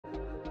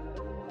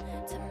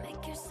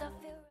Make yourself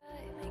feel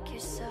right, make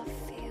yourself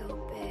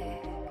feel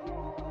big.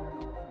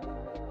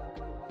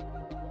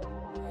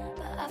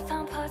 But I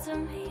found parts of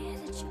me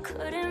that you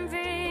couldn't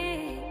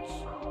reach.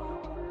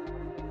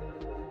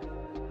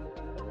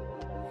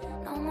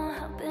 No more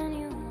helping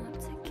you up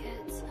to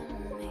get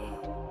to me.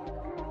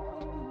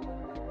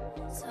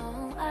 So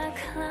I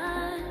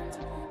climbed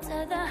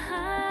to the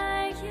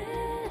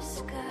highest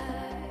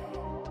sky,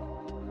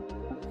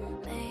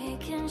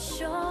 making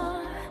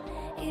sure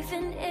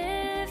even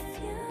if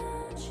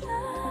you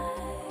try,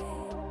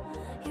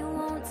 you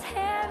won't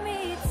tear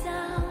me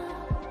down,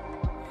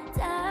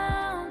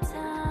 down,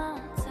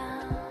 down,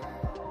 down.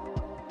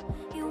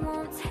 You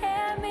won't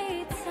tear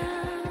me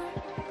down,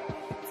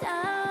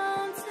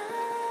 down, down,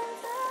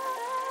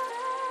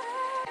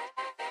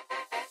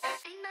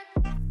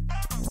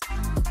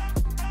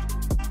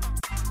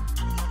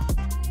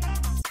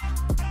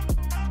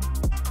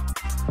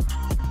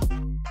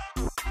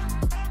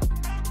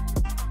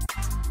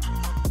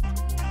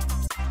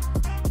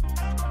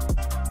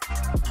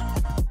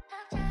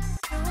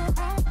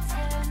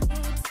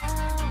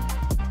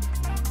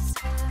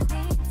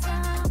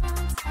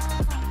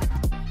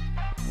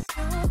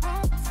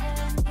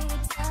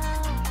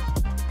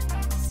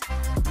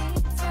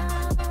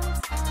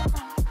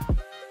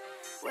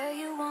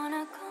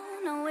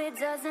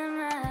 doesn't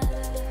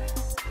matter,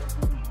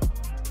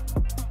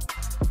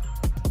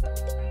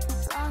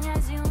 as long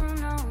as you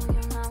know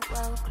you're not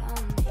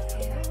welcome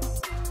here.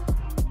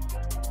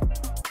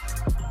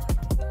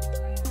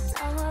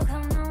 Not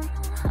welcome no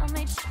more, I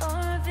made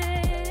sure of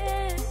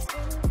it.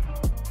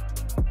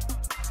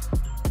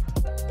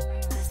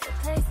 'Cause the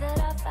place that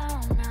I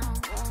found now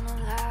won't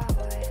allow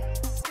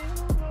it.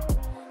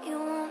 You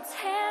won't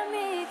tear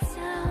me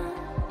down,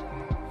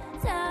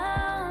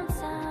 down,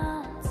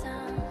 down,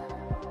 down.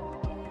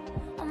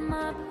 I'm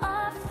up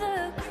off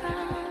the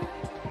ground,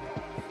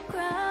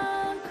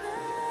 ground, ground,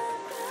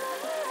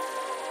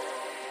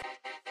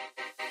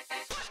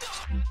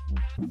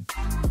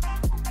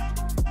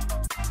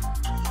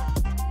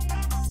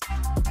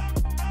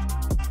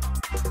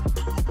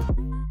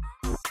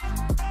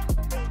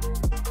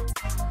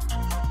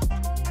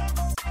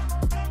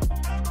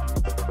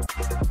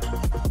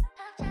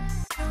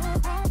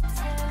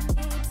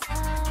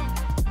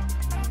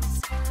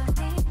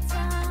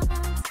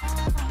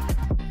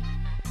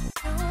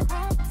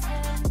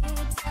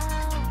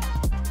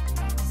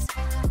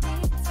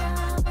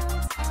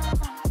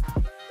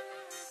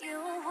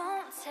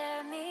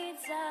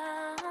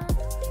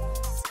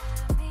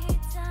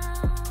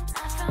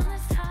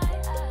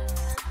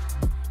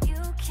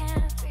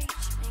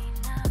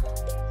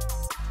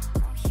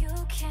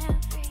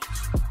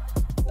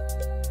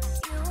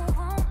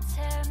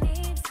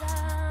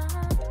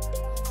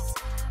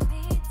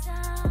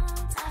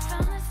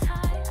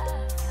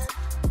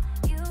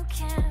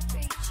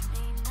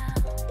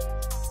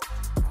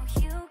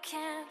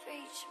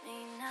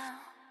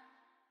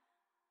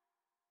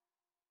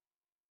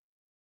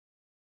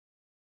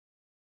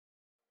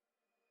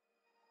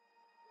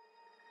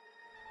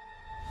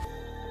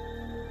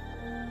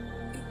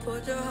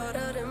 Poured your heart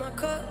out in my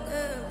cup,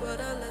 yeah, but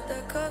I let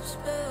that cup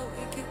spill.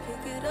 We can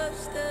pick it up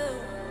still.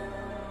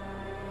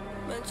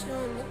 Met you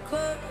in the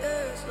club,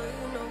 yeah, so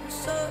you know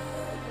what's up.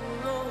 You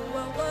know who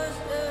I was,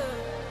 yeah.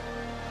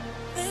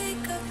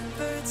 Wake up,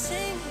 birds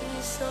sing me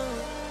a song.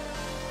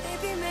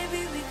 Maybe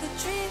we could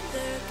dream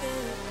there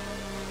again.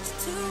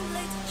 It's too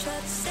late to try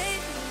to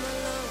save me, my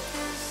love.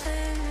 Can't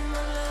save me,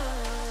 my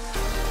love.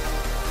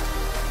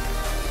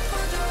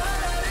 Poured your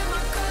heart out in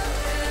my cup,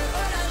 yeah,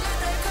 but I let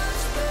that cup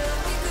spill.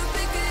 We could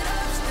pick it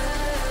up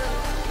still.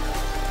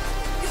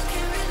 You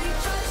can't really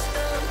trust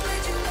them.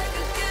 Played you like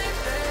a game,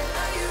 man.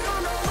 Now you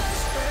don't know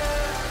what's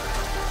real.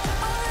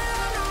 All that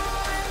I know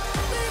is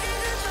we can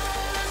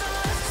control it, so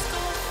let's just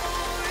go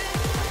for it.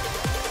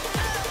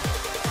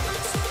 I'm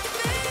too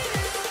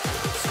faded,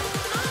 I'm too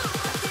numb.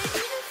 I can't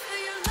even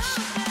feel your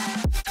love, man.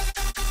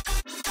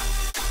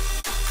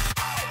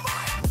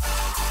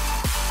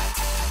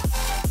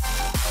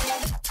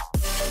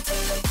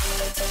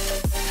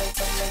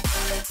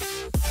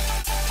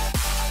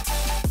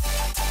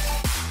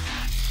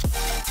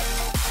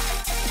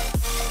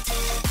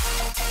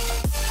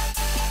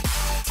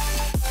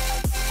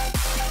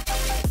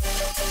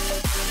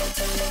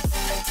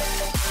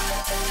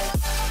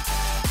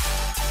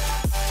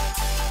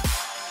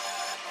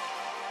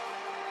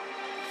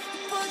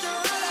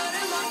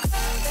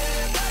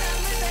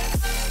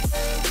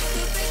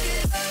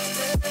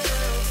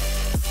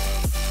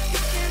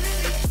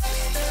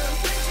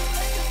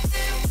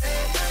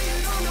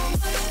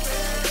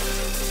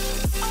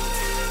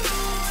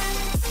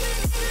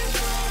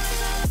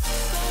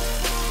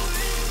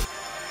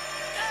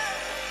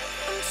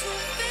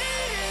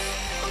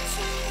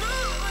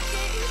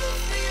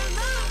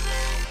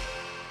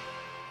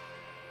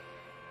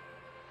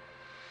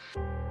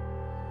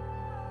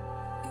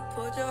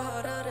 Poured your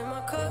heart out in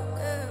my cup,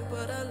 yeah,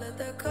 but I let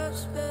that cup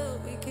spill.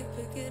 We can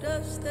pick it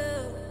up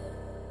still.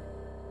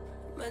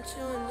 Met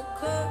you in the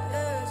club,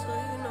 yeah, so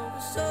you know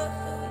what's up.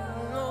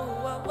 You know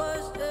who I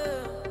was,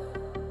 yeah.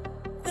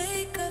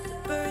 Wake up.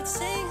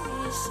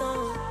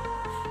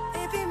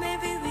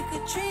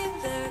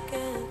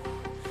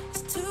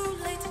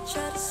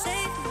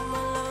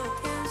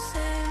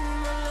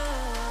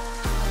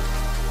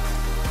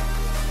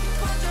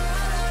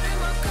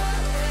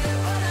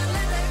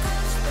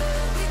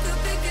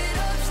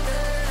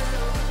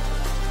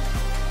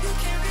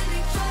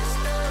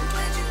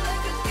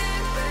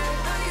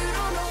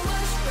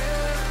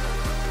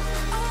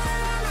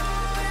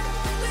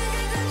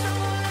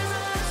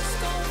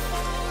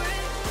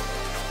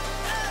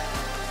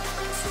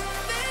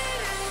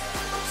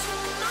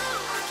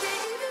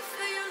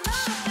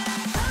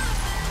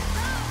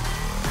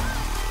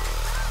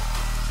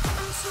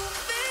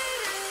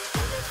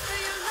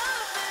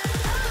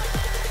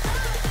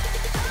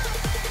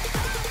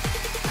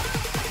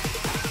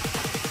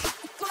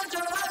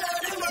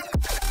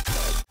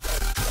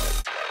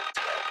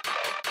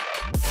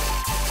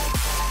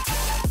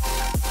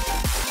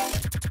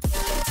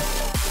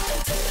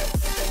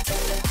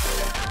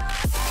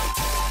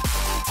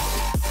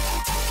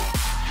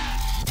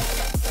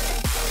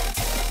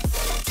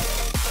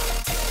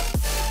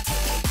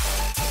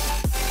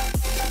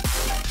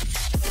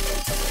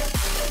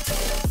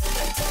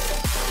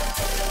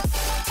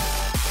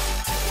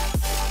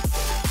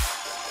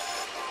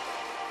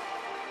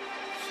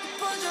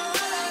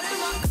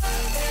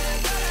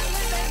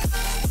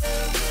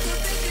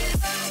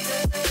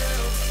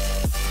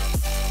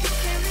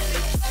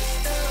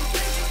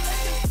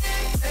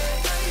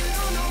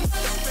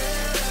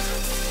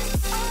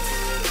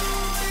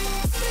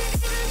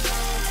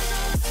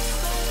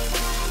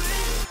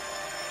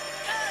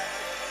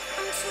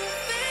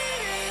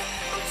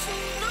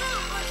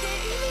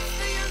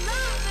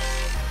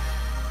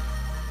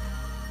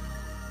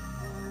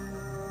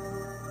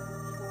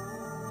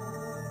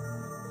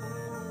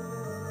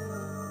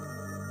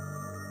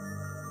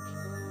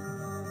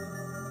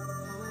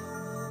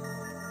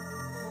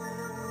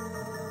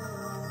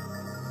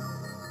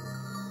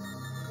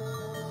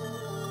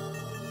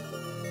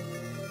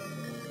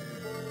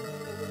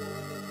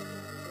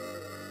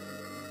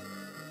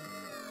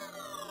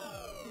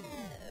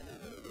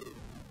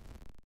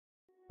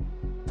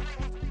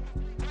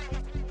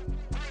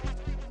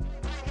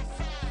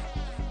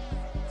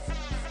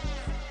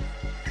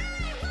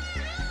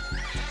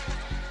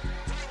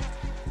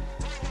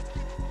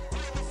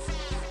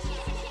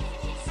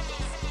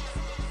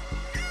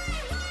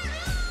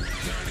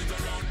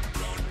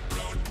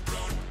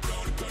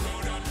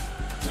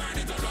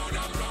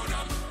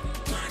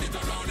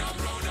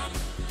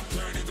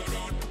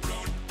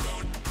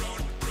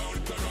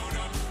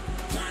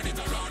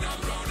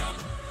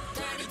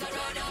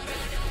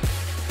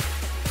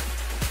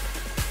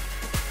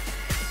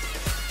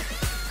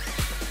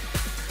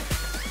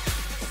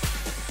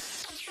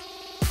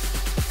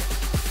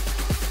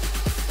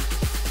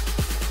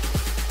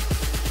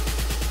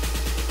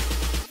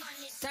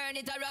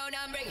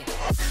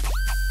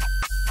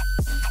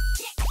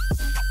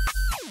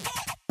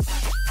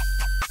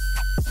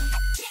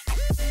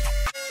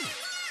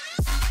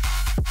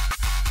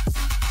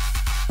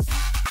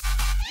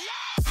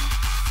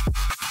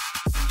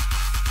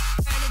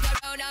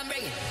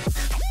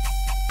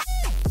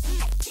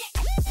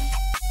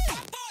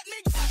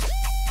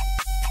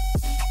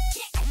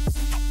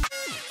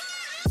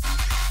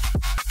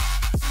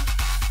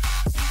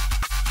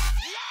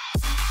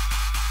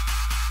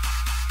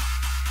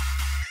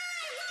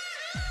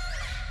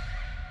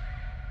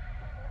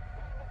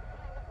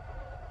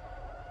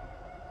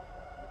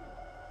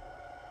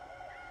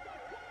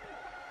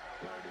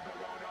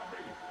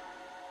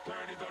 Turn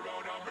it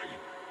around and bring it.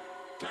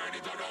 Turn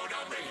it around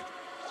and bring it.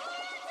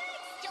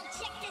 Yo,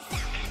 check this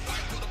out.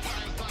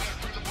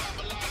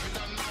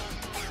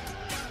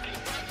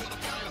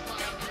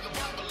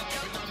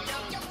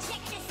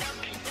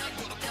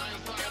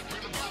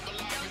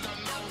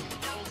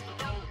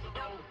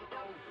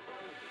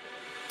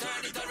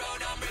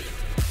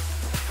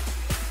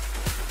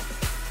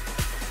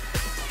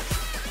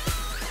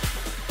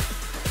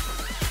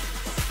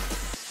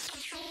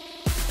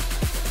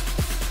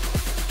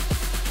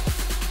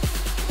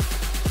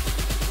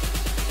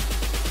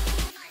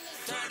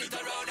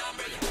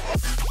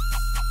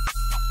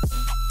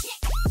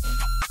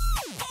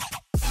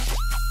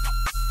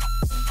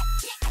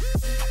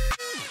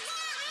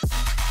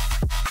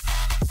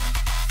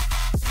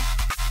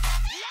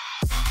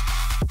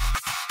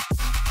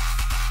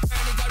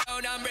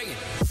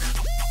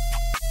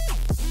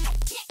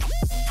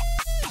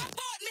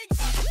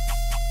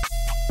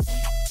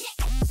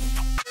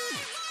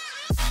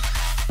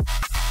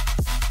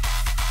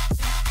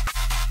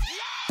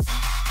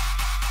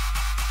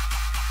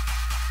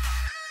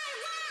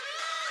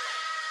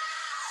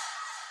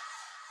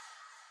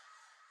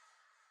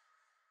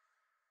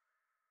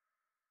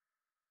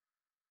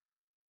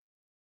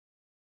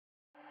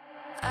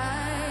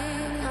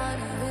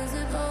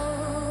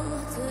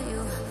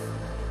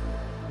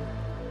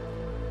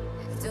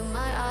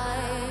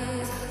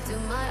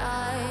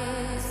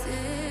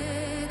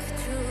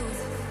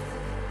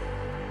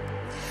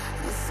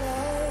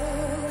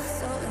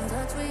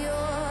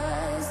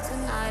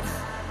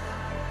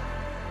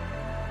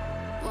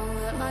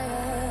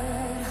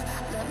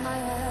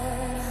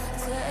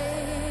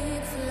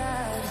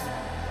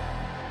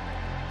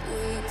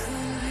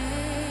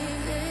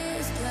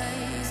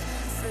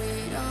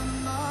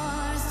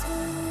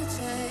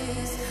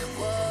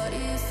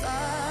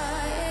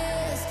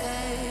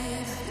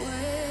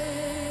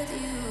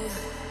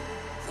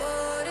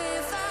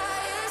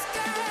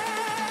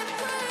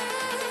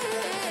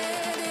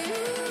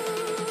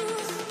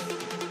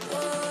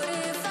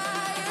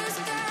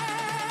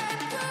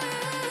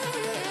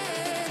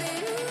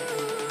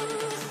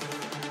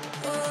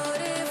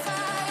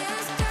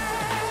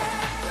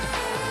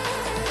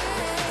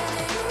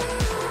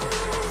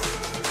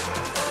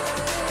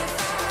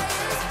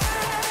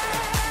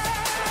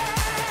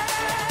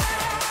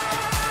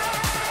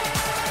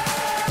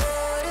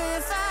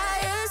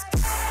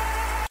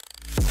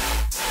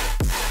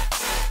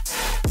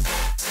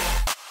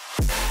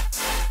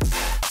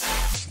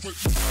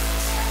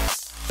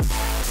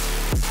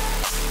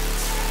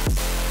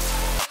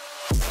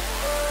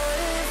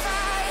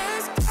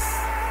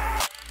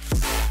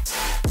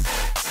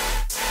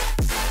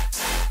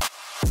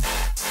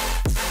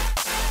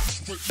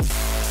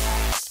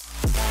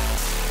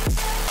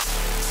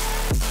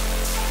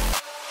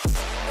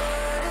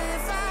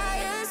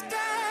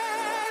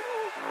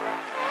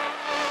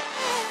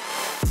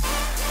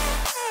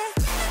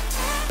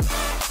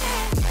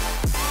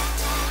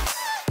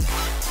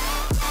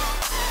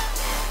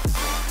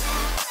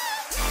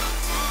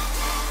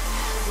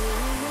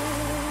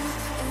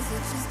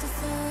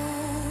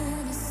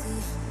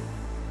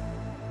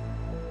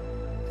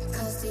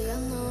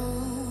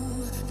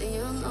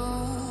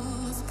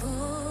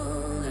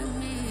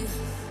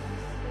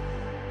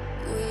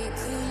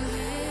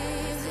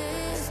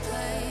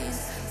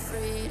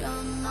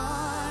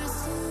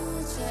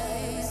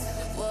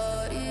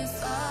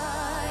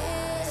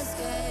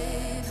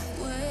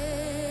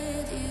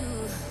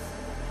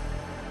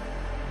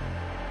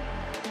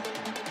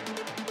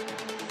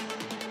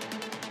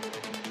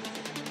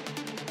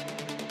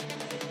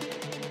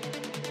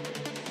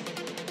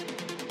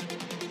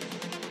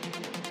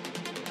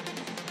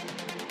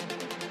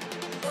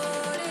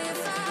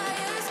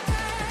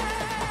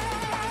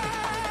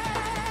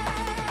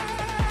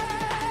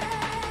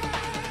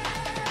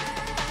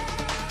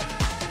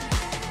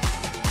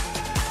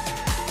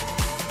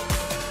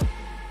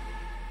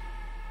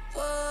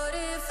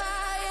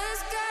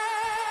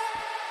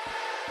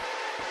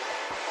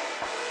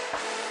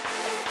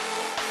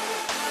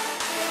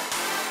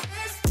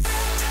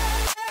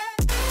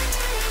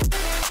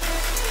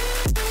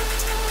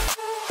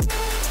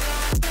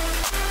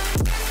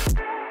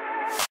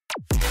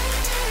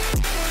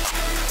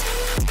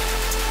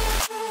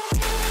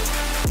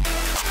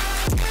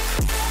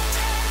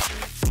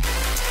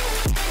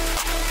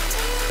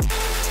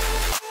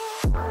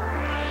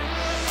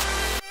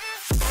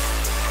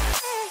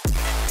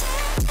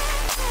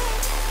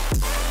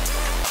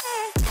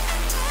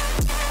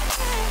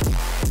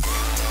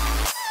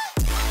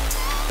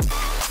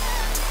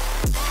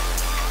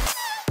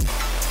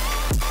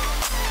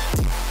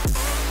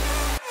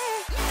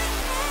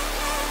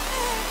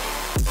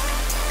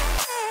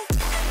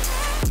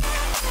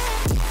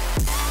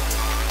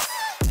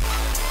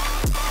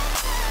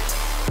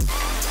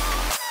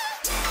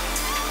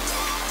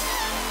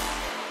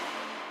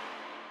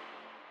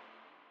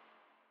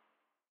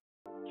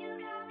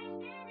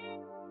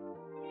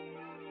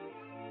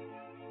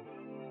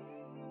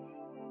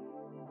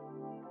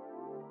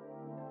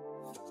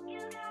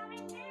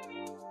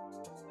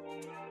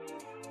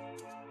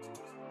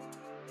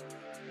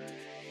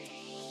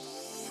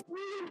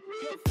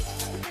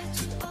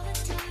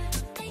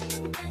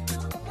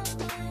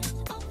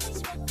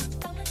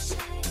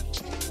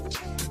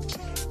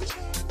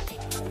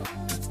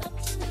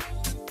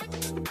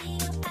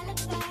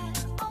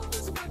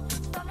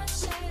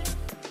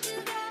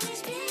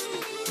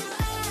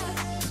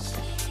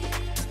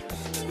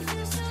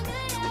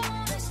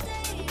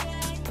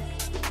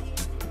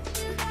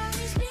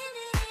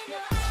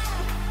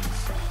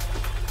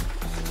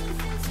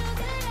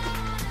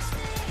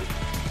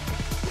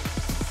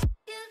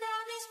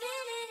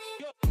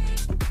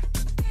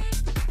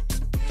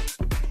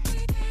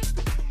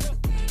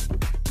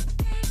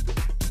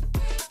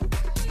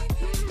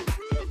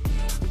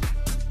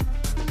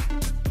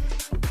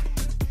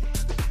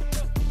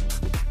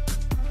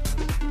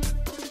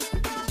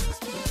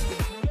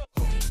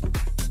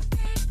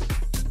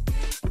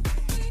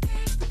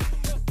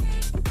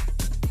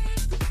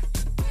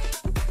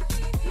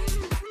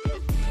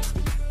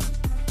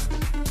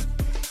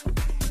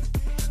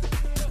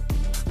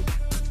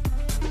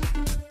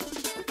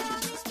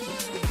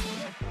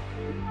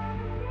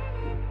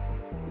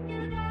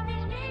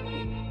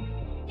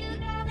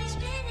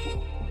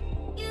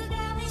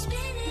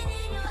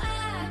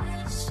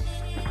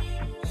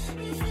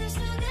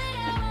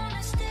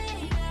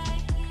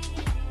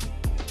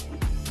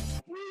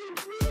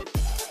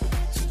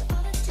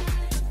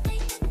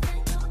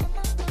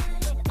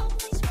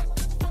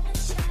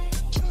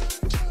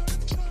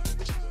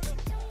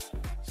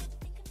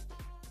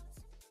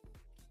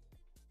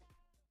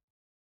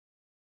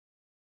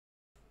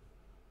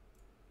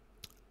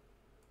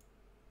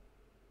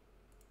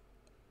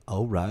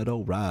 All right,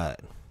 all right.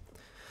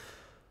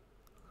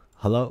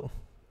 Hello.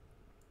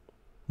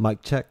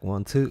 Mic check,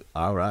 1, 2.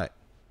 All right.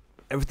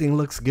 Everything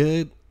looks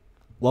good.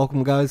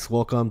 Welcome, guys.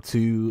 Welcome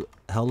to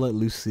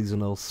HLL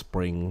Seasonal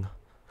Spring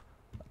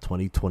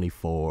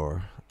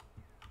 2024.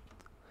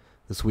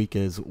 This week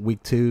is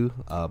week 2.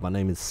 My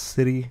name is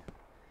Cidi,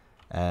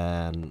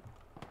 and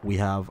we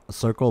have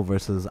Circle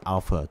versus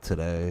Alpha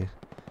today.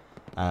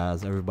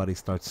 As everybody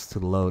starts to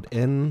load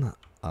in,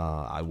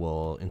 I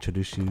will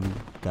introduce you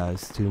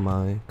guys to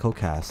my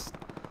co-cast.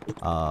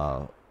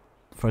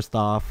 First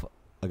off,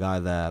 a guy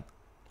that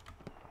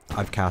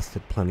I've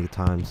casted plenty of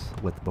times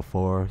with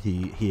before.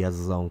 He has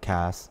his own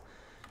cast.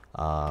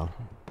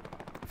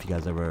 If you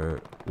guys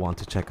ever want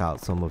to check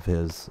out some of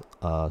his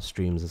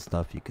streams and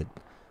stuff, you could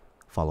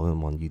follow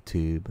him on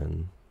YouTube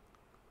and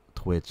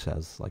Twitch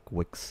as like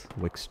Wix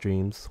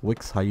streams.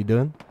 Wix, how you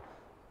doing?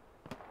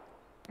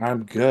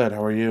 I'm good.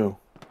 How are you?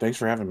 Thanks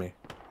for having me.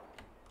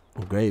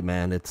 Great,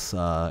 man. It's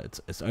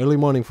early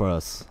morning for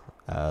us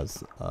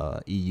as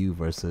EU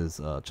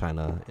versus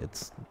China.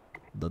 It's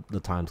the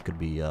times could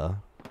be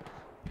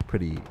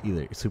pretty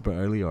either super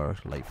early or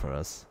late for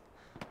us.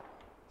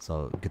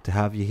 So good to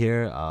have you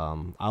here.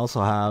 I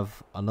also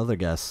have another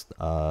guest.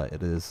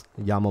 It is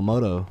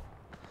Yamamoto.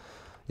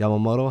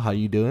 Yamamoto, how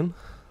you doing?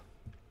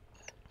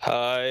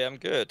 Hi, I'm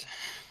good.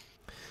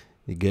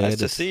 You good? Nice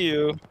to see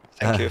you.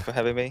 Thank you for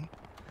having me.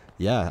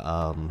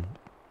 Yeah.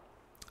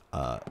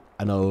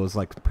 I know it was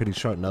like pretty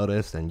short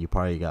notice, and you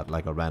probably got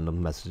like a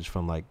random message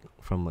from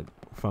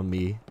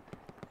me.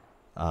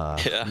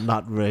 Yeah.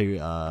 Not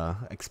very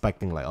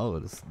expecting like, oh,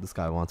 this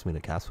guy wants me to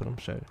cast with him.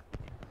 Sure.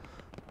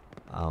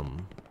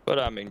 But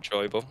I'm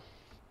enjoyable.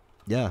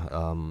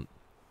 Yeah.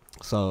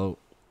 So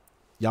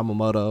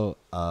Yamamoto,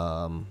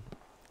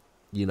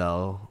 you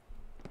know,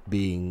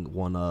 being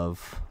one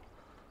of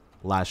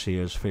last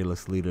year's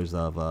fearless leaders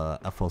of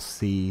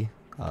FOC,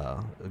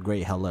 a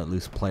great Hell Let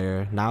Loose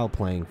player, now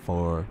playing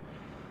for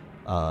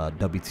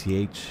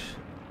WTH.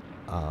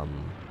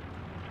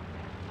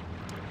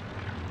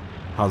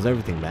 How's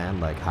everything, man?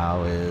 Like,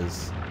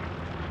 how's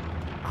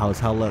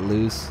Hell Let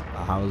Loose?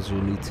 How's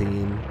your new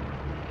team?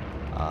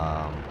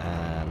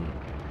 And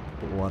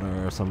what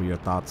are some of your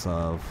thoughts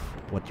of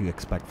what you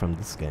expect from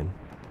this game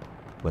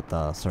with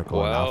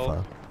Circle and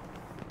Alpha?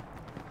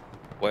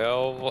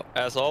 Well,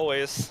 as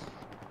always,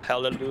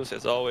 Hell and Loose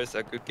is always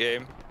a good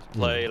game to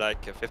play,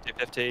 like a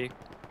 50-50.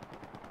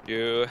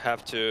 You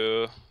have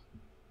to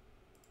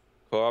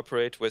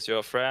cooperate with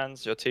your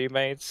friends, your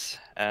teammates,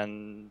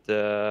 and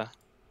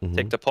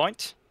take the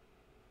point.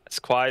 It's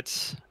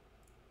quite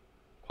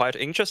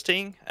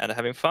interesting and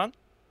having fun.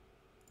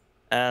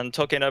 And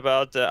talking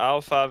about the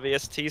Alpha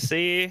vs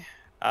TC,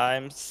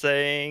 I'm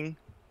saying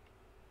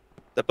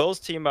the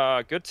both teams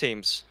are good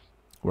teams,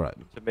 Right.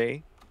 to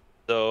me.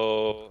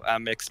 So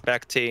I'm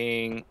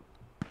expecting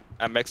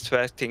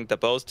the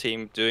both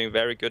team doing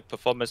very good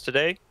performance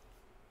today.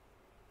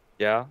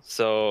 Yeah.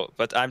 So,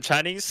 but I'm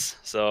Chinese,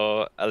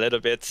 so a little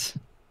bit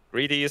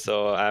greedy.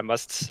 So I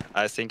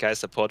think I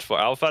support for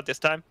Alpha this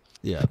time.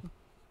 Yeah.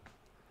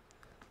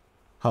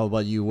 How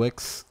about you,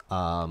 Wix?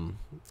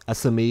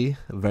 SME,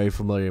 a very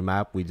familiar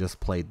map. We just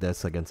played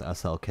this against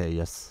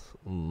SLK,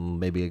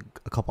 maybe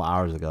a couple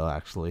hours ago,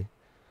 actually.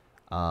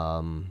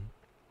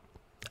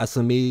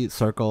 SME,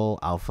 Circle,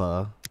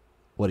 Alpha,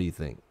 what do you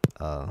think?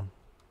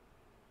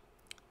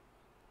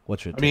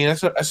 What's your take? I mean,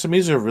 SME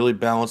is a really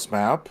balanced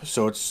map,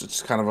 so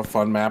it's kind of a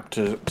fun map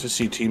to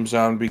see teams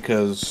on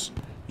because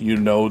you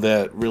know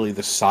that really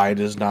the side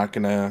is not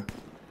going to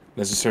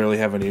necessarily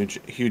have a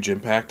huge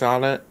impact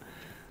on it.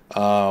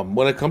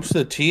 When it comes to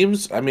the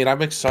teams, I mean,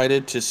 I'm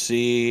excited to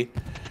see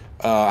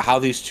how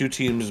these two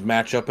teams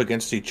match up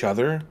against each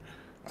other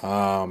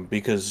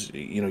because,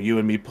 you know, you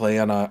and me play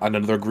on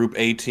another Group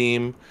A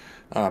team.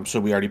 So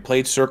we already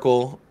played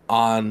Circle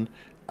on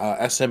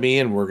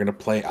SME, and we're going to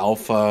play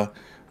Alpha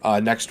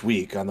next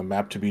week on the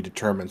map to be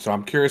determined. So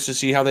I'm curious to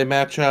see how they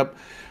match up.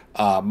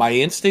 My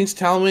instincts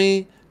tell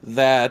me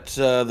that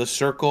the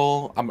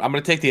Circle... I'm going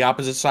to take the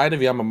opposite side of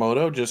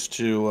Yamamoto just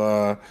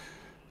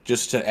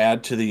to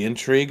add to the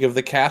intrigue of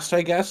the cast,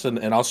 I guess.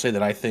 And I'll say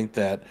that I think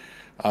that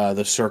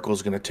the Circle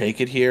is going to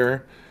take it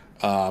here.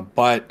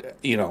 But,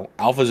 you know,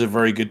 Alpha's a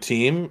very good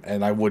team,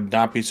 and I would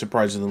not be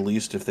surprised in the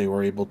least if they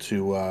were able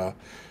to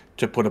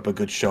put up a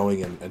good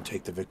showing and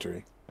take the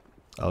victory.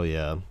 Oh,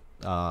 yeah.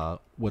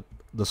 With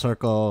the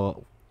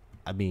Circle,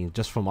 I mean,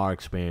 just from our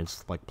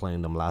experience, like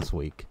playing them last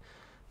week,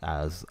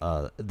 as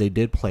they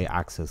did play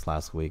Axis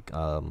last week,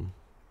 and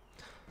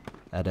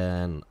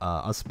then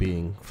us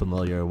being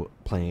familiar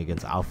playing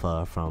against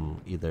Alpha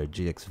from either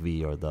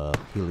GXV or the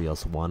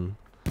Helios 1,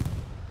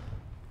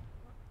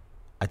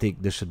 I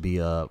think this should be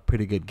a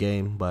pretty good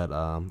game. But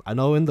I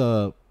know in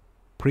the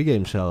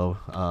pregame show,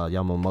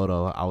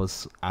 Yamamoto, I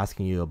was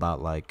asking you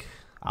about like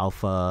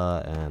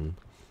Alpha and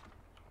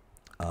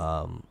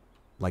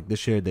like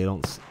this year they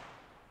don't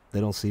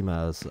seem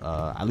as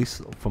at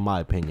least from my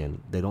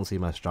opinion, they don't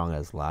seem as strong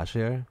as last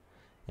year.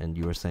 And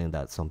you were saying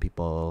that some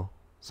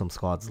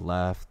squads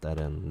left, and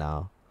then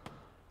now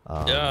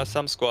Yeah,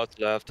 some squads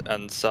left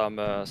and some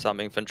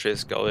infantry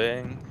is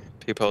going.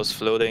 People's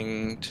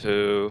floating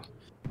to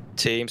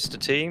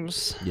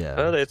teams, Yeah.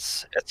 but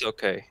it's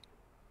okay.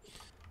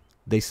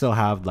 They still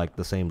have like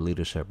the same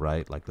leadership,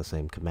 right? Like the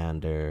same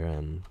commander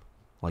and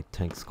like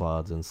tank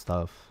squads and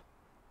stuff.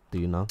 Do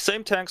you know?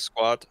 Same tank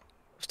squad,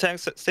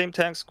 same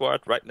tank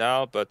squad right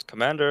now, but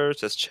commander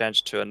just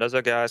changed to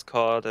another guy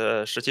called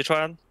Shi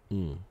Chuan.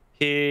 Mm.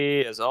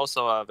 He is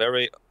also a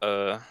very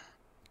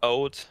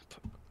old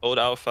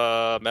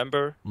alpha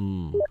member.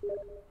 Mm.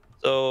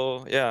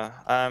 So yeah,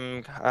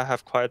 I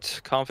have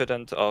quite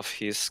confident of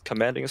his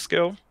commanding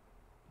skill.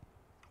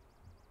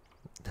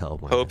 Hell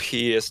my. Hope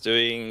he is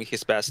doing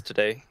his best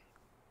today.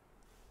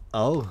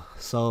 Oh,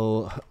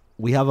 so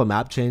we have a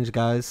map change,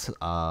 guys.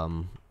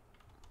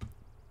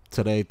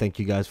 Today, thank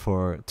you guys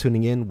for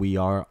tuning in. We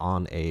are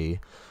on a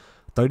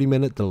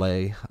 30-minute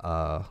delay.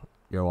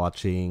 You're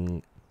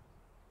watching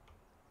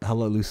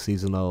HLL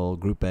Seasonal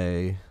Group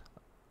A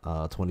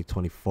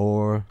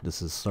 2024.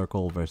 This is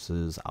Circle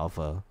versus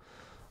Alpha.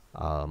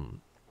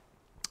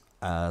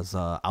 As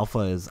Alpha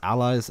is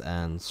Allies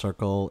and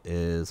Circle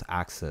is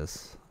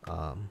Axis.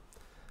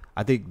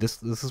 I think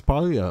this is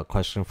probably a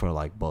question for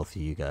like both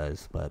of you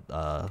guys, but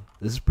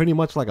this is pretty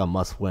much like a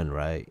must win,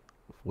 right?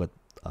 With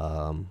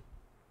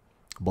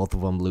both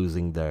of them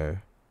losing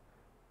their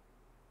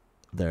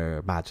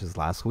matches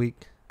last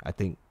week, I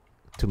think,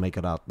 to make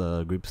it out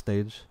the group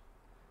stage.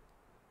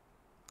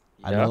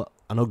 Yeah.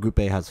 I know Group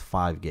A has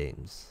 5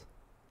 games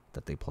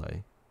that they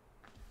play.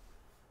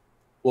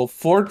 Well,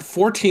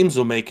 four teams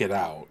will make it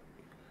out.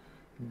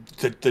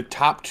 The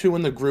top 2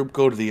 in the group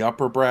go to the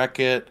upper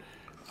bracket,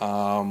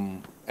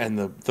 and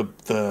the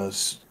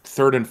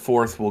third and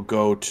fourth will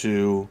go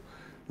to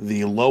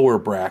the lower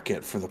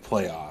bracket for the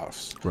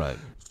playoffs. Right.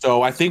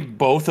 So I think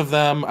both of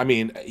them. I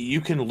mean,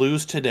 you can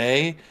lose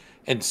today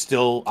and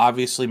still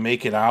obviously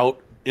make it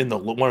out in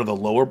one of the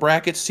lower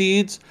bracket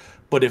seeds.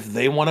 But if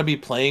they want to be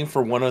playing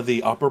for one of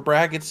the upper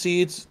bracket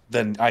seeds,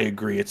 then I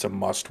agree it's a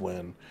must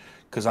win,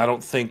 because I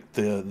don't think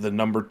the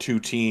number 2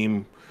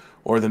 team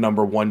or the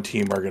number 1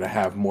 team are going to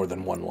have more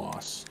than 1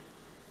 loss.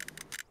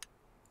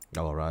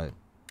 All right.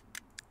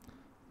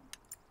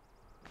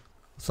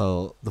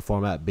 So the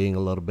format being a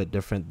little bit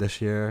different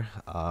this year,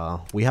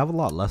 we have a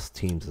lot less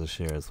teams this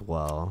year as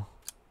well.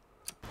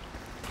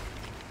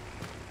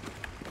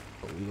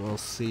 We will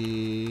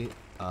see.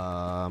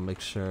 Make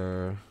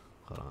sure.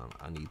 Hold on.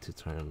 I need to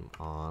turn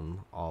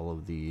on all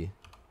of the.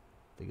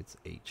 I think it's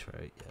H,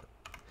 right?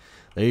 Yeah.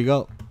 There you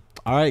go.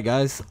 All right,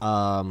 guys.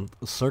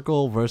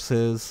 Circle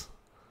versus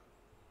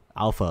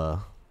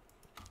Alpha,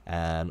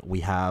 and we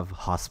have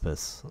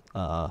Hospice.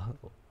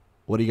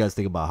 What do you guys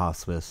think about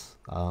Hospice?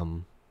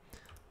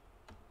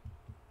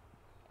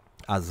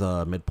 As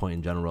a midpoint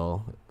in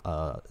general,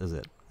 is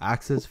it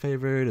Axis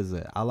favorite? Is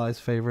it Allies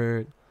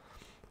favorite?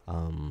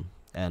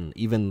 And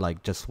even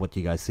like just what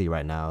you guys see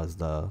right now is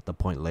the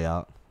point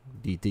layout.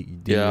 Do you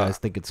guys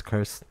think it's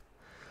cursed?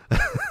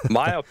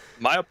 my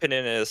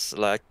opinion is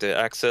like the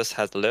Axis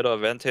has a little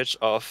advantage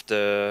of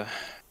the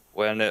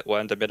when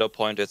the middle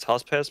point is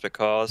Hospice,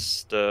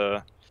 because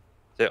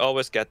they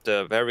always get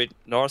the very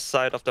north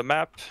side of the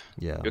map.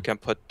 Yeah. You can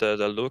put the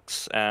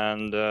looks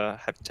and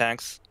have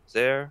tanks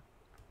there.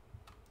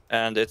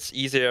 And it's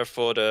easier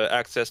for the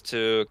Axis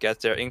to get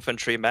their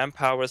infantry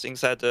manpowers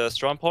inside the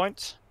strong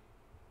point.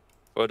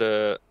 For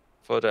the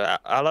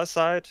ally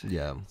side,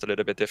 Yeah. it's a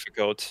little bit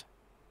difficult,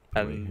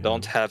 and Right,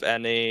 don't have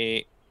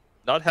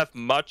not have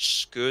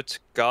much good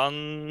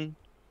gun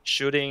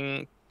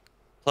shooting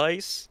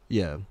place.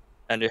 Yeah.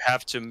 And you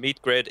have to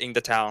meet grid in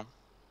the town.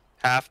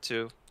 Have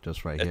to.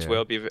 Just right It here.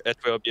 will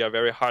be a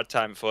very hard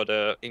time for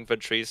the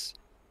infantries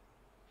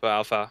for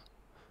Alpha.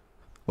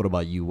 What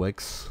about you,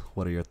 Wix?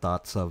 What are your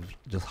thoughts of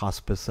just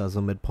Hospice as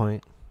a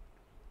midpoint?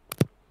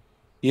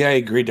 Yeah, I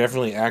agree.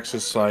 Definitely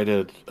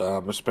Axis-sided,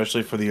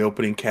 especially for the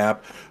opening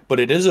cap. But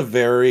it is a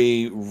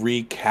very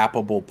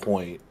recappable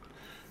point.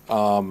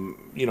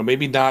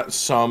 Maybe not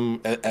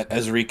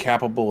as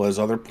recappable as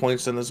other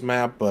points in this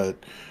map, but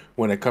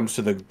when it comes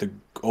to the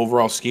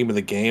overall scheme of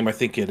the game, I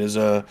think it is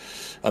a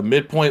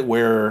midpoint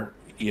where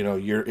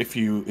if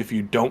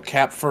you don't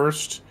cap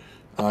first,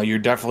 you're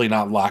definitely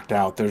not locked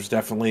out. There's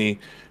definitely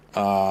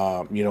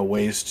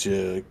ways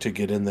to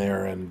get in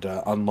there and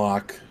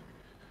unlock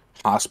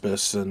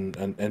Hospice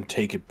and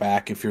take it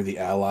back if you're the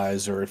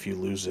Allies, or if you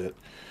lose it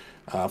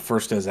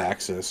first as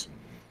Axis.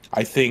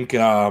 I think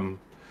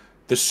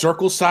the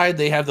Circle side,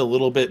 they have the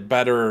little bit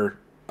better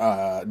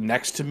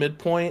next to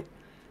midpoint.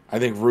 I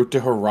think route to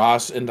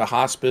harass into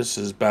Hospice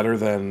is better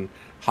than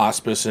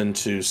Hospice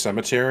into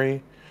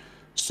Cemetery,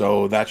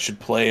 so that should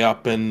play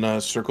up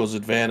in Circle's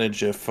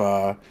advantage if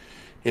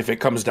it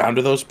comes down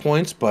to those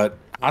points. But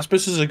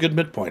Hospice is a good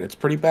midpoint. It's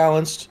pretty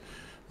balanced.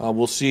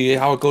 We'll see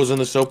how it goes in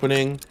this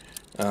opening.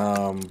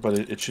 But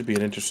it should be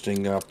an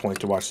interesting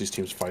point to watch these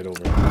teams fight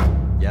over.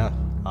 Yeah.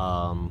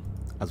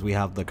 As we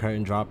have the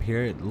curtain drop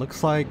here, it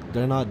looks like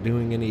they're not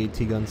doing any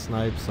AT gun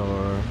snipes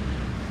or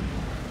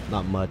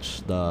not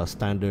much. The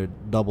standard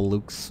double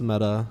Lukes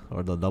meta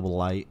or the double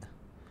light.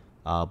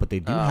 But they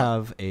do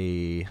have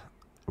a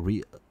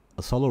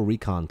solo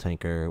recon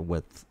tanker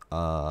with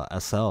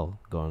SL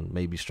going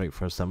maybe straight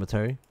for a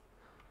cemetery.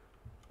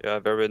 Yeah,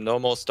 very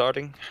normal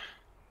starting.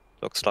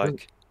 Looks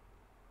like.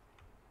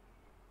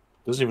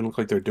 Doesn't even look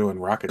like they're doing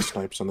rocket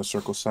snipes on the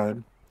circle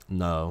side.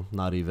 No,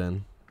 not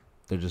even.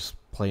 They're just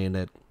playing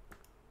it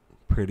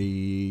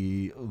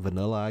pretty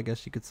vanilla, I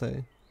guess you could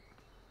say.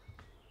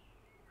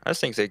 I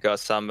think they got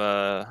some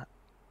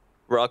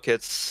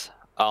rockets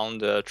on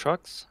the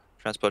trucks,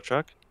 transport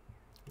truck.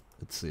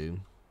 Let's see.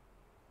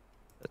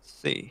 Let's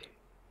see.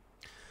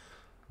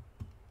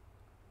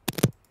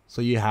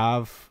 So you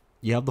have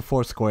the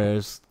 4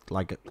 squares,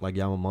 like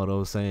Yamamoto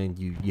was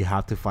saying. You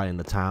have to fight in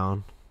the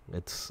town.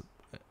 It's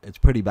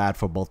pretty bad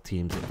for both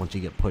teams once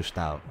you get pushed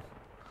out.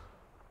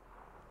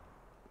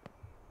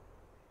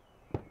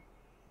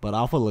 But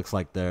Alpha looks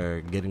like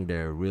they're getting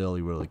there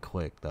really, really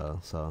quick, though.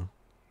 So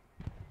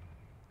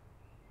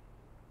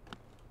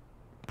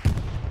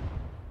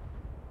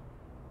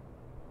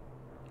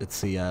let's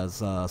see,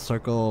 as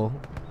Circle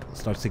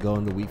starts to go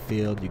in the wheat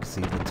field, you can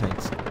see the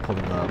tanks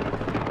pulling up.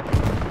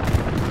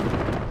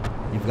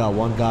 You've got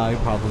one guy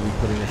probably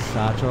putting a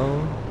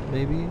satchel,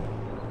 maybe.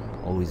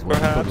 Always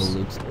waiting for the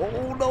loops.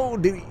 Oh no!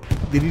 Did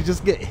he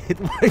just get hit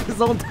by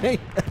his own tank?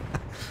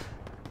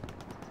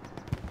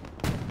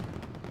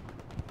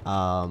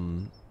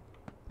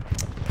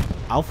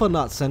 Alpha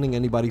not sending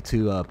anybody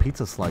to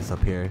Pizza Slice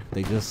up here.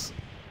 They just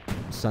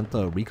sent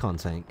the recon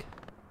tank.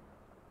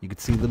 You could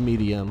see the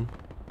medium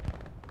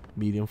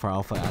for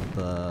Alpha at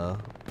the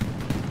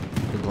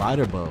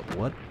glider boat.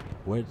 What?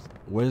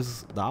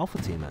 Where's the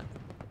Alpha team at?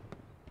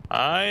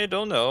 I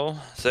don't know.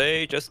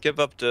 They just give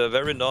up the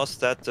very north,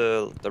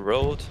 the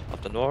road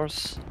of the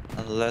north,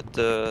 and let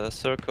the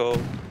circle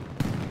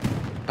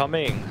come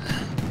in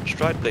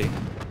straightly.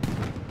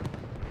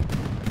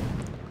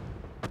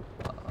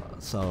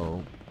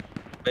 So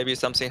maybe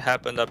something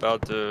happened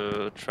about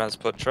the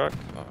transport truck.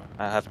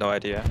 I have no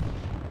idea.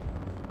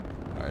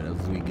 All right,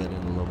 as we get in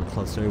a little bit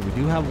closer, we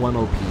do have one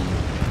OP.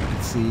 You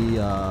can see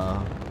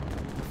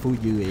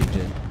Fuyu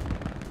agent.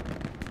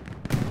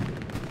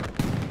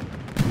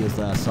 He is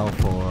the SL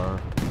for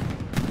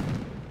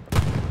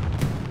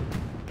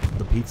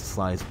the Pizza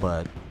Slice,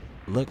 but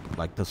look,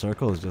 like the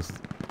circle is just,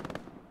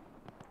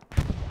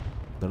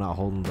 they're not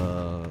holding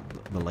the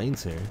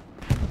lanes here.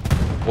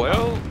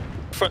 Well,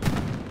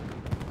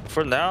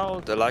 for now,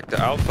 the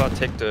Alpha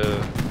take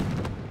the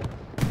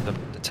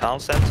town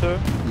center,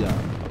 yeah,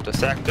 of the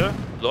sector,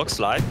 looks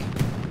like,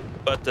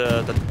 but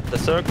the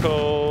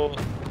circle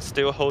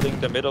still holding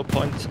the middle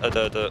point,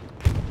 the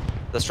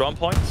strong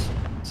point,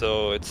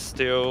 so it's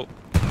still,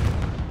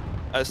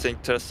 I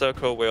think the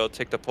circle will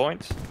take the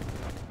point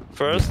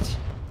first,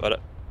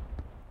 but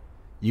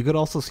you could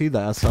also see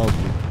the SL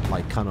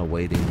like kind of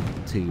waiting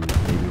to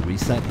maybe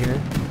reset here.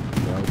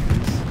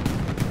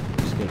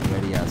 Just getting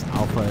ready as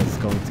Alpha is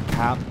going to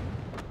cap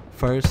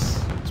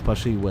first,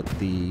 especially with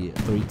the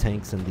 3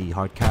 tanks and the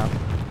hard cap.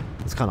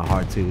 It's kind of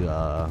hard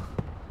to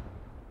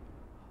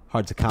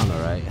counter,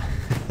 right?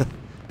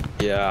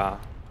 yeah.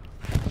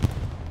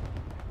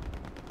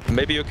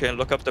 Maybe you can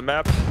look up the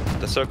map.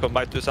 The circle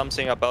might do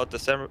something about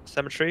the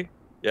cemetery.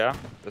 Yeah,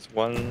 there's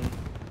one.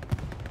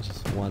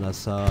 Just one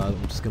SL.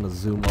 I'm just gonna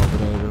zoom over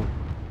there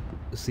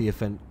to see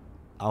if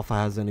Alpha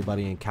has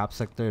anybody in cap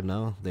sector.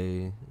 No,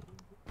 they.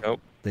 Nope.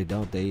 They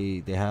don't.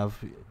 They have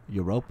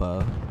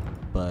Europa,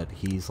 but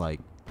he's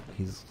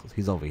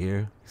over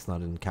here. He's not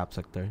in cap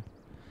sector.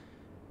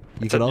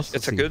 It's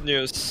a good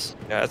news.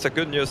 Yeah, it's a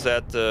good news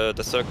that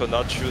the circle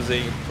not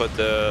choosing put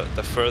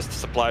the first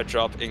supply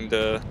drop in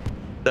the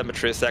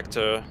cemetery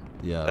sector.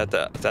 Yeah.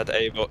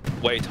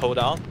 Wait, hold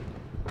on.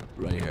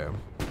 Right here.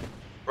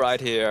 Right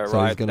here, so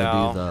right he's gonna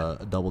now. do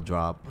the double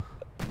drop.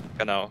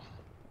 I know.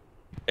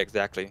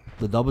 Exactly.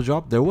 The double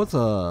drop. There was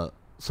a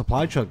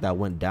supply truck that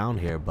went down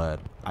here, but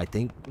I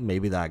think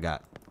maybe that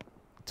got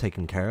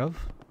taken care of.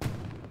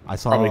 I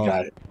saw. Probably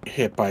got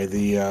hit by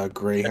the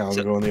Greyhound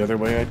going the other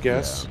way, I'd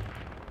guess.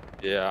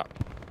 Yeah.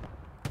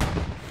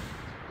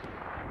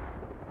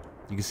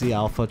 You can see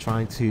Alpha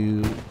trying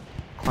to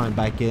climb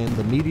back in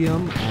the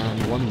medium,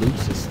 and one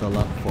loose is still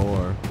up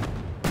for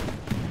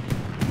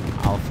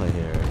Alpha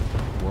here.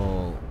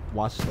 We'll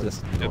watch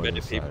this. Too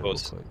many people.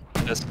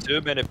 There's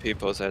too many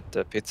people at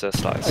the Pizza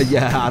Slice.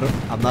 Yeah,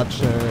 I'm not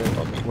sure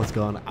what's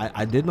going on.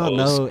 I did not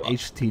know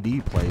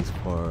HTD plays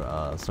for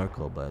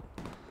Circle, but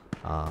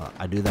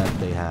I knew that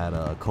they had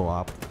a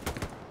co-op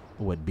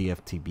with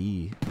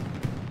BFTB.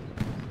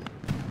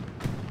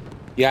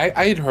 Yeah,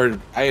 I had heard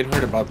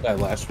about that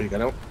last week.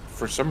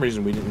 For some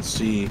reason we didn't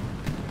see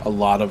a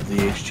lot of the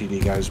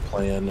HTD guys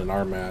playing in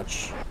our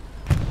match.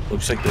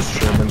 Looks like this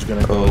Sherman's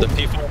gonna go. Oh, the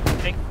P4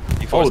 thing?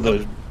 Oh,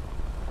 the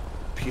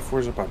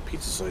P4's up on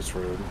Pizza Slice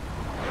Road.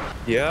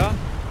 Yeah.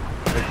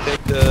 I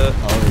take the.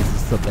 Oh, is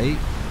this the bait?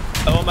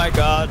 Oh my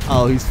god.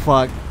 Oh, he's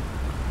fucked.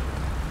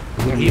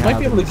 He might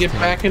be able to get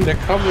back into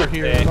cover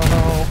here. I don't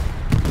know.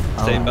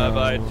 Say bye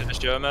bye to the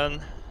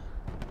German.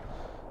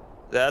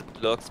 That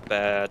looks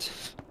bad.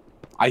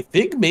 I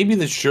think maybe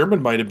the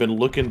Sherman might have been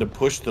looking to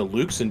push the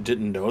Lukes and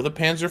didn't know the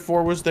Panzer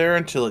IV was there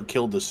until it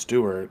killed the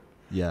Stuart.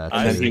 Yeah,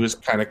 And then he think- was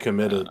kind of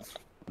committed.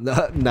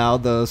 now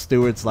the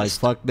Stewart's like,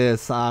 Just- fuck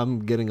this,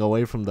 I'm getting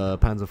away from the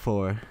Panzer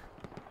IV.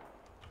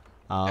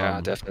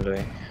 Yeah,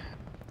 definitely.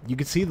 You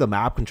can see the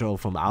map control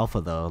from Alpha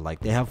though.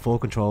 Like they have full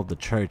control of the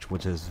church,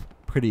 which is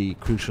pretty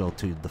crucial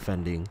to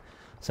defending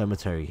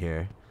cemetery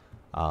here.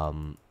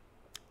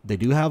 They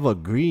do have a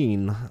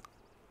green.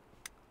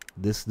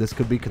 This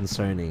could be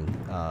concerning.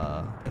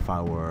 If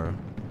I were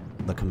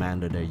the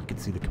commander there, you can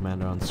see the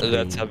commander on screen.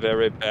 That's a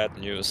very bad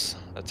news.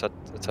 That's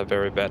a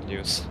very bad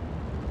news.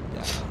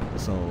 Yeah.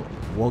 So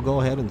we'll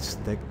go ahead and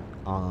stick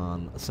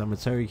on a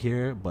cemetery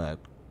here, but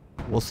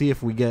we'll see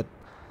if we get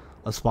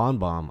a spawn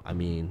bomb. I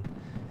mean,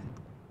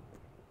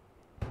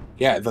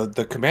 Yeah,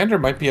 the commander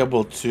might be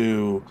able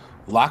to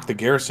lock the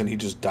garrison. He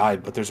just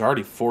died, but there's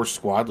already 4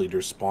 squad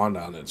leaders spawned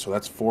on it, so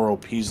that's 4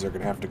 OPs they're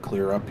gonna have to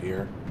clear up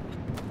here.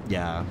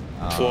 yeah.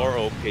 4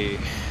 OP.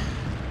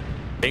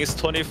 Means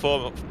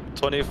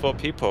 24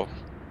 people.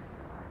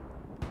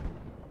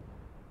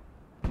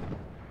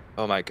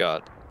 Oh my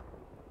god.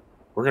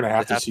 We're gonna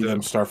have They to have see to-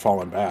 them start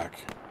falling back.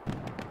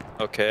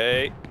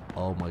 Okay.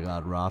 Oh my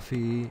God,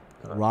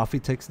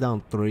 Rafi takes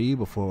down 3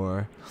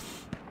 before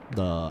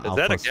the Alpha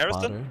that a garrison?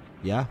 spotter.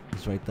 Yeah,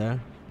 he's right there.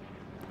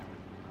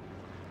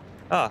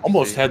 Ah,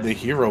 Almost see. had the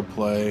hero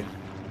play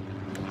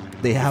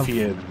They if have he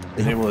had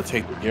been able to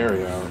take the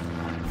Gary out.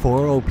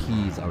 4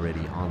 OPs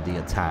already on the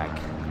attack.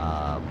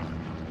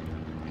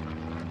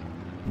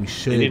 We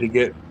They need to should.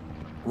 get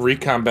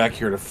recon back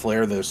here to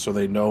flare this so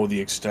they know the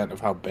extent of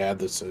how bad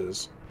this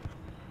is.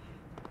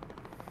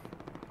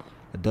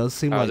 It does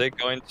seem Are like they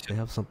going they to?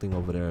 have something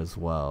over there as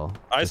well.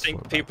 I Just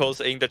think for- people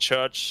in the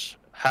church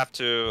have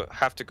to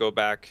go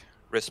back,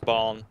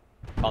 respawn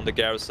on the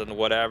garrison,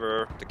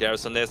 whatever the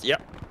garrison is.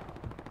 Yep,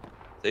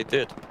 they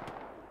did.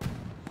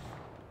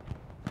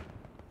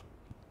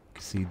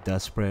 see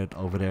Desperate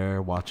over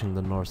there watching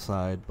the north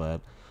side, but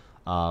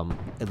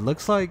it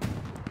looks like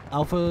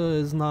Alpha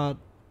is not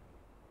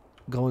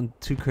going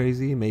too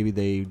crazy. Maybe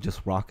they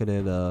just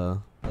rocketed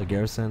a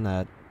garrison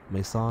at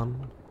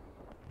Maison.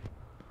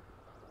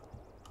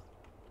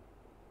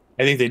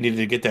 I think they needed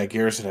to get that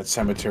garrison at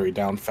Cemetery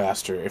down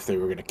faster if they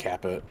were going to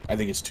cap it. I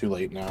think it's too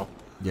late now.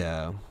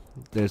 Yeah,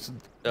 there's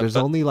but-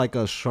 only like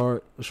a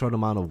short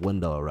amount of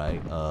window,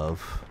 right,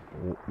 of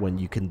when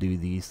you can do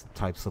these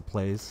types of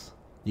plays.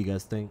 You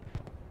guys think?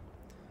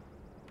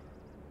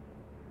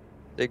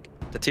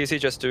 The TC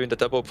just doing the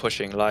double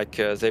pushing, like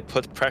they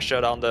put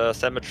pressure on the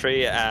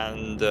cemetery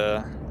and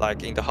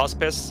like in the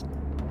hospice,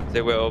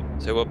 they will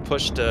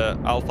push the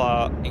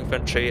Alpha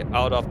infantry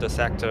out of the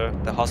sector,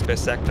 the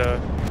hospice sector,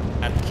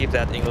 and keep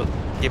that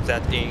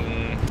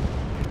in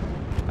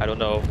I don't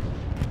know,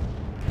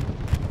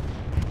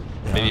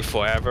 maybe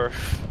forever.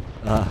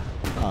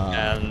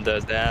 And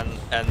then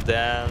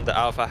the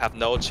Alpha have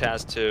no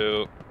chance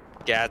to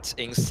get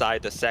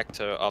inside the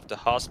sector of the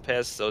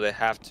hospice, so they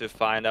have to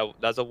find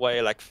another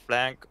way, like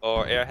flank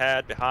or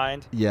airhead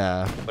behind,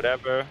 Yeah,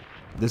 whatever.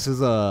 this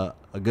is a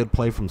good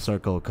play from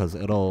Circle because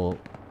it'll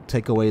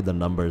take away the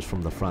numbers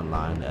from the front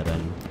line, and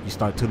then you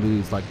start to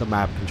lose like the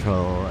map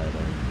control, and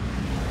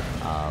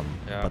then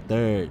Yeah. but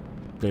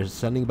they're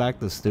sending back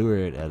the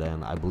Steward, and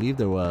then I believe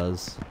there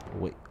was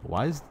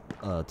why is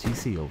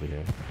TC over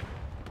here?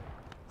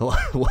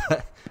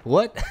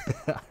 what?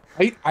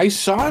 I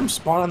saw him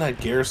spawn on that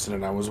garrison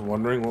and I was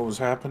wondering what was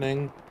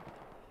happening,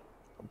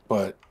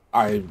 but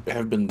I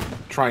have been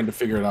trying to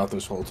figure it out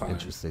this whole time.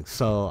 Interesting.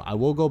 So I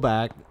will go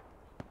back.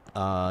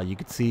 You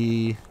can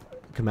see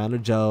Commander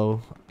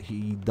Joe.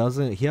 He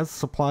has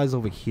supplies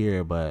over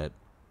here, but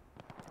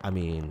I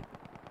mean,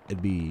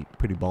 it'd be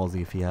pretty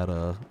ballsy if he had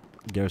a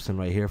garrison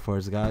right here for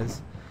his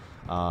guys.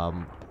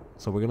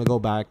 So we're gonna go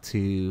back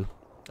to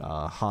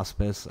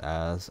hospice,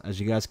 as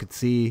you guys could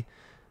see,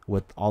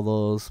 with all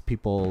those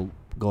people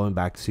going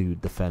back to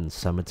defend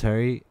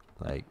cemetery.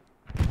 Like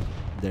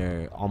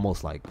they're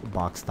almost like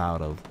boxed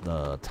out of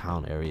the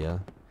town area.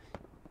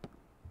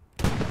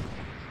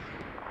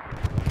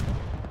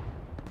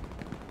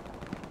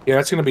 Yeah,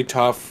 that's gonna be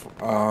tough.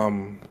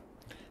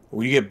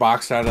 When you get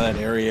boxed out of that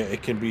area,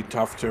 it can be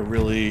tough to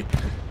really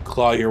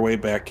claw your way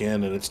back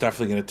in, and it's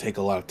definitely gonna take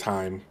a lot of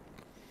time.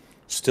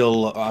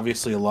 Still,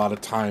 obviously, a lot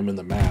of time in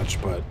the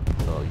match, but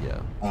So yeah.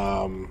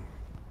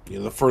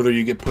 the further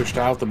you get pushed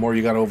out, the more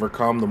you got to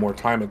overcome, the more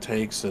time it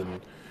takes,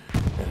 and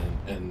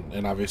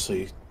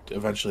obviously,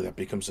 eventually, that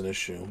becomes an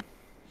issue.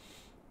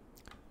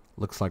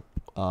 Looks like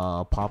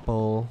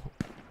Popo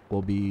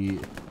will be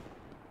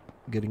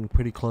getting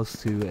pretty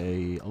close to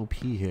a OP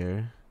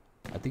here.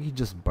 I think he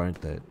just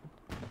burnt it.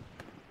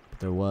 But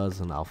there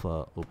was an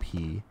Alpha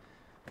OP.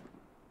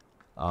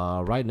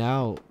 Right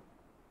now,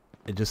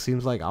 it just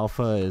seems like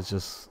Alpha is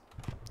just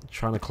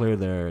trying to clear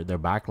their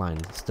backline.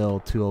 Still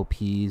 2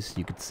 OPs.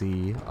 You could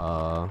see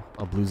a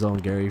Blue Zone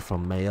Gary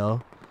from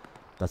Mayo.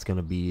 That's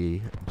gonna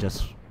be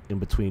just in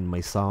between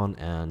Maison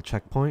and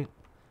Checkpoint.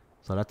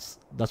 So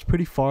that's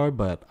pretty far,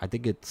 but I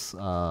think it's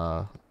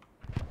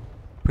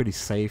pretty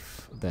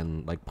safe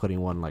than like putting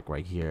one like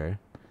right here.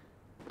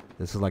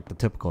 This is like the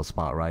typical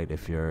spot, right?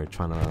 If you're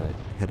trying to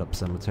hit up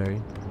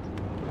cemetery.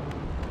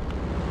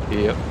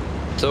 Yep.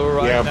 So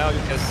right now you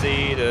can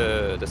see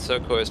the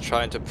circle is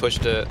trying to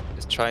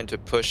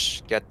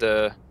push get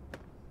the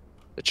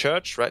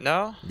church right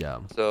now. Yeah.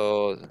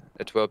 So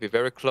it will be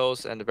very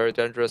close and very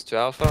dangerous to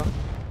Alpha.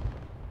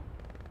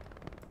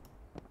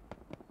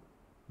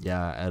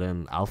 Yeah, and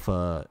then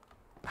Alpha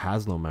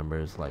has no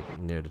members like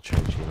near the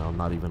church, you know,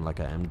 not even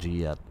like a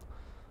MG at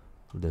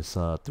this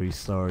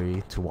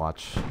 3-story to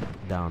watch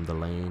down the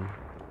lane.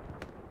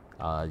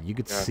 You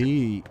could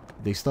see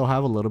they still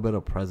have a little bit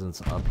of presence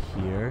up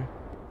here.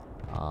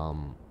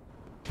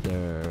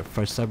 Their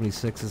first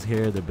 76 is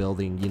here. They're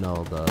building, you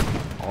know,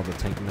 all the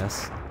tank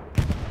nests.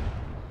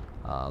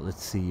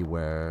 Let's see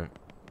where.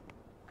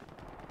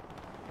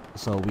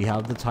 So we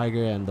have the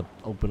Tiger and the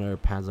opener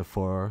Panzer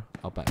IV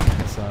up at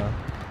Mesa,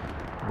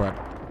 but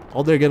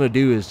all they're gonna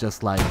do is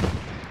just like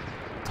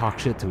talk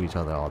shit to each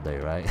other all day,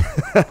 right?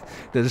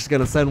 They're just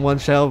gonna send one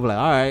shell, be like,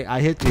 all right, I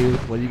hit you.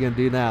 What are you gonna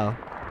do now?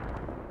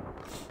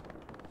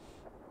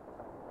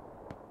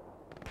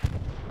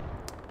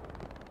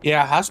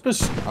 Yeah,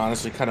 Hospice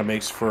honestly kind of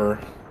makes for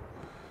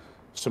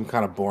some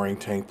kind of boring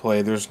tank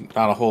play. There's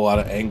not a whole lot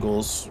of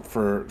angles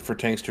for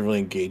tanks to really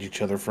engage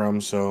each other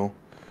from, so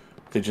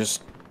they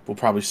just will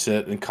probably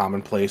sit in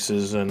common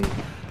places and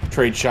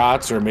trade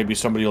shots, or maybe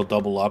somebody will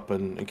double up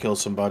and kill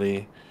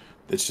somebody.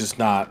 It's just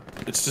not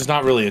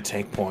really a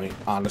tank point,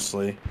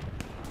 honestly.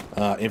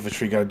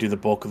 Infantry got to do the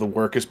bulk of the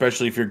work,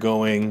 especially if you're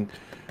going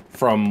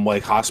from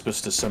like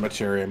Hospice to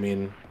cemetery. I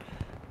mean,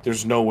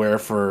 there's nowhere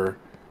for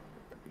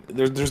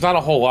there's not a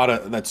whole lot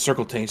of that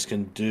circle tanks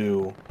can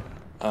do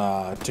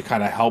to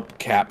kind of help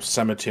cap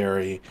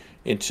cemetery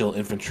until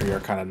infantry are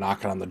kind of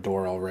knocking on the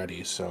door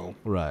already. So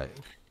right,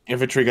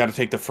 infantry got to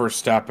take the first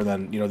step, and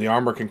then the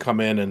armor can come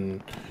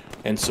in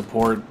and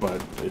support,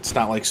 but it's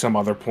not like some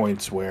other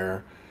points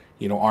where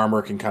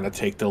armor can kind of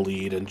take the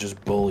lead and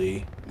just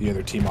bully the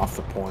other team off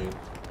the point.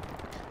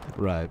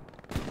 Right.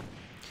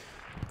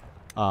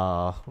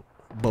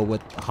 But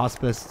with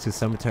Hospice to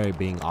cemetery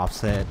being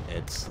offset,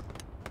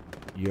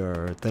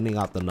 you're thinning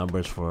out the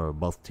numbers for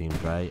both teams,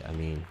 right? I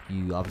mean,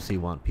 you obviously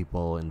want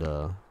people in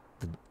the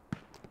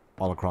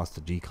all across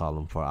the G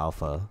column for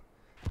Alpha,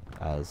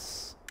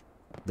 as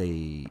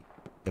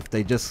if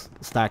they just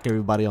stack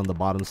everybody on the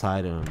bottom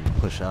side and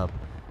push up,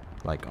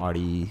 like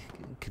RD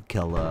could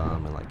kill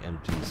them, and like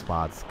MG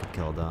spots could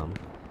kill them.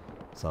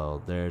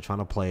 So they're trying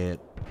to play it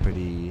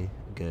pretty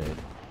good.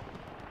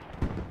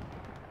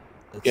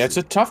 It's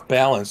a tough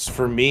balance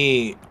for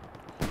me.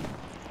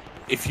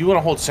 If you want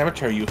to hold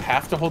cemetery, you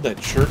have to hold that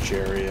church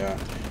area.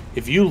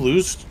 If you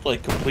lose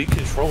like complete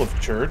control of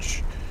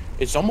church,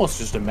 it's almost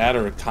just a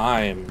matter of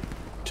time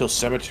till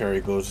cemetery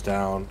goes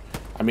down.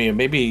 I mean,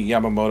 maybe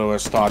Yamamoto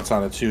has thoughts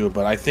on it too,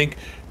 but I think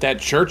that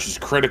church is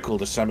critical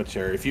to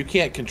cemetery. If you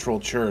can't control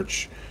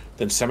church,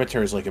 then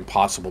cemetery is like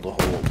impossible to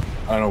hold.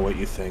 I don't know what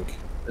you think.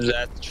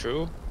 That's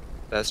true.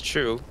 That's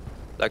true.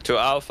 Like to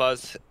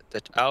Alphas,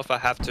 that Alpha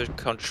have to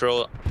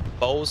control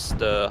both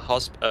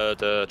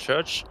the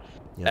church,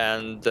 yep,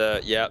 and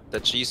the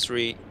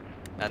G3,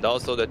 and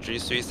also the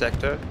G3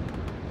 sector.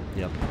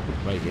 Yep,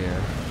 right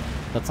here.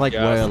 That's like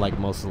where like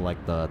most of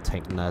like the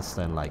tank nest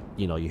and like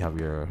you have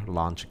your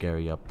launch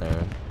area up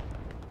there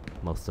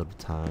most of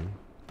the time.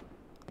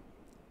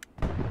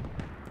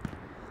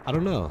 I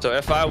don't know. So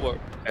if I were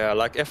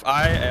if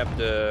I am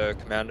the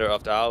commander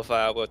of the Alpha,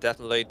 I will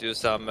definitely do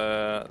some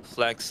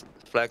flag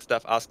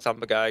stuff. Ask some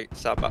guys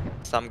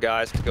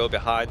to go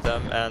behind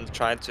them and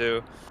try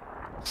to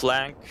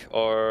flank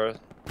or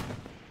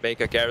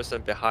make a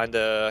garrison behind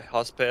the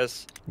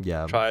Hospice.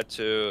 Yeah. Try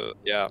to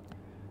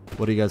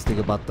What do you guys think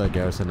about the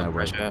garrison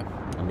network?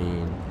 I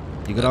mean,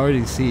 you could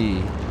already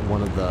see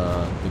one of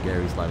the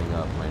Garys lighting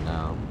up right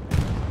now.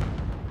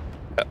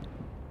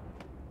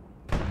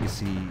 You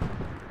see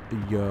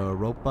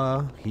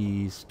Europa,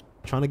 he's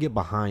trying to get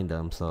behind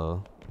them,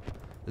 so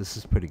this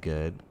is pretty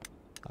good.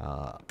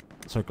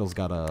 Circle's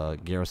got a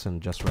garrison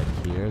just right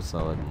here,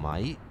 so it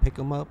might pick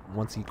him up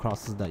once he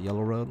crosses that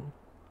yellow road.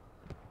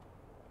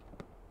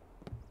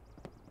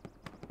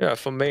 Yeah,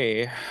 for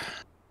me,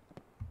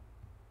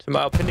 to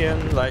my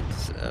opinion, like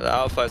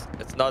Alpha,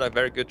 it's not a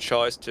very good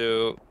choice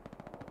to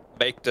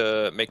make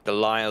the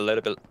line a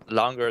little bit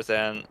longer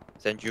than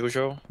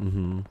usual.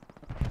 Mm-hmm.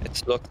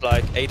 It looks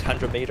like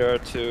 800 meter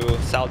to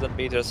 1,000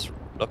 meters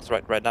looks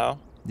right now.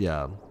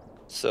 Yeah.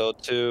 So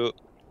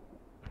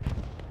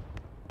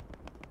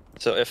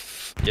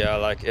if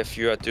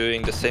you are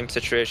doing the same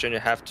situation, you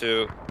have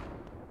to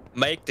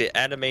make the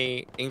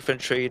enemy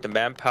infantry, the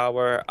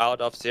manpower out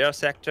of their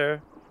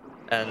sector,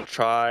 and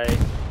try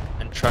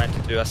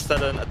to do a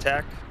sudden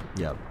attack.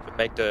 Yep.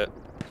 To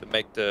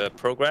make the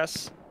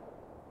progress.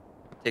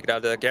 Take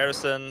out the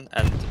garrison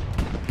and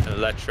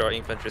let your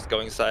infantry go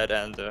inside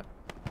and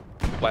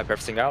wipe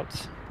everything out.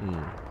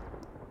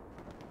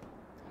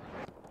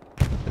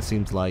 It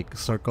seems like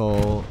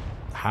Circle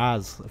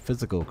has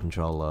physical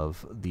control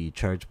of the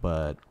church,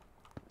 but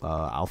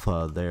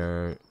Alpha,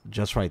 they're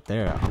just right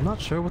there. I'm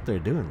not sure what they're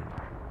doing.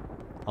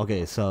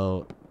 Okay,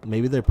 so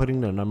maybe they're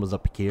putting their numbers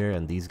up here,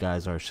 and these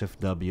guys are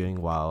shift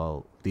Wing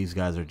while these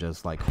guys are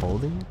just like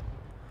holding.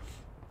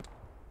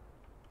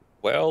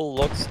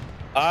 Well,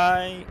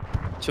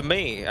 to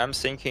me, I'm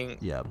thinking,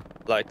 Yeah.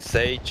 like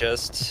they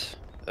just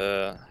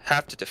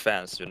have to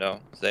defense. You know,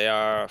 they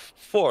are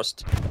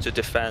forced to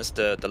defense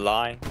the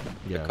line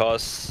Yeah.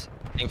 because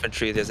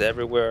infantry is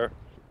everywhere.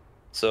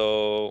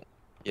 So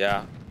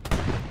yeah.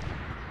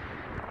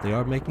 They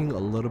are making a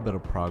little bit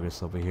of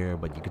progress over here,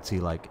 but you can see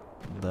like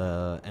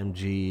the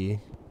MG,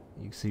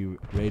 you can see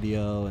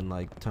Radio and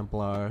like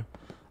Templar.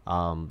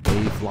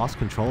 They've lost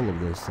control of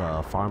this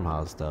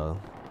farmhouse though.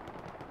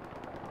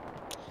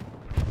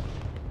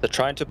 They're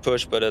trying to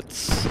push, but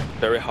it's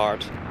very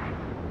hard.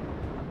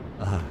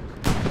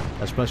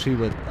 Especially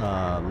with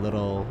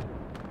little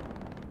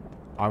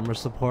armor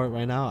support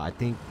right now. I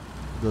think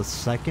the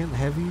second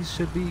heavy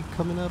should be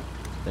coming up.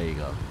 There you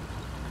go.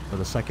 For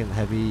the second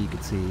heavy, you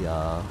can see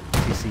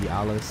TC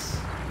Alice.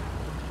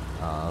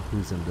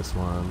 Who's in this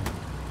one?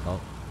 Oh,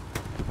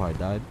 he probably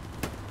died.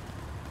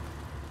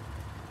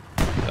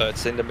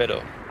 It's in the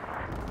middle.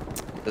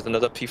 There's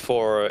another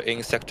P4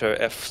 in sector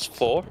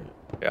F4.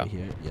 Yeah. Right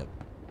here, yep.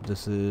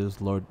 This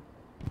is Lord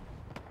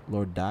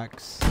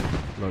Dax.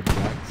 Lord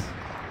Dax.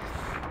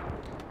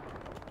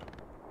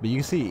 But you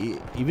can see,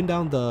 even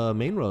down the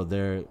main road,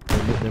 they're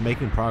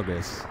making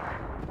progress.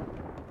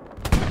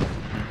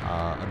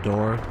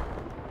 Adore.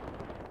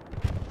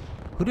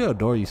 Who did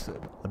Adore used to?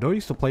 Adore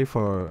used to play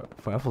for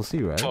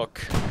FLC, right?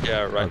 Fuck.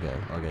 Yeah, right.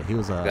 Okay. He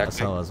was a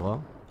SL as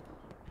well.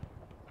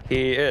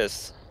 He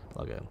is.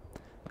 Okay.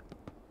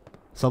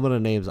 Some of the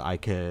names I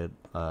could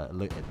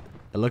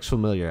it looks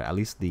familiar, at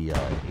least the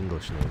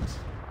English names.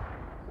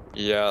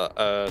 Yeah,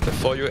 the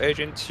For You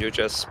agent you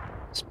just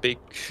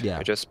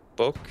you just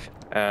spoke,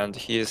 and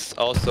he's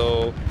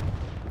also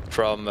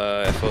from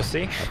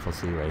FOC.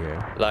 FOC right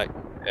here. Like,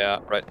 yeah,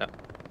 right now.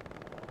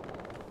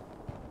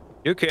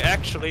 You can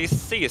actually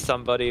see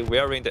somebody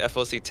wearing the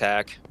FOC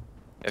tag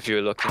if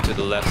you look into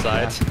the left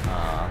side.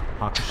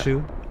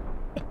 Hakushu.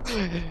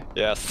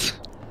 Yes.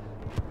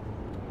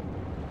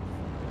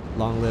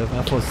 Long live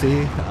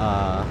FOC.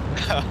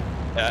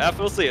 Yeah,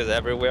 FOC is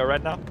everywhere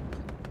right now.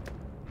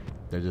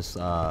 They're just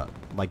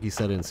like you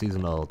said in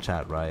seasonal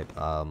chat, right?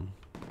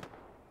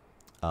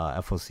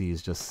 FOC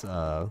is just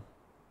I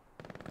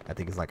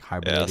think it's like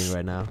hibernating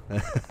right now.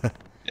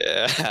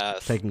 Yeah.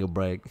 Taking a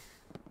break.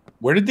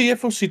 Where did the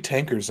FOC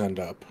tankers end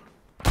up?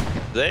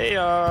 They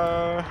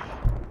are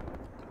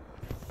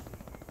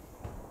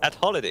on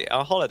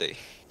holiday.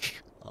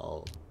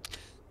 Oh.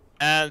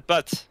 And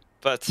but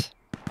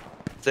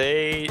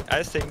they,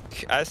 I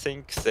think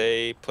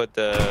they put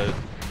their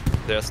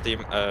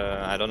Steam.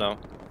 I don't know.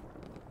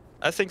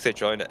 I think they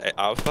joined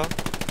Alpha.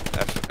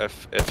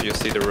 If you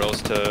see the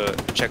roster,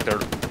 check the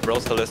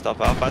roster list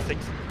of Alpha.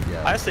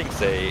 I think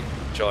they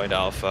joined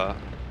Alpha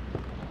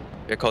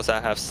because I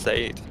have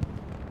said.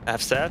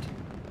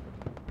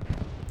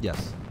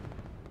 Yes.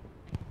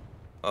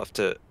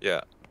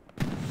 Yeah.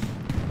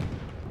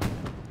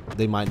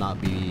 They might not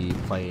be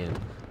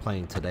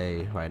playing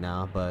today right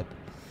now, but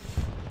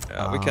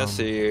we can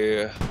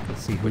see,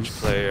 let's see which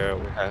player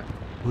we have.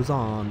 Who's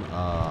on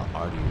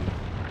RD?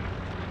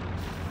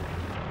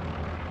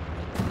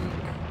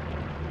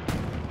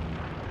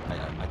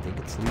 I think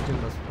it's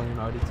Legion that's playing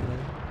RD today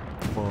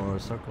for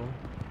Circle.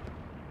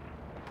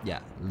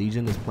 Yeah,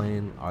 Legion is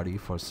playing RD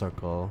for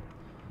Circle.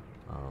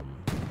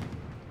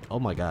 Oh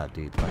my god,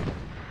 dude! Like,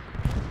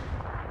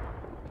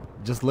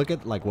 just look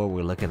at like what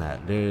we're looking at.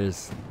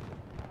 It's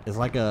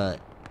like a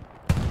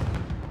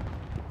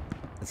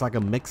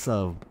mix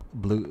of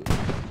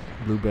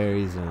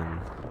blueberries and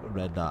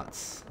red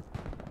dots.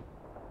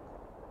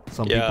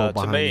 Some people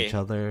behind each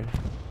other.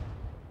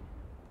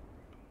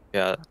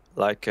 Yeah,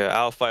 like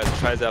Alpha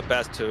tries their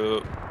best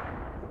to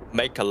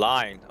make a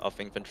line of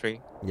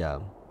infantry. Yeah.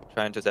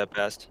 Trying to their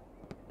best.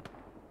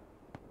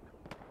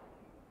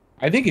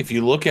 I think if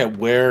you look at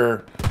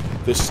where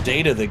the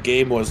state of the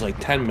game was like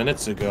 10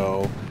 minutes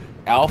ago,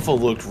 Alpha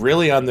looked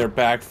really on their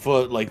back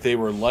foot, like they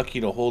were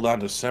lucky to hold on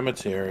to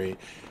Cemetery.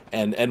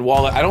 And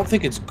while I don't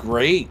think it's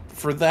great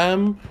for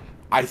them,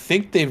 I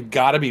think they've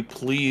got to be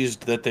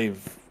pleased that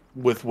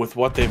with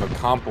what they've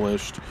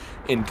accomplished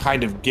in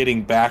kind of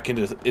getting back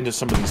into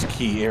some of these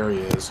key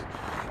areas.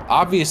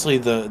 Obviously,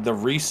 the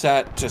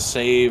reset to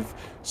save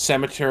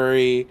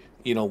Cemetery,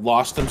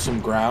 lost them some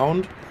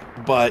ground,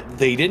 but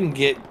they didn't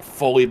get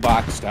fully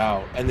boxed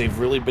out, and they've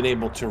really been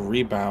able to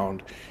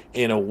rebound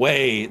in a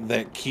way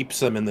that keeps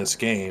them in this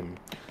game.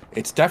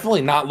 It's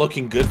definitely not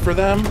looking good for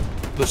them.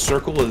 The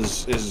Circle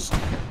is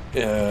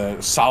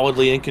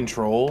solidly in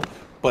control,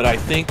 but I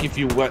think if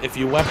you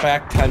went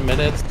back 10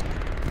 minutes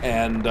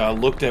and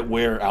looked at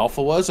where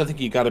Alpha was, I think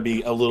you got to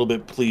be a little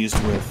bit pleased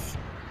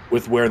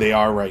with where they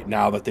are right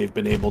now, that they've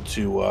been able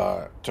to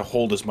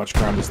hold as much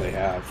ground as they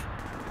have.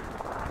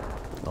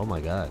 Oh my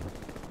god.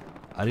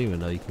 I didn't even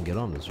know you can get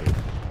on this roof.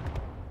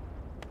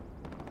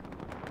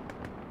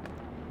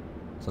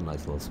 It's a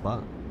nice little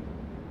spot.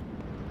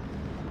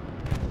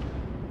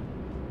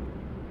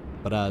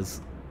 But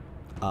as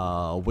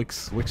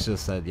Wix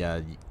just said,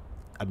 yeah,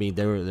 I mean,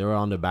 they were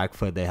on the back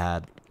foot. They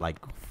had like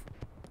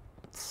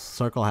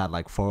Circle had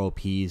like 4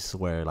 OPs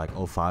where like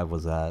O5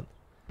 was at,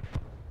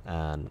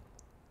 and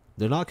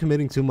they're not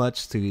committing too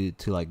much to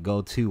like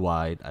go too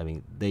wide. I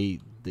mean, they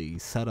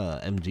set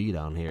a MG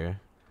down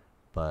here,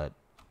 but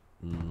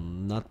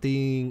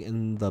nothing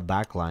in the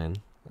back line.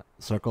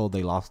 Circle,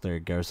 they lost their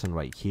garrison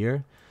right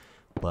here,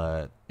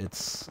 but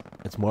it's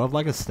more of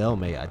like a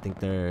stalemate. I think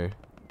they're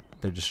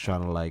just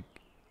trying to like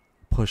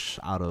push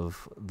out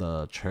of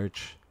the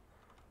church.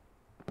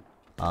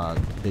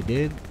 They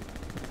did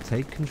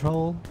take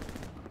control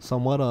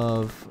somewhat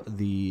of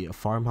the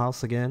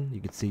farmhouse again. You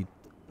can see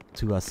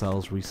 2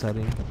 SLs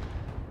resetting.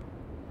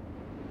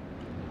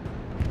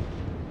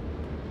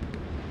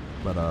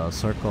 But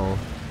Circle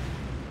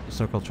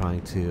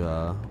trying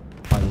to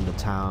fight in the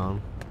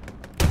town.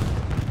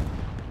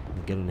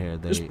 Get in here.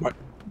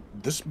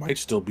 This might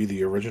still be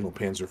the original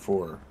Panzer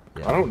IV.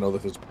 Yeah. I don't know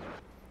that this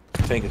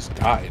tank has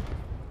died.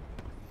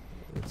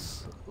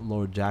 It's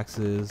Lord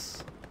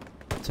Jax's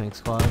tank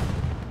squad.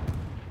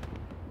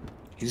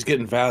 He's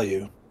getting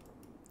value.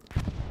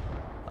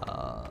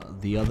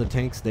 The other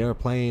tanks, they're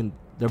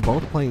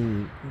both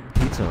playing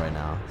pizza right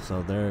now,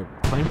 so they're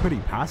playing pretty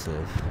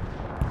passive.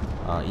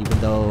 Even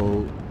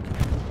though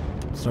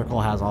Circle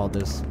has all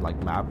this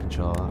like map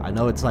control, I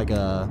know it's like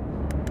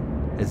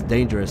it's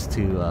dangerous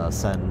to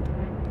send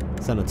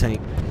a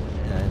tank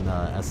in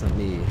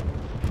SME.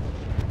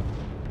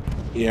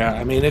 Yeah,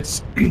 I mean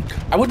it's.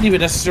 I wouldn't even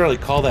necessarily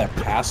call that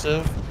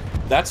passive.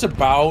 That's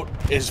about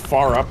as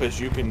far up as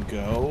you can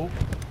go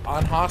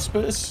on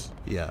Hospice.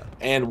 Yeah.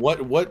 And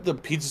what the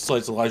pizza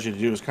slice allows you to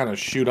do is kind of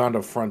shoot onto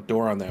the front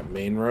door on that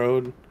main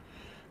road,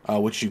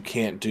 which you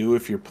can't do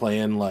if you're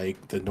playing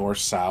like the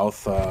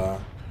north-south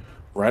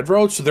red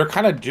road. So they're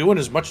kind of doing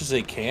as much as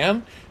they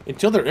can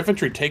until their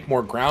infantry take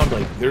more ground.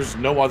 Like there's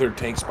no other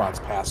tank spots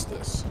past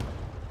this,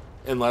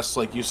 unless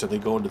like you said they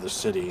go into the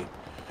city.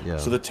 Yeah.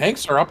 So the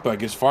tanks are up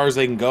like as far as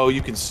they can go.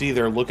 You can see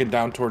they're looking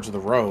down towards the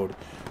road.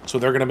 So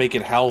they're gonna make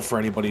it hell for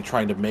anybody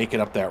trying to make it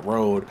up that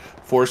road,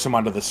 force them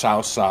onto the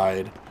south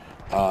side.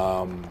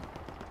 And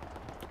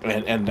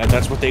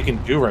that's what they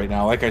can do right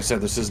now. Like I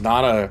said, this is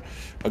not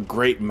a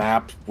great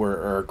map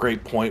or a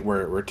great point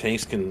where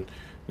tanks can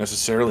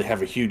necessarily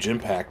have a huge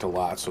impact a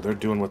lot. So they're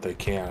doing what they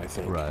can, I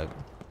think. Right.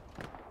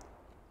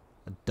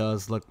 It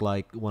does look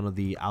like one of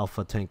the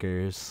alpha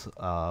tankers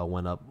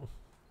went up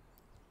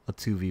a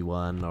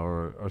 2v1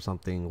 or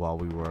something while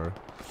we were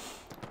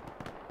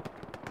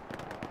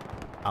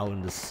out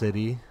in the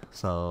city.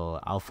 So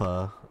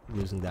Alpha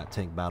losing that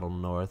tank battle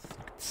north.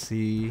 You can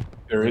see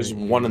there is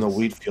one in the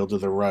wheat field to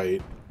the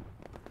right.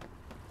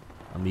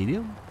 A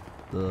medium?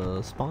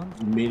 The spawn?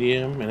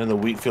 Medium, and in the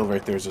wheat field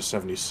right there is a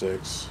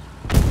 76.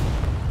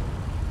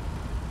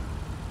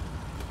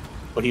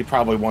 But he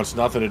probably wants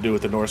nothing to do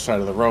with the north side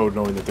of the road,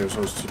 knowing that there's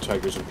those 2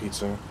 Tigers and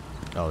pizza.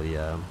 Oh,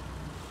 yeah.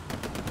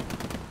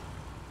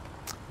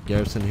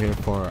 Garrison here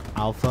for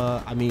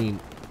Alpha. I mean,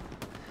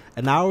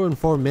 an hour and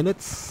 4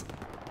 minutes.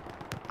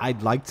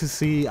 I'd like to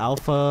see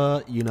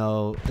Alpha, you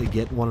know,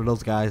 get one of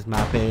those guys,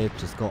 map it,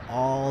 just go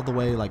all the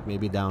way, like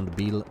maybe down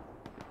to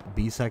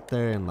B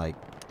sector and like,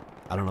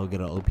 I don't know,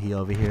 get an OP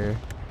over here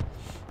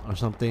or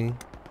something.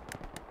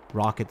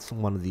 Rockets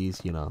one of these,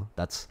 you know,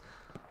 that's,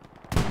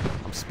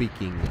 I'm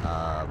speaking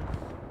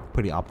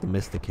pretty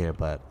optimistic here,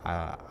 but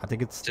I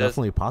think it's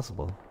definitely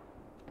possible.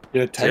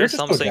 Yeah, Tiger just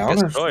go down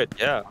destroyed,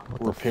 yeah.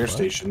 Repair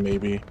station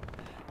maybe,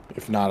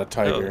 if not a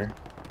Tiger. No,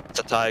 it's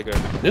a Tiger.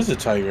 It is a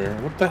Tiger.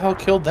 What the hell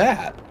killed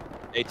that?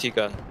 AT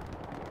gun.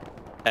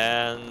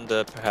 And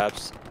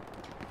perhaps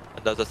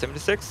another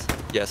 76?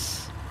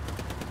 Yes.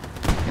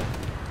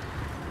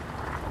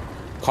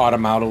 Caught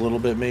him out a little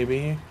bit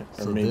maybe.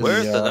 So or maybe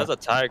where's another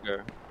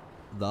Tiger?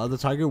 The other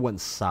Tiger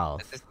went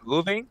south. Is it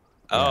moving?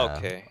 Yeah. Oh,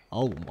 okay.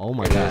 Oh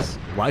my god.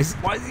 Why is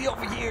he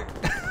over here?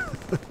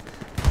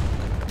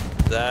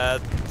 That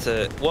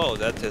whoa,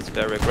 that is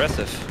very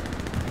aggressive.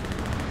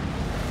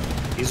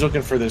 He's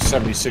looking for this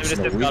 76 in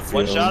the 76 wheat got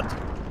one field.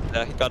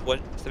 shot. He got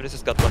one.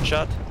 76 got one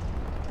shot.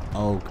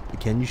 Oh,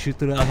 can you shoot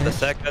through that Not the hedge?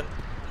 second.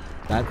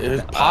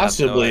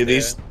 Possibly.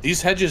 no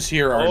these hedges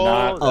here are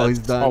not. Oh, he's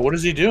done. Oh, what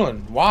is he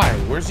doing? Why?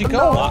 Where's he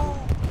going?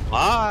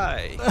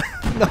 Why?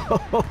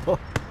 No.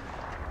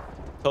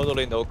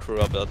 Totally no clue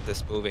about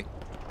this moving.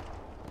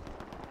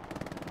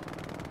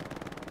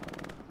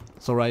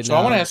 So right So now.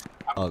 I want to ask.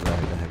 Oh, go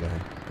ahead.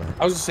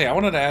 I was gonna say I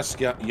wanted to ask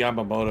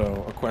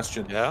Yamamoto a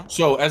question. Yeah.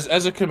 So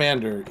as a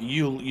commander,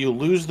 you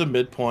lose the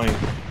midpoint.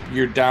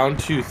 You're down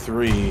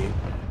 2-3.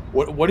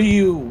 What are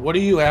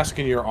you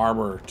asking your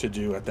armor to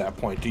do at that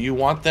point? Do you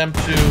want them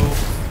to,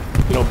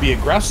 you know, be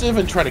aggressive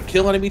and try to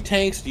kill enemy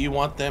tanks? Do you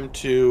want them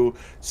to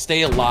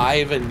stay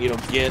alive and, you know,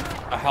 get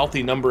a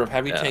healthy number of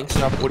heavy tanks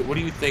up? What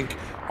do you think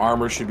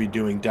armor should be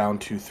doing down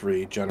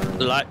 2-3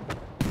 generally?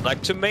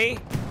 Like to me,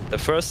 the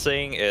first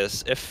thing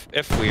is if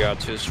we are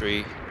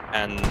 2-3,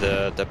 and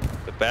the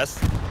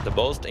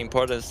most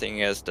important thing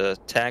is the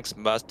tanks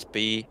must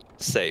be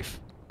safe.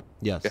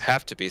 Yes. You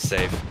have to be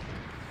safe.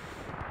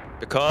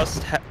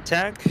 Because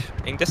tank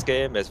in this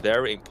game is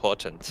very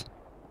important.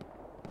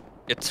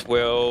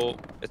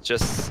 it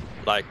just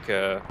like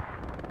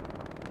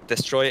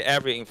destroy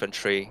every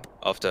infantry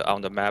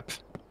on the map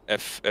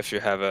if you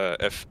have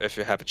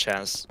a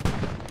chance.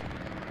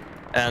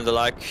 And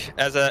like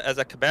as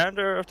a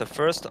commander, the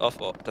first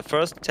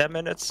 10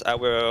 minutes, I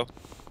will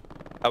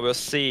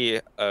see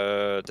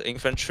our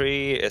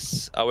infantry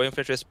is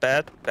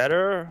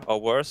better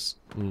or worse.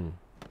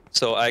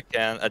 So I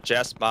can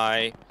adjust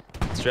my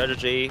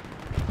strategy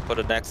for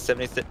the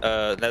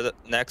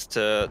next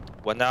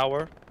 1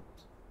 hour.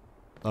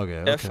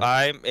 Okay. If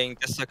I'm in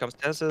these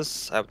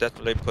circumstances, I would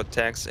definitely put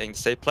tanks in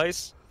safe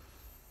place.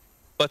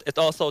 But it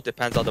also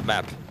depends on the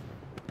map.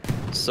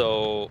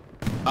 So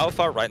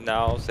Alpha right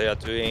now, they are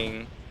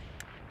doing,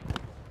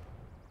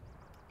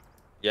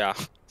 yeah,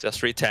 just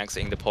 3 tanks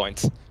in the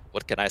point.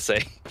 What can I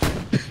say?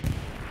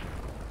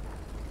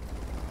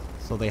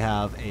 So they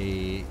have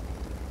a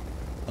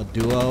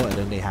duo, and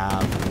then they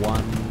have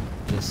one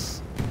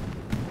just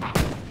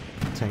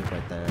tank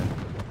right there.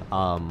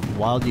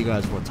 While you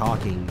guys were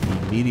talking, the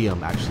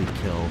medium actually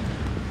killed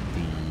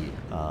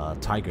the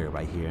tiger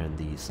right here in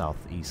the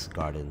southeast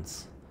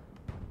gardens.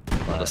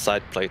 On the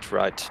side plate,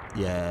 right?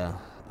 Yeah.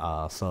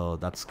 So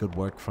that's good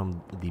work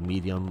from the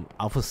medium.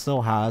 Alpha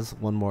still has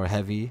one more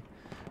heavy.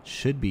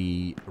 Should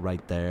be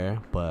right there,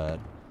 but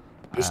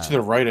just to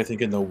the right, I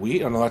think, in the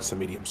wheat. Oh no, that's the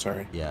medium.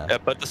 Sorry. Yeah. Yeah,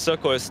 but the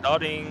circle is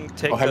starting.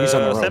 Take Heavy's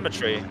on the the road.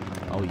 cemetery.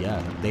 Oh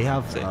yeah, they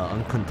have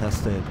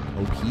uncontested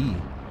OP.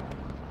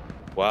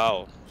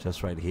 Wow.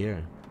 Just right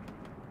here.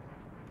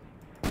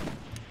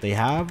 They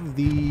have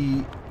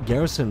the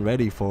garrison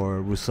ready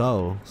for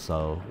Rousseau,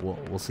 so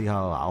we'll see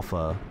how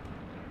Alpha.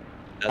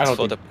 That's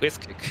for the blitz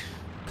kick.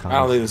 I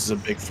don't think this is a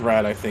big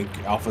threat. I think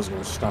Alpha's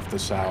going to snuff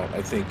this out.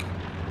 I think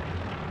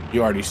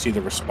you already see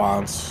the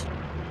response.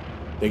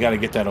 They got to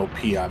get that OP,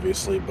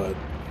 obviously, but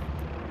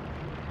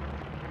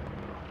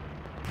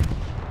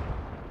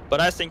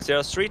I think there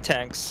are 3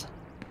 tanks,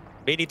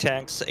 mini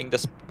tanks in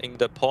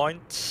the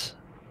point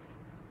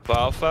for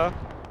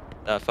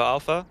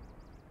Alpha.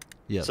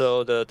 Yes.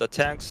 So the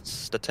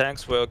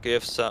tanks will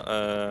give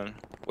some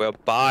will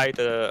buy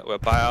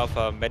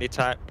Alpha many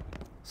time.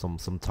 Some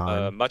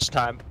time. Much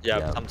time.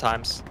 Yeah.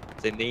 Sometimes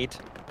they need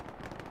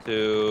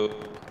to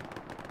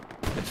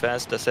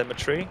defend the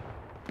cemetery.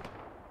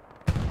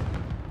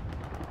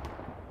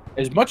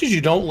 as much as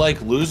you don't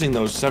like losing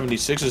those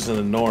 76s in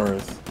the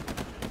north,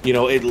 you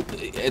know,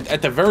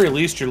 at the very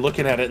least you're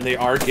looking at it and they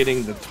are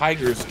getting the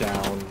Tigers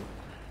down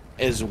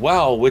as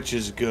well, which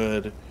is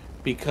good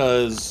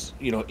because,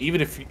 you know,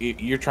 even if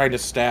you're trying to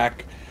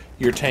stack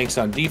your tanks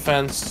on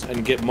defense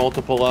and get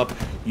multiple up,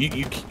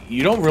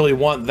 you don't really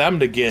want them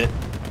to get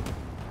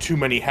too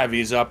many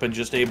heavies up and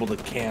just able to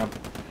camp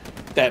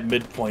that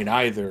midpoint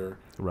either.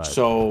 Right.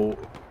 So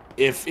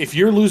if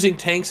you're losing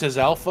tanks as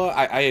alpha,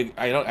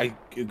 I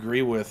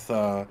agree with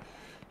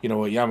you know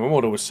what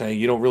Yamamoto was saying.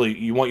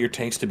 You want your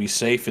tanks to be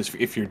safe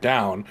if you're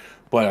down,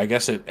 but I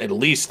guess at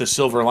least the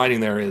silver lining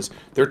there is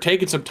they're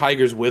taking some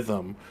Tigers with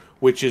them,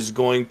 which is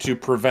going to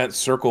prevent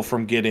Circle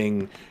from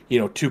getting, you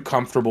know, too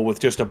comfortable with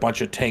just a bunch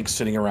of tanks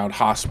sitting around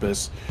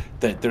Hospice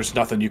that there's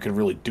nothing you can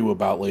really do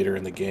about later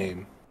in the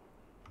game.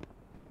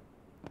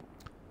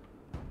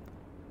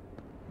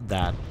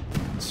 That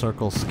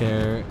Circle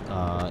scare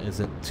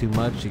isn't too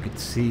much. You could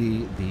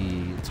see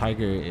the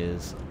Tiger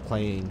is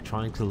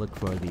trying to look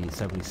for the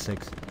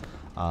 76.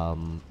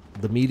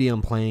 The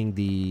medium playing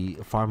the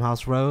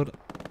Farmhouse Road.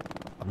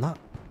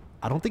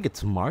 I don't think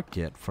it's marked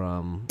yet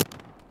from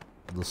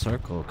the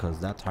Circle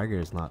because that Tiger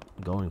is not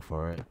going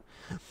for it.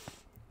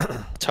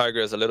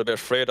 Tiger is a little bit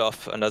afraid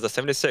of another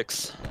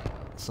 76.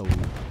 So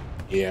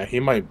yeah, he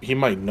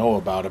might know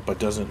about it, but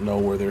doesn't know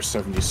where their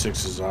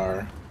 76s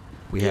are.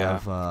 We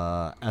have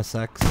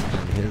SX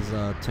and his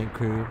tank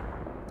crew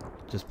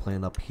just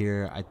playing up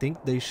here. I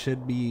think they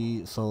should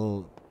be.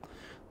 So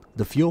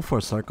the fuel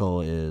for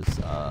Circle is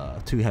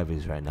 2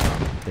 heavies right now.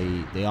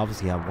 They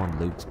obviously have 1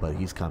 Luke's, but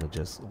he's kind of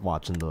just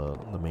watching the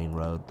main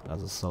road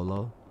as a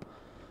solo.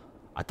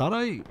 I thought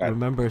I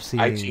remember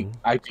seeing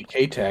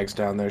ITK tags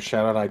down there.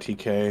 Shout out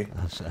ITK.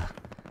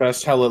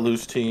 Best Hell Let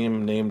Loose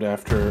team named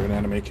after an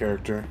anime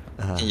character.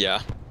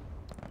 Yeah.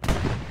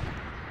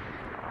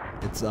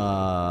 It's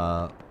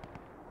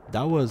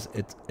that was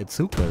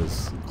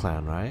Itsuka's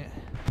clan, right?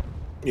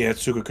 Yeah,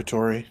 Itsuka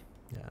Kotori.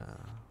 Yeah.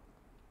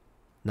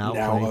 Now of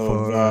playing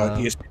for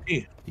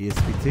ESPT.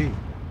 ESPT.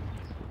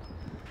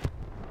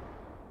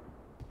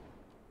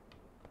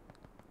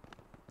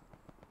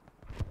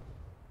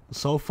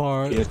 So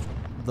far, Yes.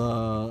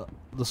 the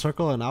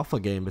Circle and Alpha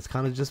game, it's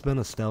kind of just been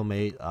a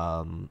stalemate.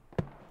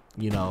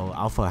 You know,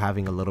 Alpha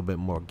having a little bit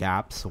more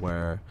gaps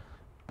where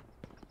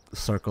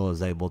Circle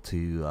is able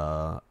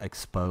to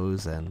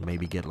expose and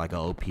maybe get like a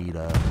OP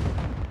to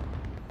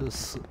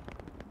just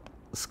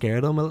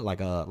scare them,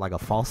 like a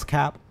false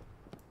cap.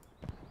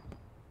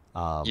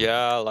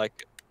 Yeah,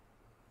 like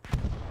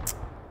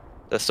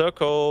the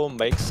Circle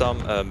made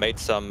some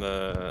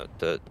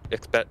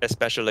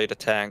especially the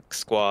tank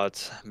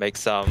squads make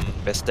some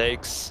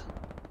mistakes.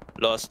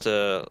 Lost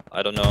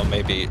I don't know,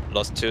 maybe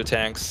lost 2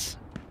 tanks.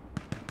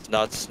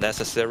 not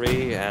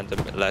necessary, and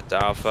let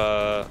the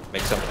Alpha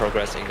make some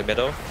progress in the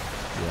middle.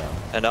 Yeah.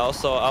 And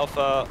also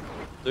Alpha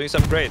doing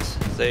some great.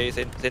 They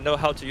know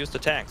how to use the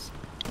tanks.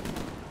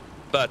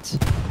 But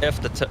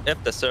if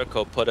the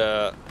circle put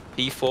a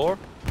P4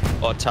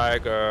 or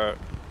Tiger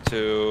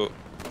to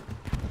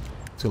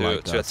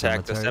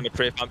attack the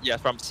cemetery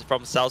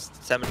from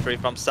south cemetery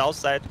from south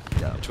side,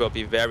 it will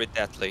be very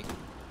deadly.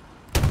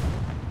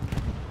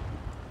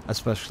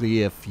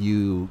 Especially if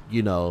you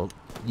know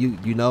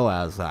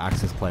as an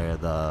Axis player,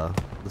 the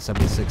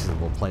 76s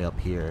will play up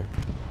here,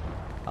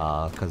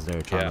 because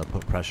they're trying to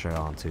put pressure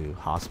onto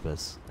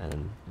Hospice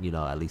and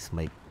at least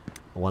make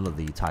one of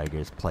the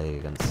Tigers play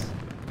against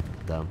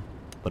them.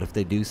 But if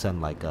they do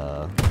send like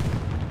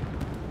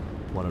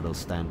one of those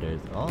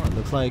standards, it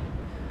looks like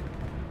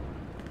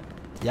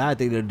I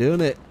think they're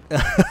doing it.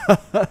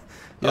 Yamamoto?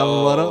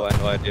 Oh,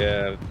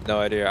 no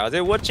idea. Are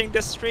they watching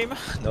this stream?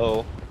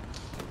 No.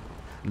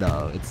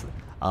 No, it's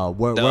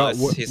we're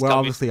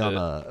obviously on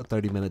a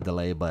 30-minute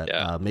delay, but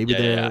maybe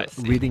they're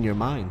reading your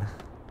mind.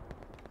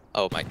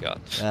 Oh my god.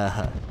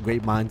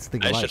 Great minds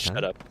think alike. I should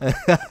shut up.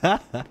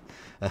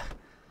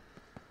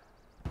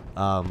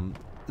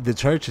 The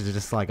church is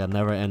just like a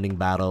never-ending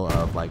battle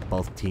of like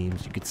both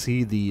teams. You could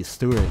see the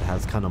Stewart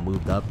has kind of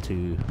moved up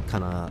to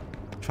kind of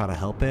try to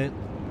help it.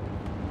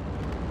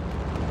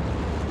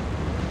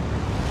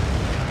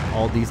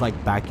 All these like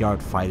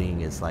backyard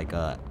fighting is like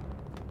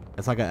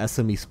it's like a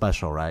SME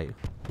special, right?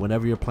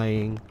 Whenever you're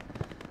playing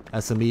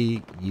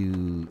SME,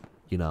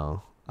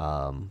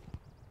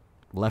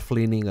 left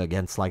leaning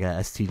against like a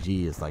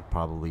STG is like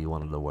probably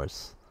one of the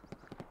worst.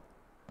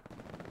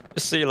 You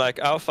see, like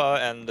Alpha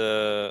and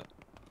the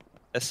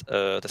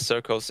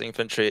Circle's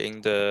infantry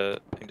in the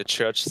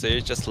church.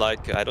 See, just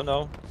like I don't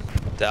know,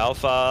 the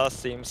Alpha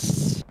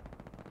seems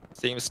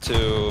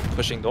to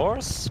pushing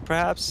north,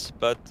 perhaps,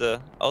 but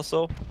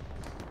also.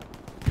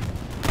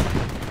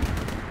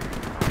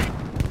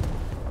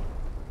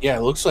 Yeah,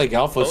 it looks like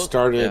Alpha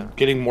started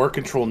getting more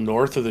control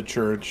north of the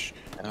church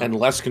and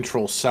less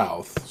control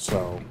south.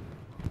 So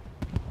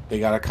they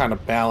got to kind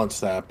of balance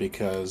that,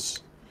 because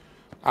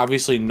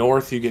obviously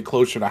north you get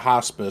closer to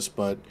Hospice,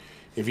 but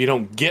if you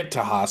don't get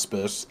to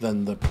Hospice,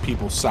 then the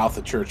people south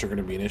of church are going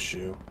to be an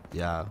issue.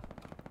 Yeah.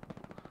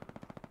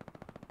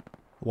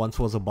 Once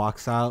was a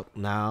box out.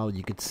 Now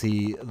you could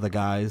see the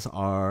guys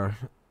are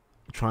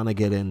trying to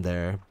get in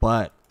there,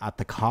 but at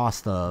the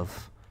cost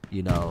of,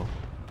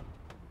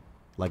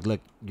 like,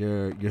 look,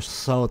 you're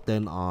so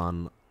thin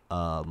on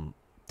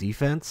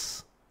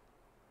defense,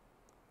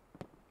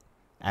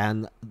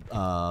 and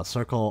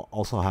Circle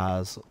also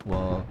has.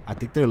 Well, I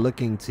think they're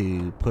looking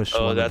to push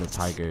one of the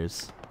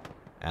Tigers.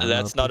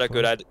 That's not a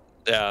good idea.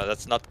 Yeah,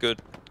 that's not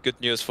good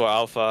news for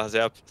Alpha.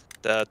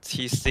 The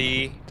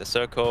TC, the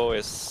Circle,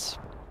 is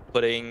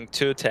putting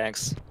 2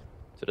 tanks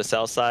to the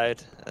south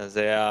side.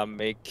 They are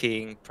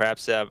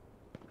perhaps they are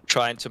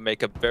trying to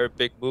make a very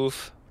big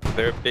move,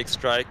 very big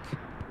strike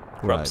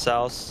from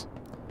south.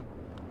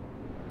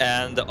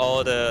 And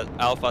all the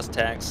Alpha's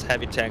tanks,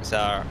 heavy tanks,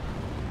 are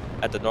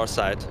at the north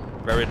side,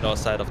 very north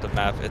side of the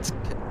map.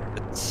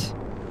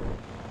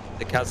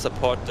 They can't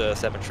support the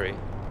cemetery.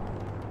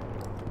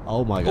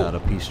 Oh my god, a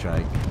peace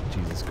strike.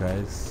 Jesus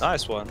Christ.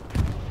 Nice one.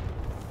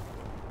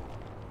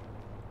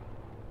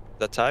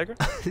 The Tiger?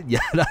 Yeah,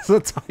 that's a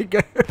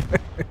Tiger.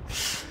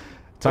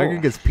 Tiger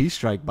gets peace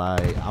strike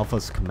by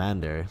Alpha's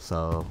commander,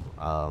 so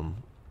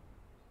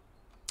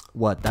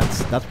what?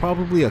 That's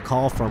probably a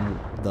call from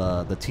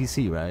the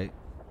TC, right?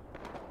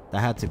 That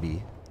had to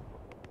be.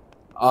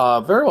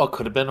 Very well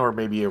could have been, or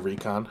maybe a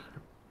recon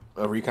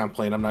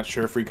plane. I'm not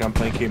sure if recon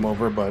plane came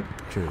over, but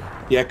true.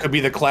 Yeah, it could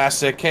be the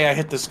classic. Hey, I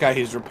hit this guy.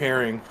 He's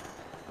repairing.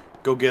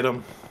 Go get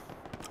him.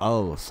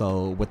 Oh,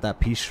 so with that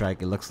peace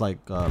strike, it looks like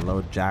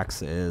Lord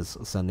Jax is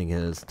sending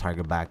his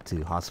Tiger back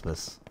to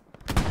Hospice.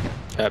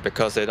 Yeah,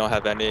 because they don't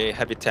have any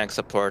heavy tank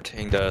support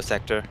in the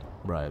sector.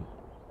 Right.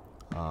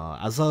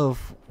 As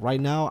of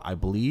right now, I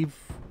believe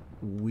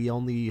we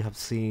only have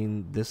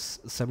seen this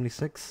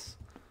 76.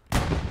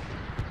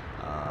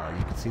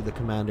 You can see the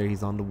commander,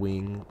 he's on the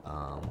wing.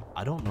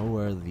 I don't know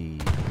where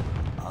the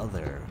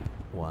other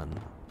one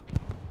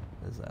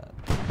is at.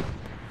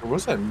 Or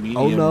was that medium?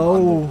 Oh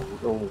no!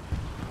 Oh,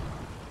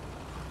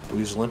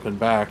 he's limping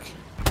back.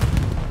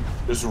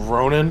 There's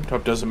Ronin. Oh,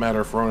 it doesn't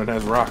matter if Ronin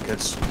has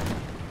rockets.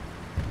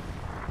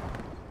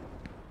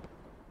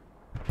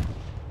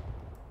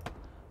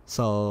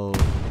 So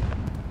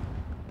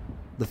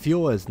the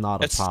fuel is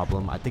not a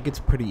problem. I think it's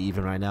pretty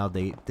even right now.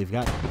 They've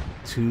got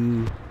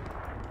two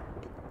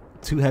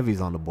heavies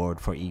on the board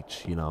for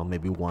each,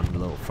 maybe one a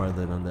little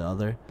further than the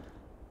other.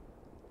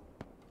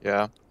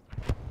 Yeah.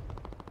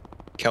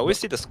 Can we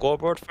see the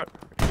scoreboard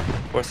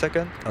for a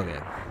second? Okay.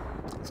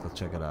 Let's go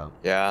check it out.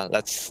 Yeah,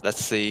 let's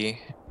see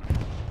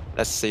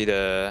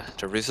the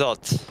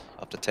result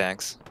of the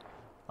tanks.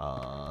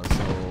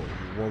 So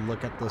we'll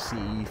look at the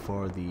CE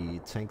for the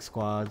tank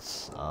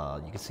squads.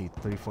 You can see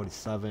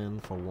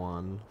 347 for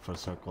one for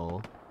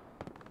Circle.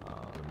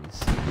 Let me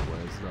see,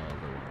 where's the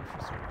other one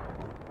for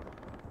Circle?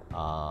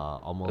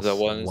 Almost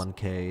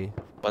 1K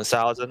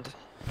 1,000.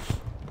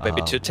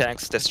 Maybe 2 Um,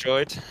 tanks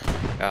destroyed.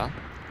 Yeah.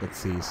 Let's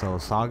see. So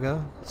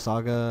Saga,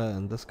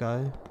 and this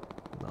guy.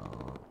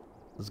 No,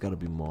 there's got to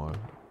be more.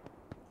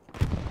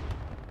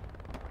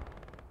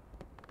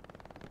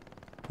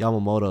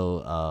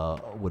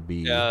 Yamamoto would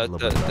be a Yeah, little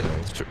bit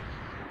better.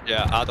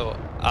 yeah,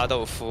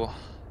 Adolf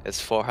is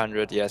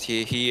 400. Yes,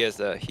 he is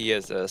a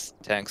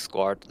tank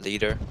squad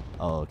leader.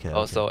 Oh, okay.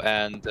 Also, okay.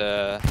 and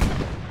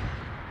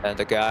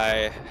the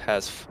guy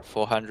has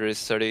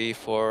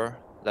 434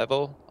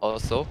 level.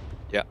 Also,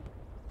 yeah.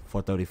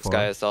 434. This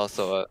guy is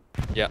also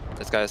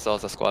This guy is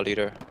also squad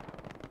leader,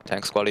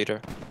 tank squad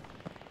leader.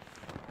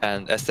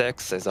 And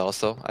SX is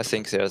also. I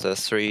think there's a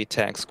 3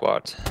 tank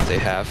squad they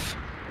have.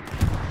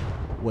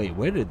 Wait,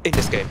 in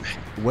this game?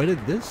 Where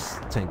did this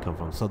tank come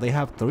from? So they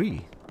have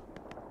 3.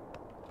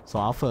 So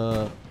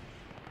Alpha,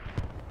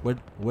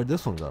 where'd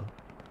this one go?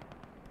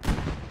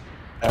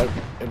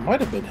 It might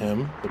have been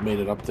him that made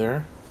it up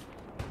there.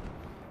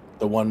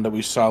 The one that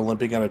we saw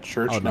limping out of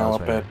church now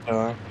up right.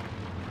 at.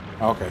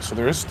 Okay, so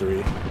there is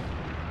 3.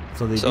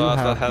 So they do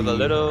Alpha have a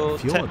little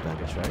fuel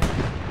advantage, right?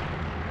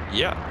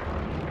 Yeah.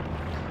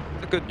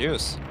 The good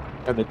news.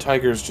 And the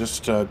Tiger's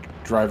just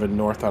driving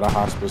north out of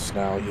hospice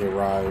now. He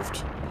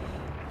arrived.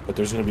 But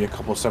there's going to be a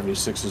couple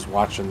 76s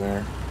watching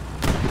there.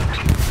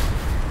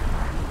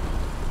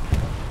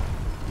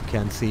 You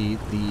can see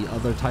the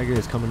other Tiger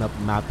is coming up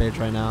map edge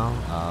right now.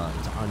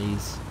 It's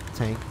Arnie's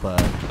tank,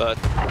 but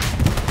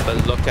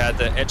look at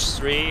the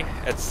H3.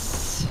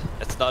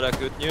 It's not a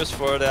good news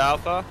for the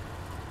Alpha.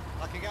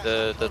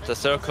 The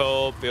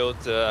circle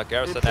built a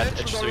garrison at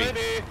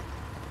H3.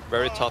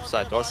 Very top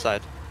side, north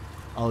side.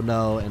 oh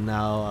no! And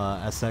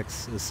now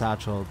SX is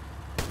satcheled.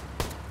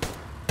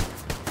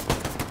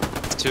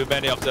 Too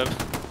many of them.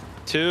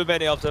 Too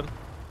many of them.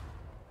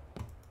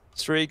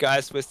 3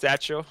 guys with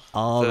satchel.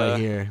 All right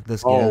here.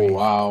 This Oh Gary.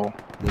 wow!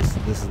 This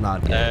is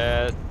not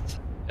good.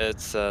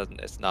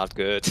 It's not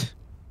good.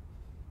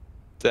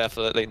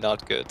 Definitely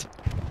not good.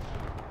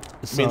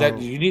 So, I mean that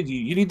you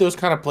need those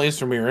kind of plays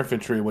from your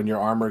infantry when your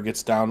armor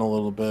gets down a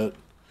little bit.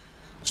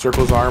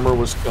 Circle's armor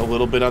was a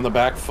little bit on the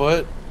back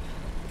foot.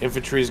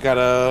 Infantry's got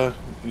to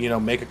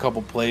make a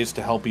couple plays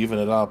to help even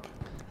it up.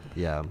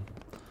 yeah.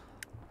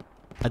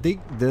 I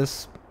think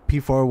this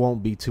P4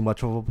 won't be too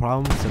much of a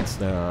problem since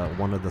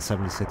one of the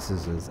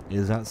 76s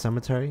is at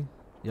cemetery,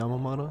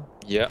 Yamamoto.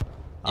 Yeah.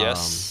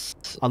 Yes.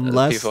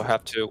 Unless people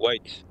have to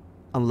wait.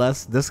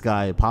 Unless this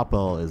guy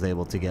Papo is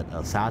able to get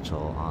a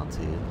satchel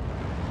onto.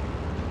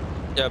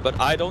 Yeah, but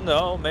I don't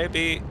know.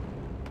 Maybe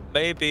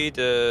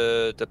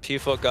the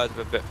P4 got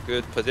a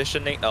good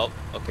positioning. Oh,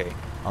 okay.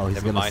 Oh, he's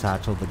Never gonna mind.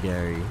 satchel the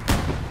Gary.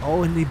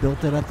 Oh, and he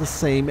built it at the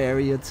same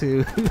area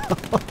too.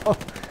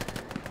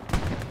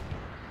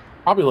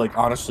 Probably like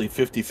honestly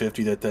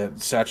 50-50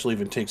 that satchel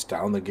even takes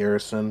down the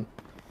garrison.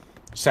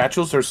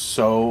 Satchels are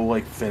so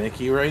like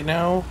finicky right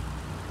now.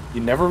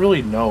 You never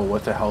really know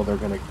what the hell they're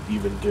gonna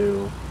even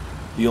do.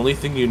 The only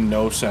thing you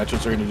know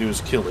satchels are gonna do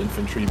is kill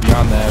infantry.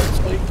 Beyond that,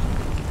 it's like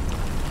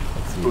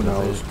Let's see, who does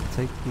knows? it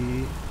take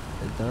the?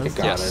 It does. It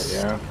got Yes. it,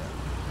 yeah.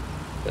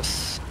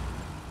 Yes.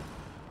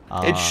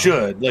 It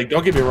should. Like,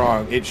 don't get me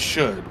wrong, it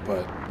should,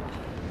 but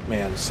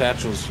man,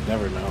 satchels you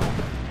never know.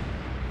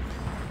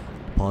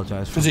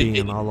 Apologize for 'Cause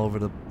being all over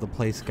the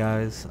place,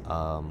 guys.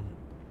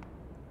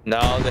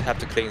 Now they have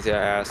to clean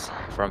their ass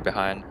from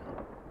behind.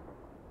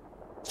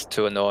 It's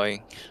too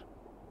annoying.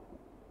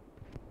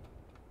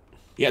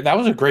 Yeah, that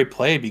was a great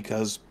play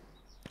because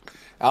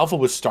Alpha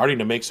was starting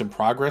to make some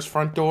progress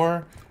front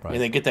door, Right.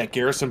 and they get that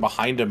garrison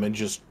behind them and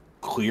just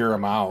clear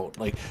them out.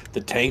 Like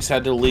the tanks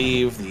had to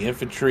leave, the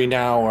infantry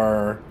now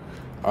are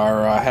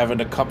having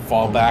to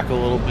fall back a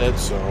little bit.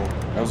 So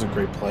that was a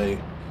great play,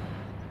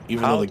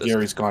 even though the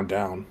Gary's gone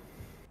down.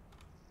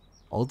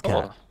 Old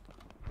cat. Oh.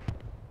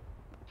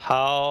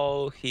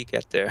 How he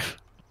get there?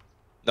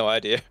 No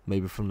idea.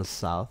 Maybe from the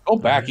south. Go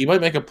back. He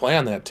might make a play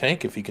on that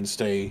tank if he can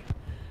stay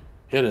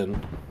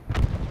hidden.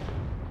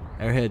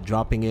 Airhead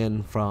dropping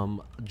in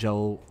from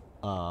Joe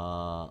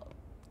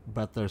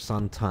Breather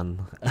Sun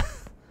Ton.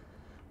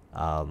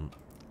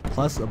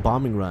 Plus a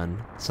bombing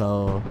run.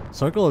 So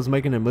Circle is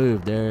making a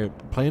move. They're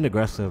playing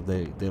aggressive.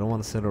 They don't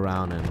want to sit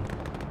around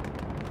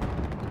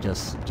and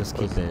just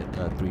keep it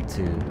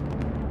 3-2.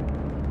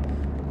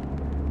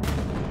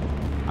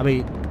 I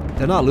mean,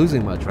 they're not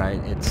losing much, right?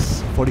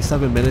 It's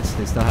 47 minutes.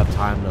 They still have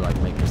time to like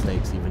make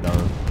mistakes, even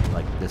though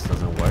like this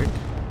doesn't work.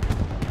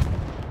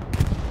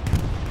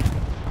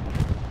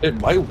 It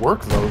might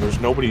work though. There's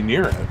nobody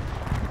near it.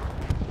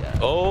 Yeah.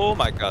 Oh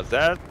my god,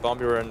 that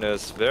bombing run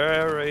is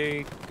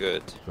very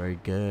good. Very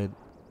good.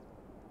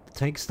 The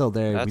tank's still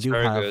there. That's we do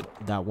very have good.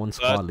 that one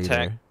squad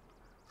leader.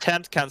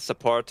 Tank can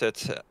support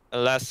it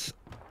unless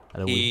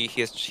And then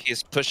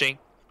he's pushing.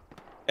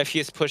 If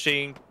he's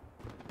pushing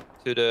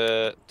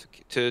to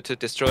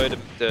destroy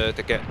the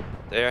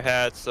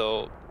airhead,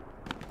 so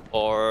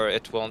or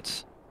it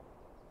won't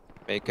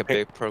make a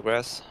big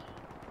progress.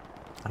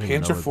 I don't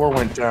even Cancer know 4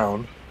 went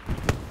down.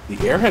 The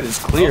airhead is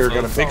clear.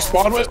 Also, Got a big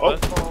spawn with. Oh,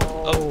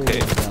 Okay.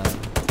 God.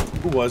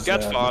 who was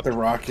Get that? farmed. The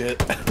rocket.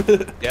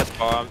 Get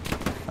farmed.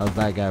 That was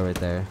that guy right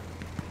there.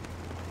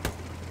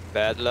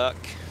 Bad luck.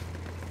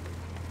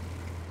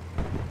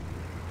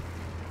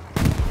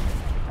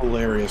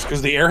 Hilarious,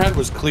 because the airhead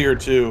was clear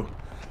too.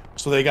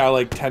 So they got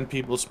like 10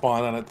 people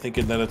spawn on it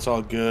thinking that it's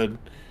all good.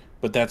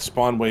 But that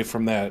spawn wave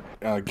from that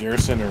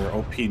Garrison or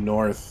OP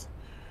North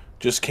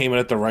just came in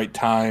at the right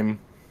time.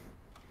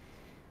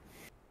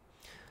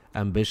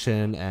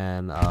 Ambition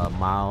and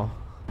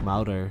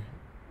Mauder.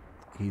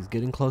 He's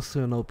getting close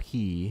to an OP.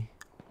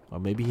 Or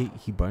maybe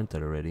he burnt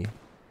it already.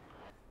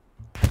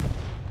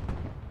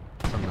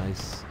 It's a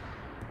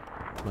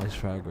nice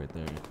frag right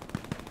there.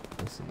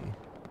 Let's see.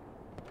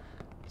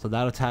 So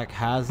that attack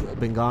has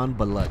been gone,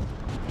 but look.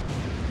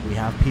 We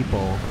have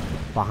people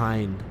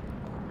behind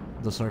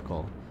the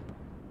circle.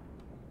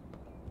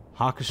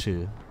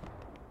 Hakushu.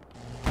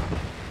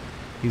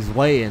 He's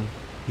waiting.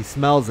 He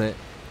smells it.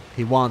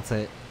 He wants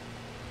it.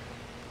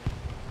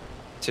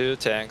 2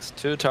 tanks,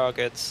 2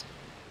 targets.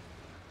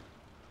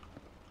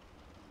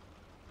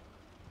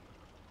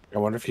 I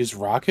wonder if he's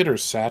Rocket or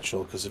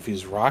Satchel, because if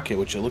he's Rocket,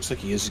 which it looks like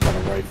he is, he's got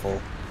a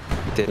rifle.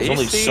 Did There's he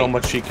only see? so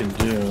much he can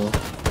do.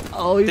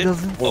 Oh, he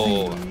doesn't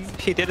Oh,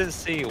 see. he didn't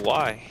see.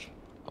 Why?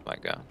 Oh my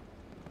god.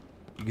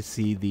 You can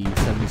see the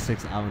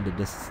 76 out in the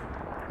distance.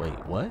 Wait,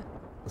 what?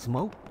 The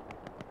smoke?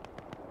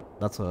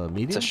 That's a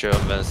medium? It's a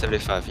Sherman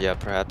 75, yeah,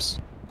 perhaps.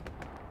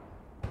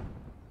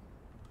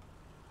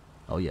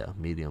 Oh yeah,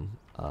 medium.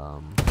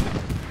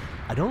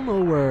 I don't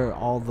know where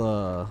all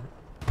the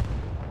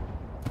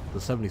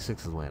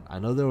 76s went. I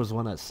know there was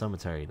one at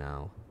cemetery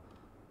now.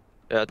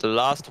 Yeah, the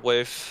last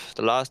wave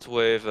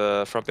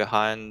from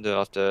behind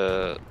of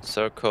the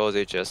circle,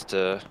 they just,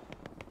 you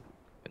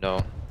know,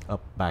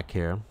 Up back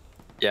here.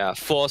 yeah,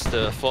 force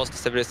the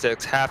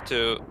 76 have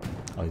to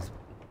Oh, he's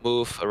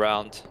move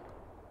around.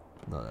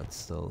 no. That's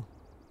still.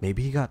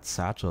 Maybe he got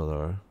satchel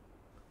or.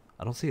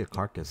 I don't see a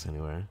carcass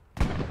anywhere.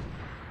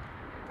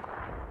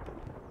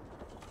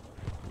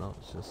 No,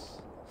 it's just.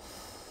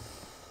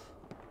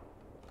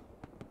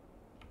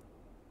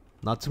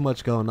 Not too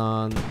much going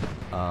on.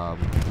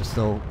 They're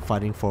still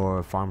fighting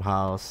for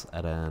farmhouse,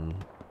 and then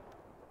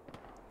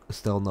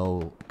still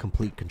no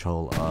complete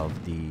control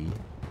of the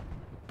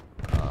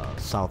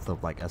south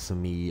of like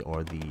SME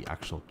or the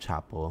actual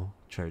chapel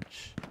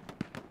church.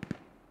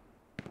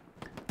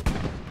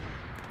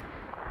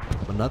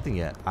 But nothing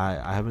yet.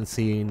 I haven't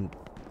seen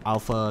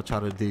Alpha try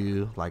to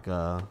do like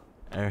a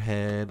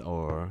airhead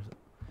or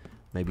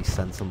maybe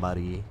send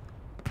somebody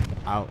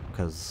out,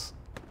 because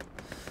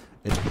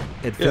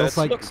it feels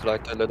like looks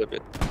like a little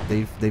bit.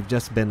 they've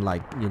just been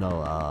like, you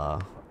know,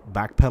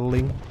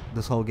 backpedaling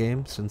this whole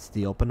game since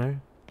the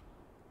opener.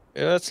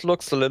 Yeah, it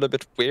looks a little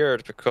bit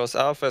weird because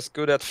Alpha is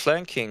good at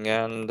flanking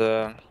and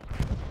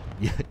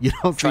You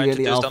don't see trying to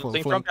any do Alpha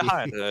something from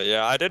flanking. behind.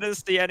 Yeah, I didn't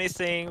see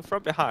anything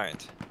from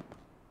behind.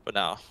 But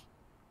now.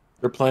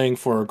 They're playing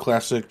for a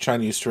classic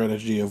Chinese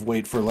strategy of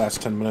wait for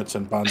last 10 minutes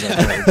and bonsai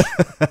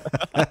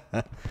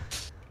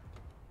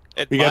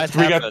charge.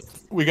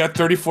 We got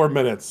 34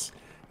 minutes.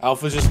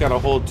 Alpha's just got to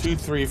hold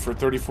 2-3 for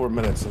 34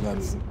 minutes, and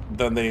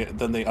then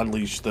they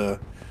unleash the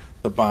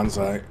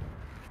bonsai.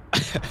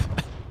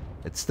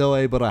 It's still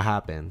able to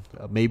happen.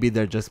 Maybe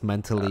they're just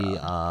mentally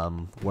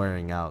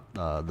wearing out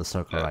the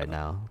circle right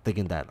now,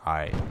 thinking that all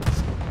right,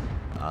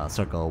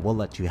 circle, we'll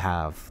let you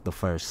have the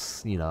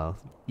first, the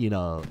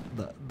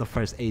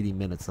first 80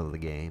 minutes of the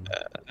game.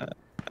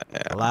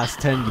 The last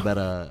 10, you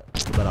better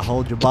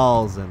hold your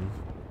balls and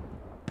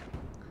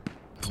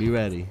be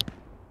ready.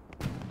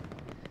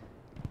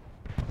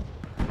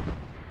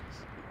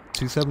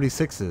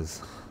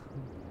 276s.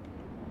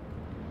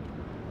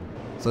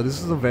 So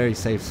this is a very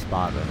safe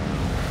spot right now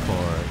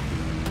for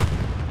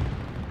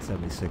the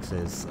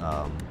 76s.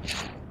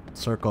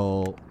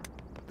 Circle,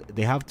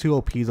 they have 2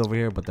 OPs over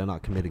here, but they're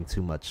not committing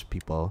too much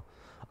people.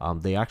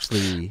 They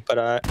actually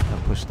have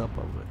pushed up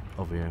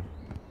over here.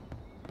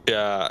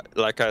 Yeah,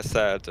 like I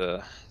said,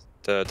 the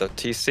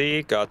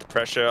TC got the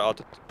pressure on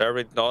the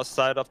very north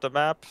side of the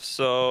map,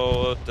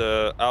 so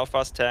the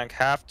Alpha's tank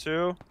have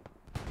to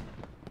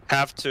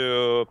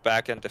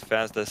back and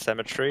defend the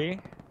cemetery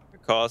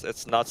because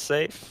it's not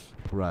safe.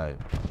 Right.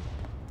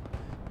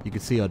 You can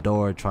see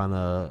Adore trying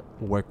to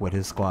work with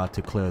his squad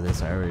to clear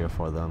this area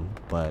for them,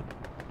 but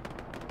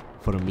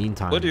for the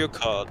meantime, What do you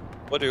call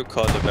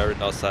the very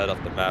north side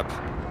of the map?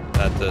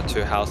 That the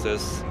 2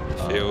 houses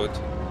field.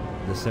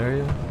 this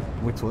area?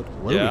 What do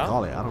we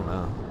call it? I don't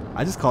know.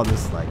 I just call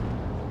this like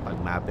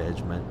map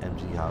edge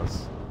MG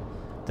house.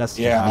 That's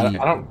Yeah, me,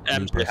 I don't. me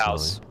MG personally.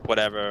 house,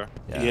 whatever.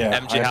 Yeah,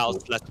 MG house,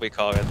 let's we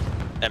call it.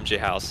 MG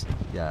house.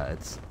 Yeah,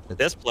 it's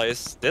This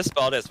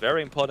spot is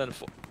very important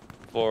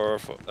for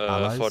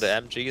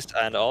the MGs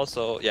and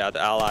also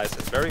the allies.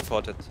 It's very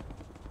important.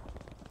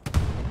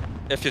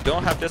 If you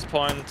don't have this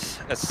point,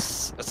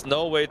 it's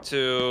no way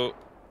to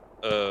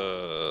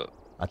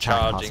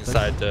charge hospice?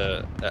 inside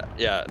the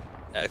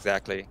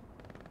exactly.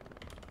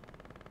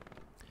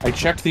 I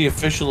checked the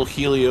official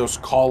Helios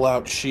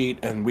call-out sheet,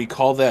 and we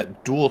call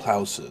that dual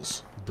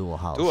houses dual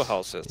house. Dual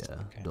houses. Yeah,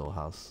 Okay. dual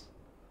house.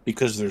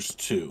 because there's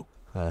 2.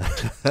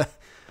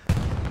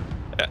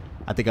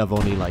 I I think I've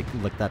only like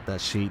looked at that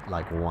sheet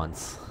like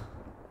once.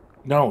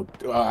 No,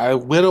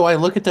 Widow, I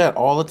look at that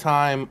all the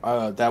time.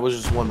 That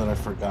was just one that I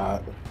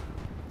forgot.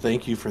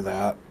 Thank you for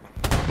that.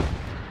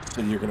 So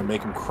you're gonna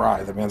make him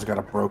cry. The man's got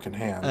a broken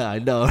hand. I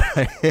know,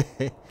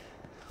 right?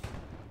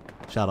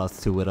 Shout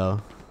outs to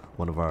Widow,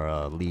 one of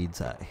our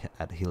leads at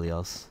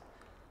Helios.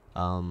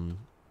 So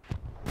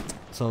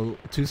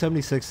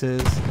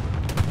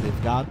 276s,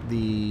 they've got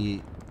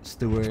the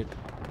Stewart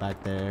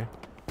back there.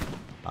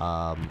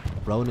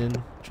 Ronan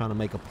trying to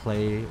make a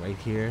play right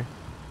here.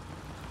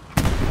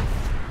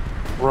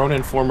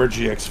 Ronan, former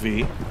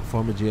GXV.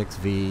 Former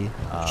GXV.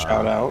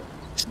 Shout out.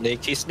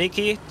 Sneaky,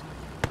 sneaky.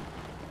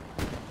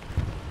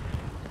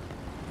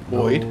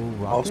 Boyd,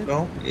 No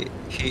also.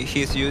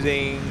 He's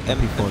using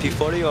MP40.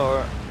 MP40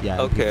 or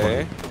Yeah.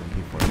 okay.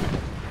 MP40.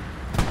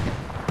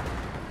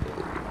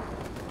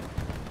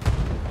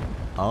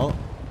 Oh.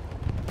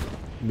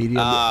 Medium.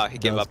 Ah, he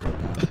gave does up. go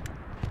down.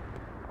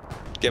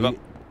 Give up.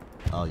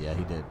 Oh yeah,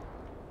 he did.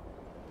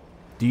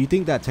 Do you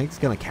think that tank's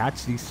gonna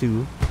catch these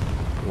two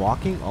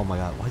walking? Oh my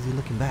god, why is he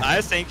looking back?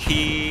 I think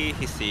he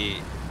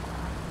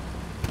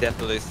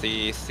definitely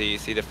see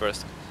the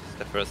first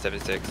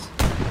 76,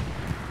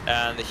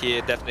 and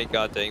he definitely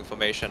got the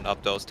information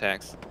of those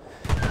tanks.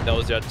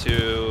 Those are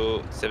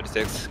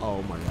 276.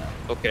 Oh my god.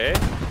 Okay,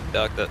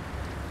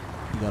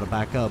 You gotta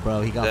back up,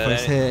 bro. He got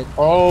first hit.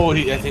 Oh,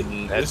 I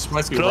think this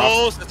might be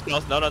close. rough. It's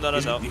close. No.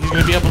 He's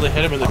gonna be able to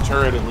hit him in the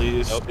turret at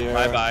least. Nope.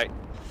 Yeah. Bye.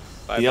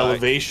 The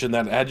elevation,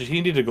 that edge, he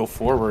needed to go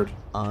forward. He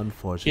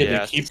Unfortunate.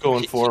 had to keep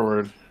going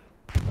forward.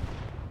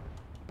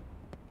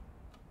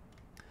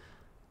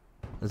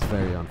 It's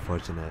very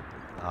unfortunate.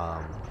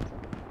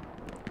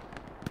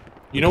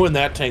 You know, in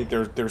that tank,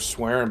 they're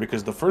swearing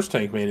because the first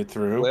tank made it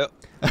through. Well,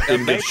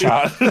 Didn't get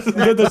shot.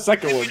 The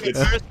second one the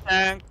gets. first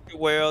tank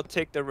will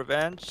take the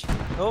revenge.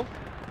 No.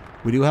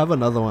 We do have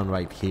another one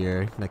right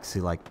here next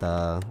to like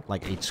the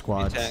 8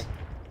 squads. Tank.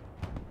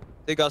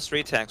 They got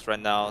 3 tanks right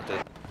now.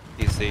 The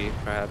DC,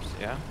 perhaps,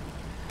 yeah.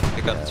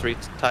 They got 3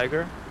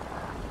 Tiger.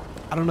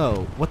 I don't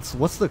know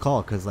what's the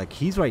call, cause like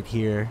he's right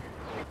here.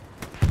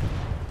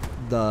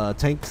 The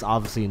tanks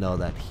obviously know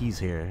that he's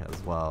here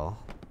as well,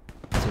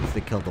 since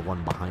they killed the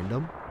one behind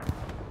him.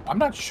 I'm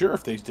not sure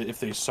if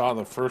they saw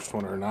the first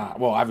one or not.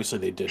 Well, obviously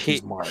they did.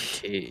 He's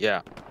marked.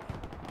 Yeah.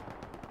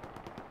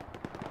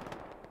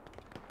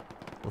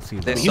 We'll see.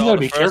 They though. He's saw got to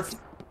the be first- careful.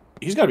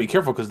 He's got to be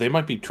careful because they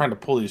might be trying to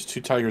pull these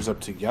 2 Tigers up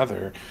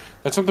together.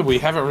 That's something we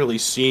haven't really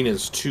seen,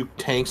 is 2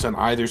 tanks on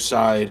either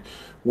side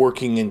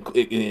working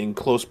in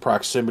close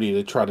proximity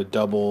to try to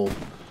double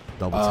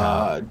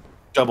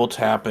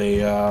tap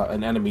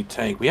an enemy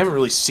tank. We haven't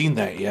really seen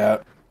that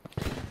yet.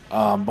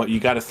 But you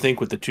got to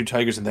think with the 2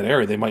 Tigers in that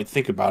area, they might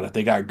think about it.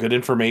 They got good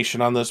information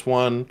on this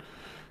one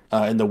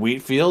in the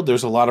wheat field.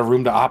 There's a lot of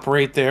room to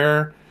operate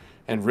there.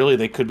 And really,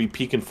 they could be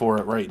peeking for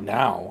it right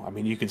now. I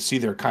mean, you can see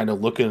they're kind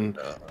of looking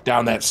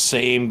down that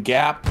same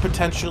gap,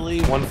 potentially.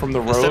 One from the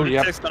road. The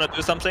 76 gonna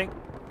do something.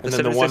 And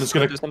then the one that's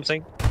gonna gonna do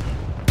something.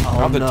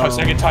 Oh, the no.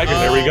 second Tiger.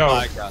 There we go. Oh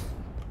my god.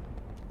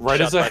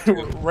 Right as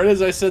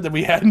I said that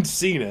we hadn't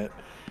seen it,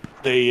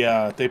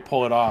 they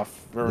pull it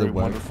off. Very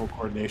wonderful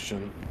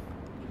coordination.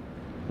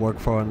 Work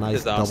for a nice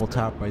Disaster. double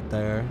tap right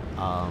there.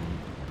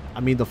 I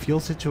mean, the fuel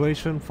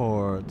situation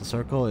for the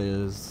circle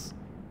is.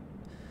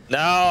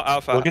 Now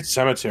Alpha. Look at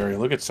Cemetery.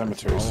 Look at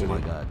Cemetery Oh City. my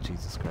god,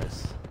 Jesus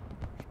Christ.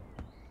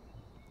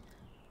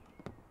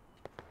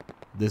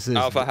 This is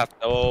Alpha have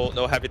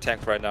no heavy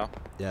tank right now.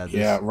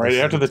 yeah. Right this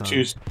after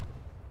is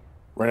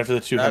the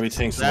two heavy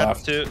tanks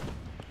left.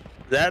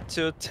 That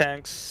 2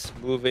 tanks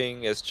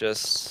moving is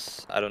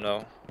just, I don't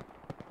know.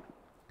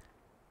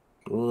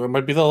 Ooh, it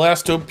might be the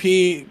last OP.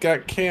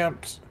 Got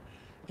camped.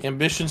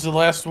 Ambition's the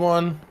last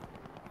one.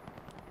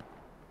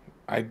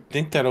 I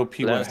think that OP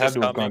Lens had is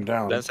to have coming. gone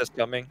down. Lens is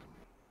coming.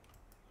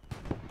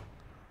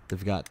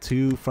 They've got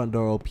 2 front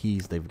door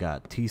OPs. They've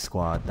got T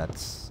squad.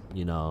 That's,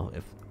 you know,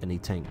 if any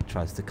tank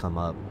tries to come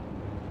up,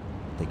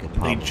 they could. They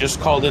probably just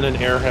called in an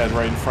airhead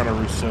right in front of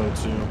Rousseau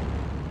too.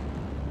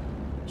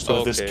 So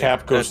if this Okay,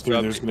 cap goes that's through,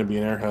 rough. there's going to be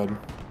an airhead.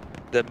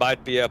 There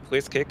might be a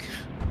police kick.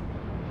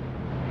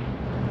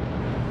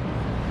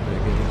 They're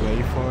getting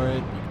ready for it.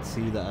 You can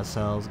see the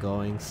SLs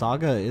going.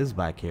 Saga is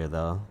back here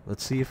though.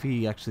 Let's see if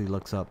he actually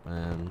looks up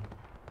and.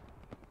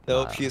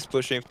 Nope, he's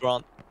pushing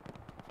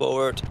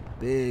forward.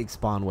 Big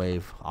spawn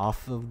wave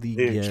off of the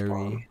Big Gary.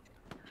 spawn.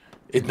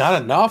 It's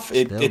not enough.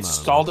 It Still not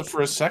stalled enough. it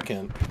for a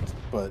second,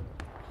 but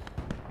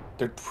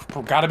they're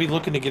got to be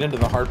looking to get into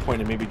the hard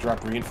point and maybe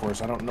drop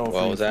reinforce. I don't know if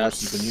Well,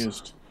 reinforce has been that's-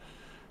 used.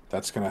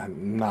 That's gonna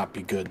not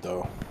be good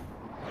though.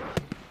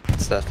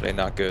 It's definitely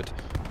not good.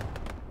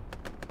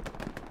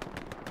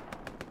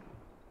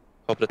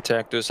 Hope the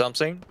tank do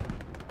something.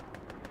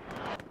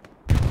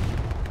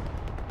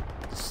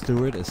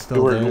 Stewart is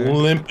still Stewart there.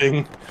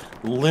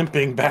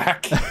 limping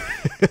back.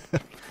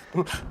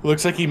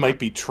 Looks like he might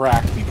be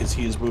tracked because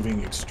he is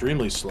moving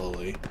extremely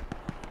slowly.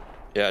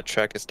 Yeah,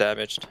 track is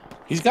damaged.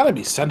 He's got to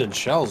be sending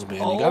shells,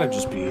 man. You got to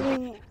just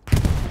be.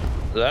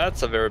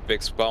 That's a very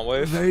big spawn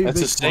wave. Very That's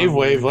big a save spawn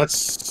wave.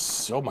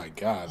 Let's. Oh my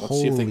god. Let's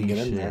see if they can Holy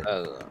get in shit.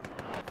 there.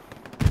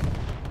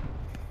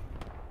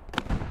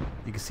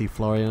 You can see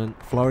Florian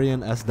SW.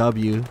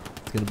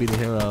 It's gonna be the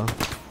hero.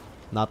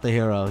 Not the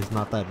hero. He's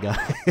not that guy.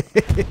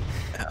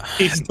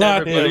 He's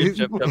not Everybody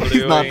him.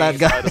 He's not that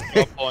guy. inside the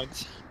spawn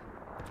point.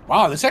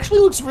 Wow, this actually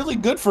looks really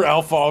good for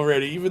Alpha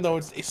already, even though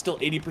it's still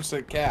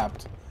 80%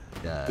 capped.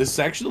 Yeah. This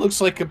actually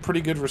looks like a pretty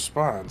good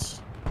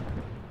response.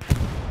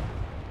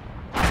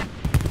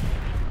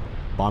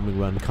 Bombing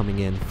run coming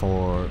in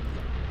for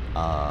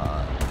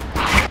the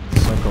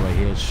circle right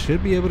here.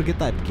 Should be able to get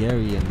that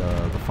Gary in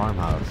the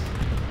farmhouse.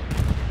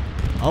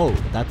 Oh,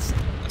 that's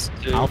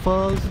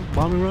Alpha's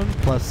bombing run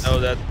plus. No,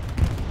 that.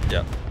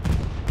 Yeah.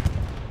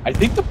 I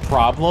think the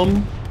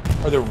problem,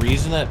 or the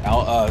reason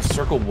that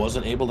Circle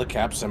wasn't able to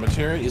cap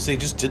Cemetery, is they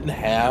just didn't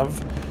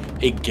have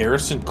a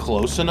garrison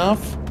close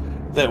enough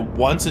that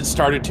once it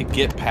started to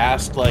get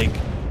past like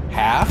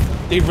half,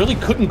 they really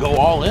couldn't go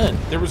all in.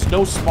 There was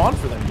no spawn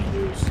for them to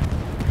use.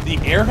 The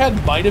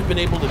Airhead might have been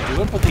able to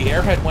do it, but the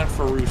Airhead went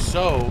for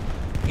Rousseau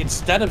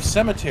instead of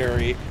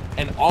Cemetery,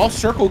 and all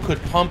Circle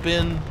could pump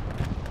in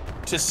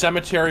to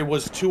Cemetery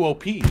was 2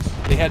 OPs.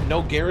 They had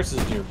no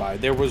garrisons nearby.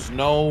 There was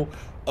no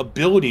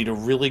ability to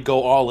really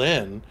go all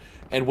in.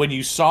 And when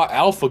you saw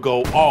Alpha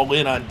go all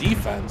in on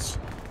defense,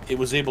 it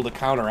was able to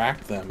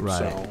counteract them. Right.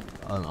 So.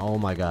 Oh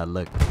my god,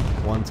 look.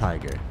 1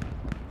 Tiger.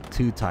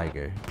 2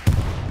 Tiger.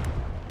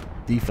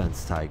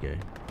 Defense Tiger.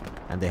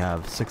 And they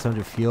have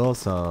 600 fuel,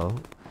 so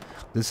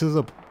this is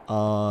a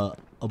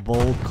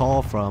bold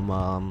call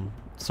from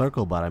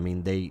Circle, but I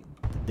mean they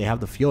have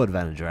the fuel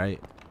advantage,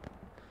 right?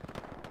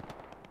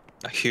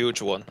 A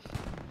huge one.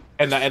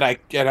 And I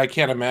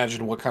can't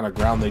imagine what kind of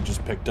ground they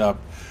just picked up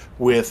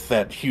with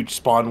that huge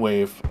spawn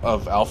wave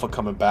of Alpha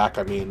coming back.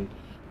 I mean,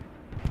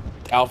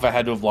 Alpha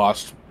had to have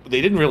lost.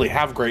 They didn't really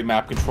have great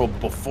map control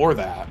before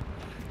that,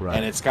 Right.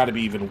 and it's got to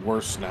be even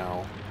worse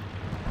now.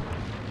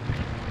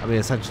 I mean,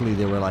 essentially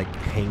they were like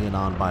hanging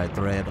on by a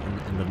thread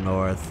in the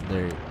north.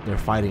 They're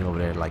fighting over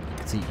there. Like you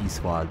can see E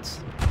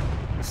squads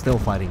still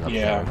fighting up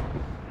Yeah.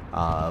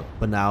 there.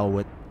 But now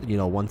with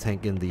 1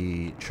 tank in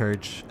the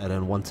church and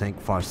then 1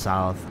 tank far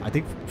south. I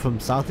think from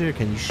south here,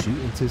 can you shoot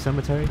into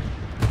Cemetery?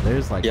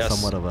 There's like Yes.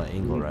 somewhat of an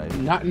angle, right?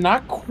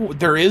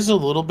 There is a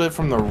little bit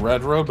from the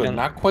red road, but Yeah.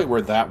 not quite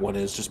where that one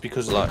is, just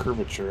because of Like- the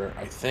curvature,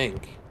 I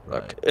think.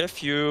 Like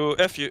if you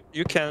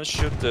can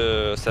shoot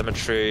the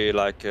cemetery,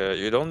 like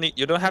you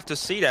don't have to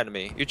see the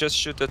enemy. You just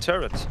shoot the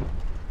turret,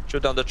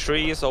 shoot down the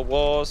trees or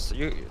walls.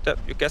 You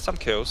get some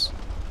kills.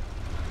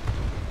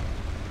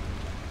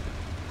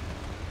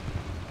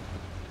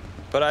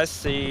 But I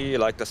see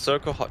like the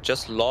circle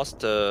just lost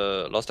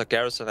the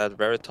garrison at the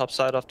very top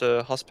side of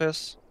the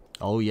hospice.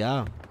 Oh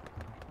yeah.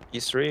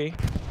 E3.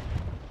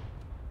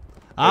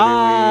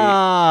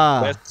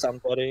 Ah, With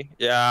somebody.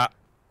 Yeah.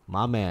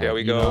 my man. Here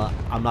we You go. know,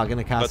 I'm not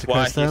gonna cast a But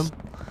why curse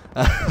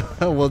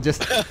them. we'll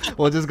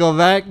just go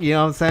back. You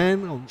know what I'm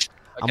saying? I'm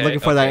Okay, looking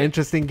for that okay.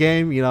 interesting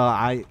game.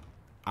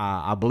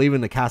 I believe in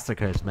the caster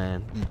curse,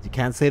 man. You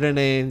can't say their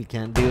name. You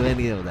can't do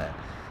any of that.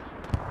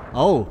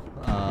 Oh,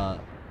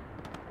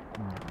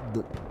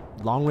 the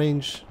long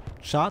range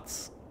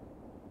shots.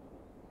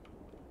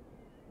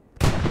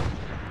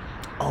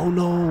 Oh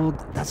no,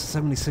 that's a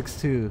 76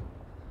 too.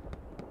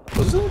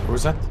 Was it? Or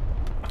was that?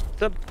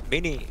 The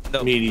mini.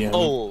 No. Medium.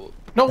 Oh.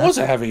 No, it was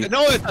a heavy.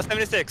 No, it's a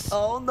 76.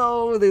 Oh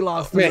no, they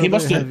lost. Man, he another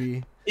must have.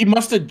 heavy. He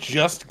must have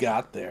just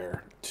got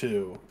there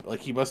too. Like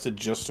he must have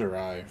just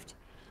arrived.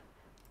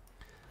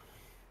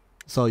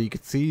 So you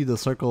can see the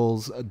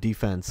circle's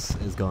defense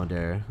is going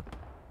there.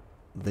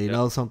 They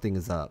know something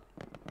is up,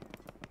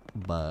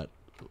 but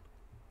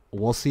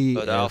we'll see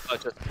But if Alpha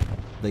just.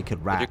 they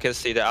could But you wrap. can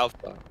see the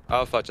Alpha.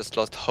 Alpha just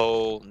lost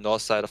whole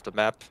north side of the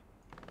map.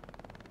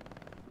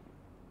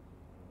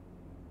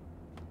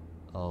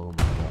 Oh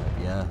my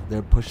god, yeah,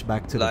 they're pushed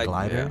back to the Like,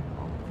 glider. yeah.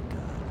 Oh my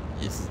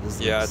god,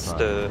 this Yeah, looks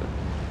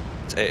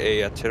it's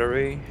AA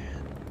artillery.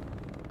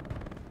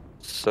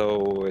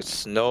 So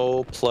it's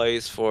no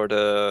place for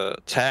the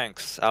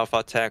tanks,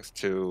 Alpha tanks,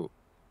 to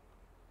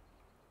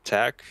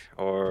attack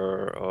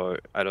or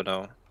I don't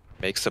know,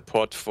 make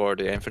support for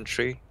the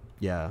infantry.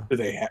 yeah. Do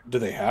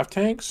they have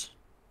tanks?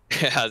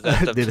 Yeah,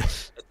 that's, Did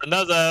that's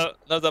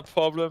another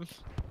problem.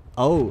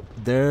 Oh,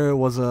 there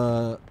was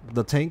the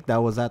tank that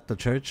was at the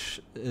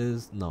church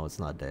is no, it's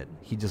not dead.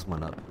 He just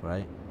went up,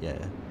 right? Yeah,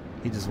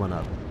 he just went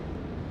up.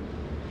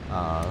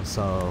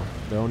 So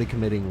they're only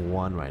committing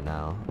 1 right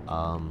now.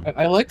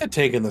 I like the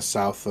tank in the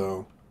south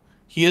though.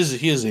 He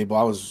is able.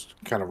 I was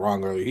kind of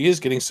wrong earlier. He is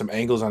getting some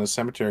angles on his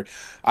cemetery.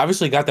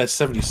 Obviously got that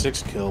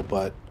 76 kill,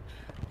 but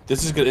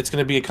this is good. It's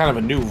going to be a kind of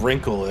a new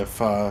wrinkle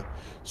if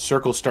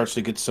Circle starts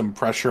to get some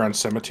pressure on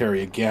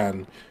cemetery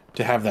again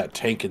to have that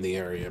tank in the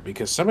area,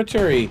 because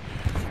cemetery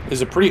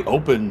is a pretty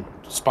open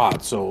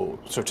spot. So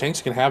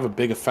tanks can have a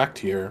big effect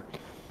here,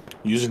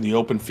 using the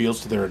open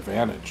fields to their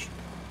advantage.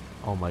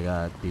 Oh my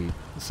god, dude.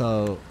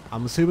 So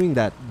I'm assuming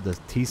that the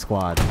T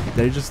squad,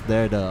 they're just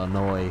there to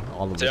annoy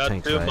all of the There are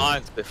tanks, 2 right?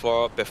 mines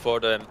before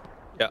them.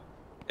 Yeah.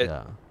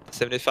 Yeah.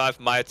 75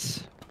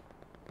 might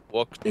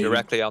walk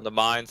directly on the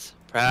mines,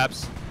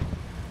 perhaps.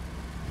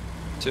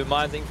 2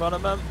 mines in front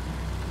of them.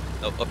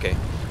 Oh, okay.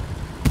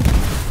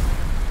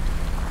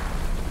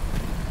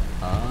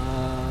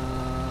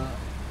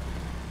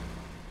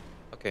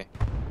 Okay.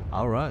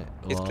 All right.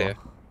 He's clear.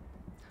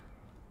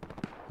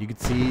 You can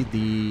see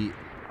the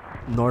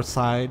north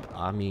side.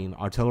 I mean,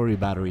 artillery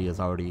battery is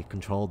already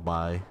controlled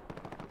by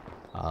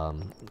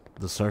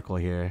the circle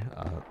here.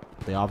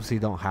 They obviously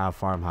don't have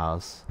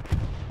farmhouse.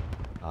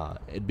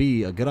 It'd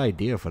be a good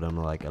idea for them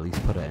to like at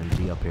least put an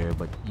MG up here.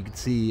 But you can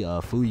see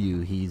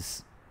Fuyu.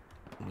 He's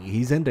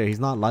in there. He's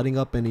not lighting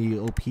up any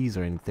OPs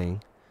or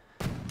anything.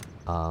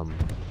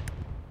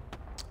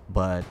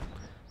 But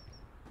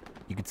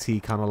you can see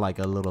kind of like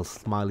a little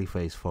smiley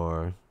face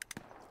for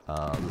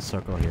the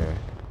circle here.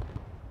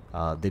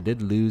 They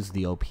did lose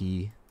the OP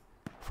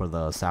for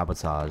the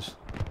sabotage.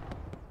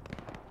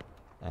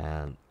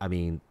 And I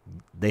mean,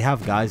 they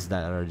have guys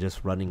that are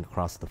just running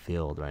across the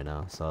field right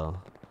now. So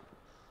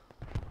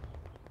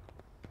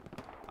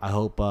I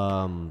hope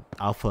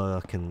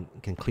Alpha can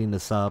clean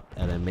this up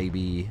and then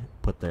maybe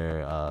put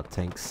their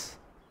tanks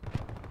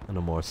in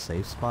a more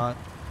safe spot.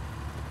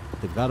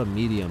 They've got a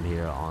medium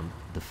here on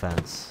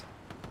defense.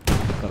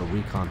 They've got a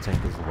recon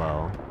tank as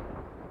well.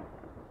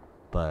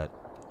 But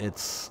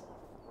it's,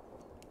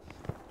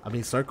 I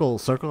mean, Circle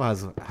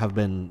have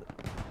been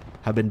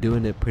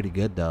doing it pretty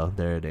good though.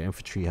 Their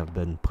infantry have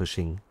been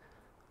pushing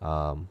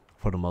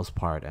for the most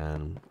part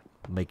and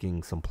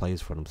making some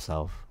plays for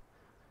themselves.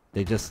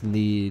 They just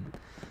need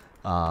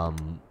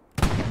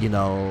you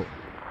know,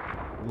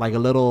 like a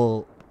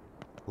little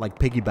like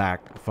piggyback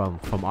from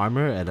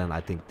armor, and then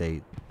I think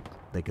they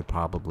could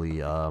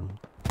probably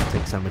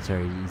take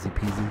cemetery easy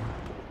peasy.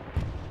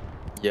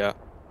 Yeah.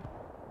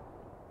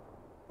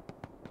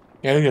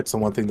 Yeah, I think that's the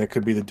one thing that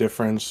could be the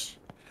difference.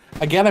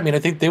 Again, I mean, I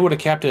think they would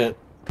have kept it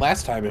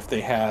last time if they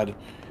had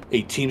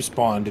a team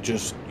spawn to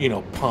just, you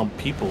know, pump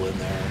people in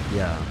there.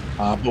 Yeah.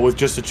 But with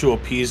just the 2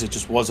 OPs, it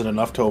just wasn't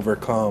enough to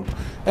overcome.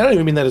 I don't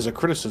even mean that as a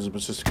criticism.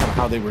 It's just kind of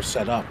how they were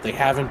set up. They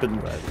haven't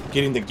been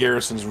getting the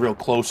garrisons real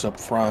close up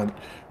front,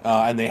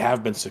 and they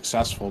have been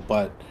successful.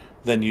 But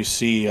then you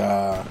see,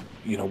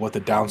 you know, what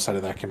the downside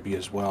of that can be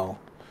as well.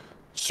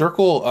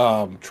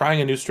 Circle trying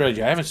a new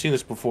strategy. I haven't seen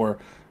this before.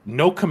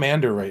 No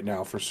commander right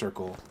now for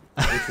Circle.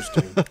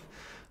 Interesting.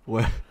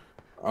 Where?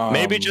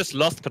 Maybe just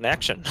lost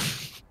connection.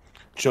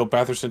 Joe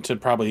Batherson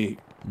probably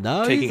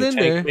taking he's a in tank,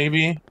 there.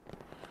 maybe.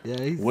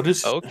 Yeah. He's... What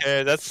is?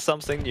 Okay, that's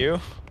something new.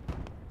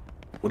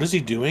 What is he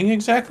doing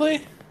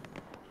exactly?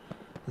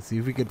 Let's see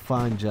if we could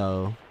find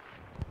Joe.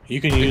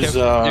 You can use.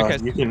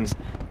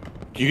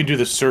 You can do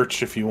the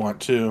search if you want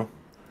to.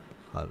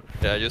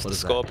 Yeah, use the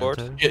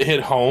scoreboard.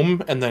 Hit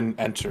home and then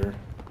enter.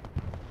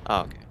 Oh,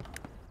 okay.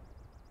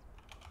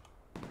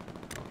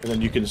 And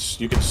then you can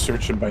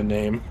search him by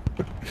name,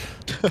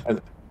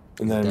 and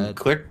then dead.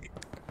 click,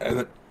 and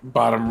then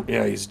bottom.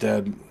 Yeah, he's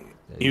dead.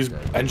 Yeah, He was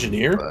dead.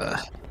 engineer.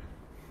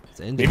 It's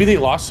ending. Maybe they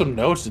lost some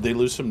nodes. Did they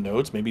lose some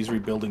nodes? Maybe he's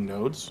rebuilding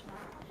nodes.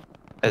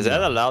 Is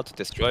that allowed to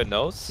destroy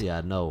nodes? Yeah,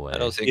 no way. I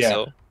don't think Yeah.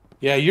 so.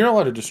 Yeah, you're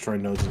allowed to destroy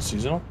nodes in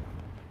seasonal.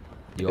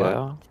 You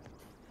are?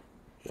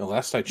 Yeah,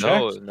 last I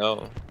checked.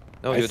 No,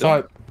 I you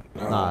thought.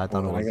 Nah, I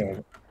thought it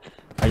was.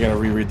 I gotta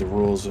reread the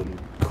rules and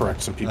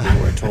correct some people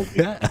who I told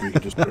me we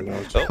could destroy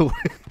nodes. Oh,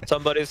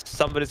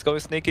 somebody's going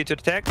sneaky to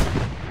the tank.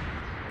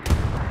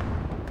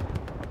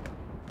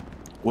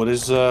 What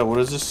is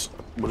this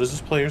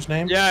player's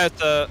name? Yeah,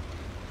 it's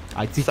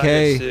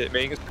ITK.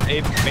 Main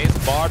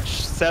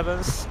March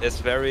 7th is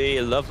very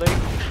lovely.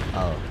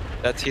 Oh.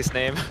 That's his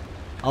name.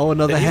 Oh,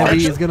 another Did he heavy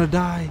statue? is gonna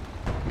die.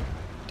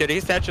 Did he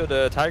statue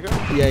the tiger?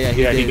 Yeah,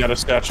 Yeah, he did. got a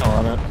statue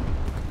on it.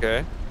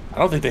 Okay. I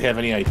don't think they have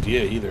any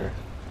idea either.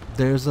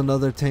 There's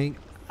another tank.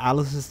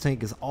 Alice's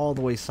tank is all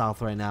the way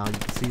south right now. You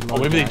can see. Oh,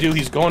 maybe they do.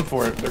 He's going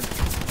for it.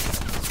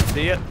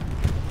 See it?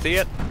 See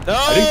it? No!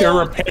 I think they're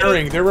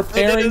repairing. They're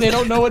repairing. They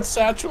don't know it's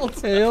satchel.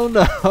 Hell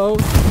no!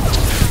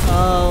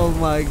 Oh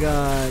my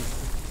god!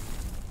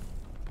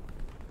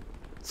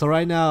 So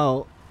right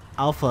now,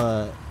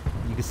 Alpha,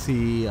 you can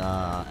see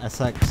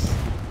SX.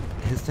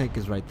 His tank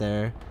is right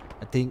there.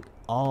 I think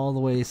all the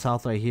way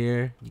south right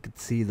here. You can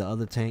see the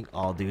other tank.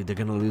 Oh, dude, they're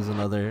gonna lose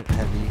another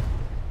heavy.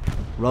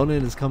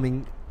 Ronin is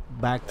coming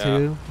back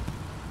too.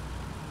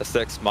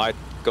 SX might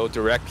go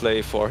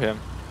directly for him.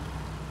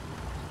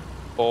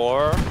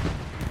 Or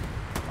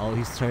Oh,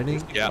 he's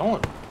turning. yeah.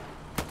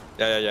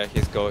 Yeah.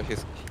 He's going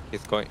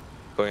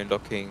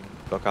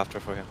look after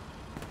for him.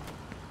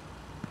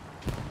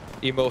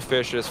 Emo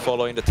Fish is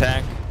following the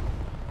tank,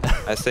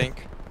 I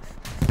think.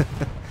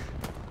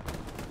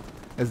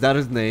 Is that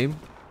his name?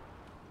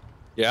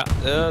 Yeah,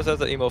 that's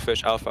the Emo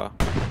Fish Alpha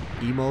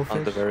Emo fish.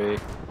 on the very.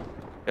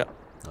 Yeah.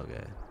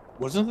 Okay.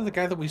 Wasn't it the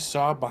guy that we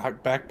saw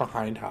back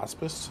behind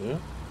hospice too?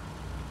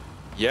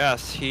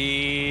 Yes,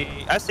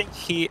 I think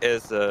he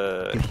is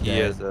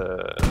dead.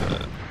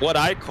 what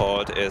I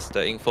called is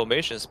the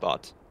information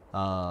spot.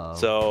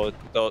 So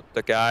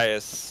the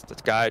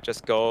guy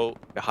just go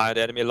behind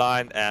the enemy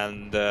line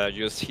and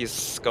use his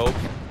scope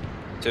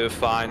to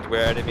find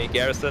where enemy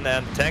garrison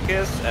and tank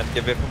is and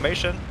give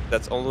information.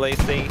 That's the only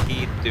thing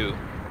he do.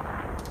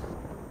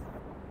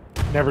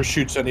 Never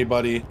shoots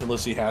anybody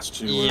unless he has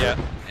to.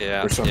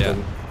 Yeah, or something.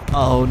 yeah.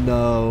 Oh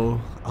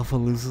no. Alpha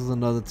loses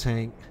another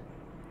tank.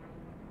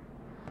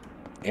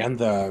 And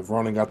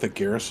Ronin got the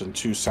garrison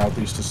too,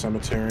 southeast of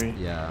cemetery.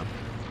 Yeah.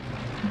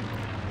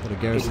 But a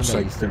garrison looks that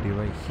like used to be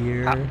right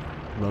here.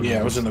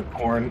 Yeah, it was in the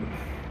corn.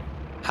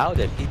 How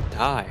did he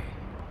die?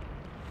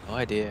 No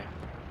idea.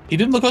 He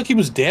didn't look like he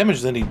was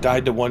damaged, then he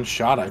died to one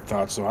shot, I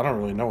thought, so I don't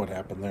really know what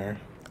happened there.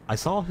 I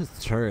saw his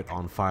turret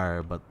on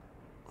fire, but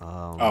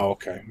oh,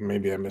 okay.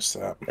 Maybe I missed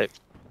that. Maybe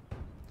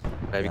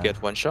Yeah.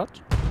 get one shot?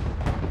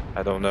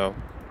 I don't know.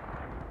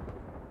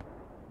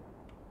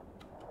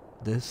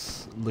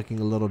 this looking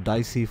a little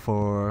dicey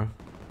for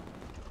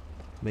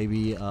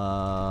maybe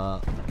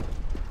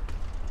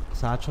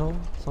satchel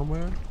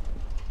somewhere.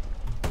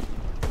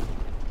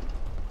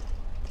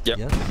 Yep.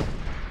 Yes.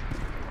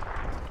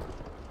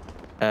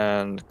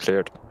 And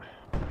cleared.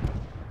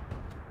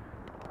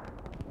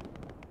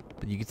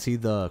 But you can see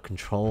the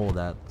control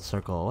that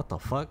circle. What the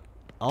fuck?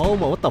 Oh,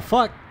 what the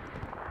fuck?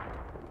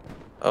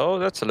 Oh,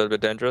 that's a little bit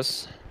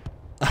dangerous.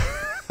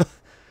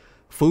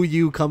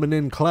 Fuyu coming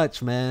in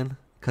clutch, man.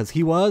 Because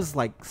he was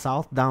like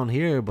south down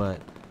here,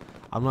 but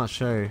I'm not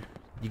sure.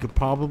 You could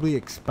probably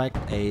expect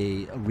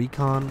a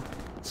recon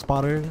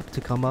spotter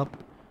to come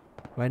up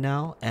right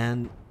now.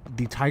 And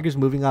the Tigers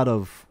moving out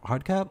of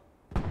hardcap.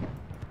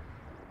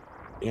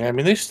 Yeah, I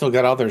mean, they still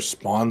got all their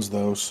spawns,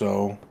 though,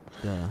 so...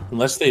 Yeah.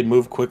 Unless they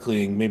move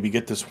quickly and maybe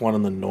get this one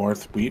in the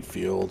north wheat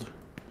field.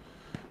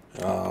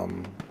 I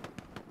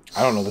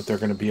don't know that they're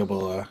going to be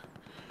able to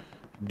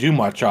do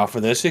much off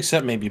of this,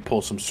 except maybe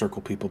pull some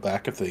circle people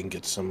back if they can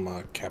get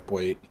some cap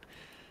weight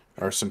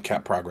or some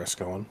cap progress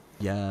going.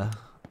 Yeah.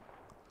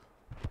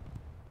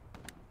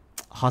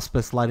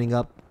 Hospice lighting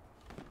up.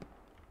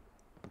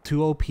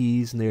 2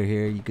 OPs near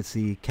here. You can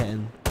see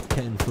Ken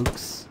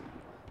Fuchs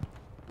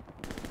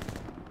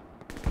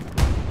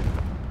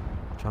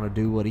trying to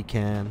do what he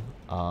can.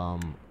 I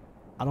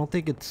don't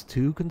think it's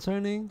too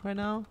concerning right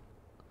now.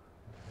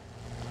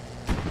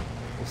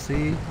 We'll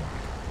see.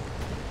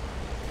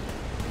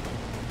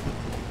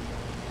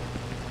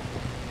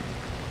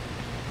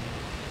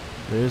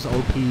 There's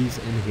OPs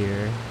in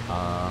here.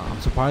 I'm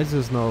surprised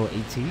there's no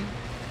AT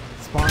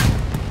spawn.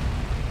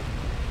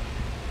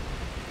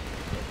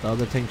 The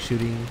other tank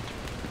shooting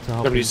to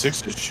help.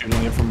 76 is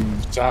shooting it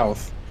from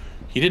south.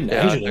 He didn't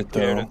engine it,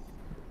 though.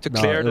 To No,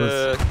 clear it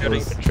was- the it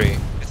was- infantry.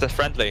 It's a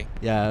friendly.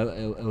 Yeah,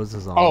 it was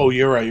his own. Oh,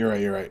 you're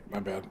right. My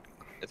bad.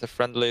 It's a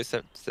friendly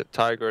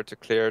tiger to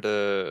clear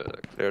the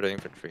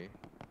infantry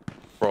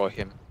for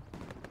him.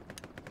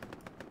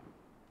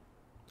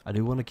 I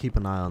do want to keep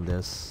an eye on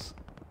this.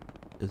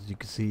 As you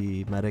can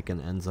see, Medic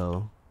and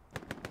Enzo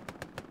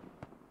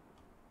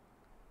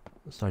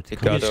start to He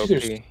come. got OP.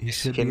 he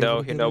should He be know able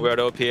to he get know it. where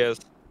the OP is.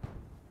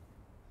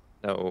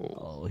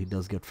 No. Oh, he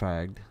does get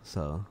fragged.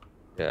 So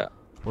Yeah.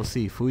 we'll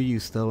see.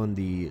 Fuyu's still in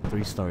the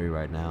 3-story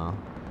right now.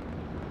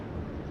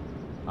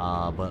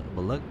 But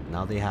look,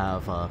 now they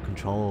have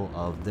control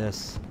of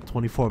this.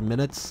 24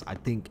 minutes. I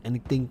think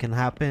anything can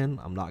happen.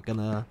 I'm not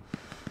gonna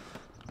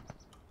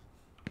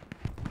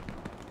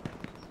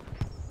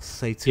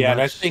say too Yeah,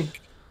 much. and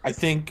I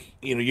think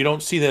you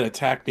don't see that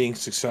attack being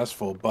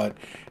successful, but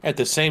at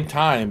the same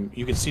time,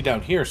 you can see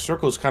down here,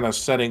 Circle's kind of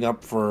setting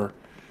up for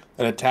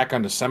an attack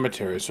on the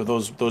cemetery. So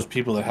those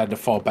people that had to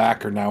fall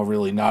back are now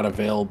really not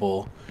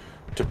available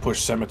to push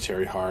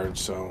cemetery hard.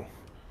 So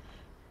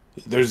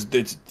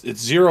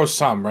it's zero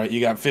sum, right? You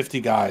got 50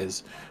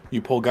 guys.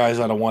 You pull guys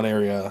out of one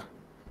area,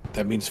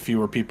 that means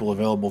fewer people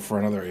available for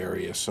another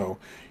area. So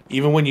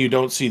even when you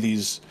don't see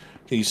these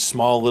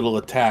small little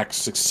attacks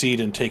succeed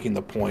in taking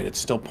the point, it's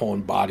still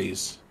pulling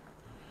bodies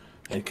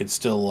and can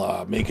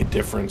still make a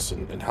difference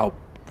and help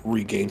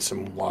regain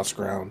some lost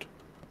ground.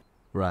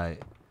 Right.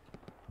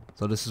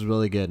 So this is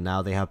really good.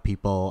 Now they have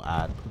people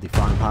at the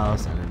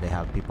farmhouse, and then they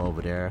have people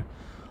over there.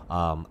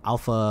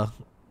 Alpha,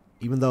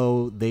 even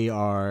though they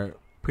are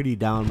pretty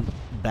down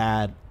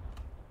bad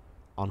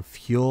on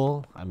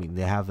fuel, I mean,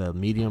 they have a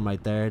medium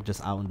right there.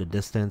 Just out in the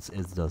distance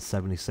is the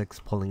 76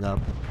 pulling up.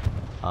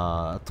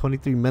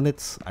 23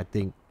 minutes. I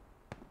think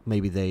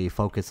maybe they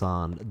focus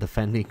on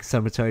defending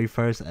cemetery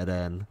first, and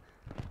then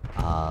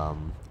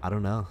I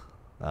don't know.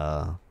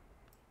 I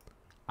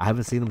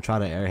haven't seen them try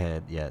to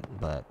airhead yet,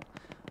 but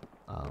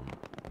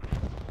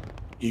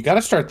You got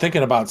to start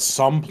thinking about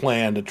some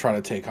plan to try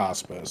to take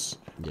hospice.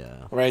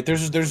 yeah. Right?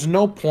 There's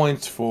no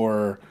points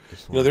for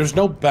there's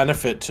no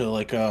benefit to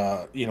like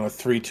a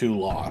 3-2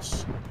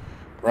 loss.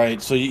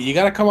 Right? So you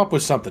got to come up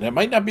with something. It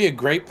might not be a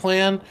great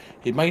plan.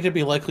 It might not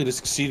be likely to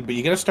succeed, but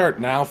you got to start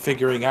now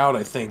figuring out,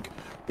 I think,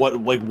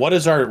 what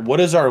is our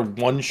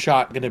one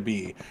shot going to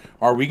be?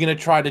 Are we going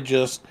to try to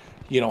just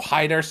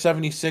hide our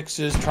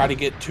 76s, try to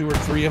get 2 or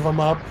 3 of them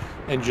up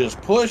and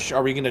just push?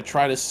 Are we going to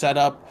try to set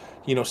up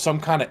some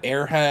kind of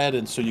airhead,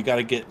 and so you got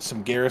to get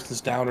some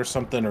garrisons down or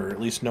something, or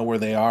at least know where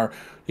they are?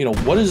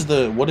 What is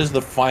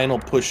the final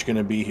push going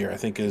to be here? I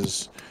think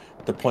is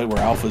the point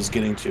where Alpha's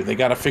getting to. They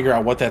got to figure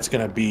out what that's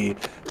going to be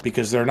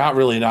because they're not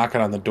really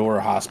knocking on the door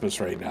of Hospice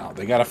right now.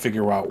 They got to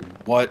figure out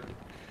what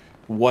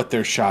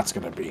their shot's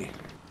going to be.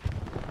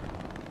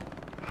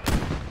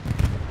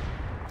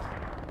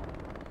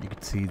 You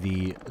can see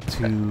the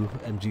 2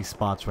 MG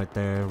spots right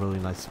there, really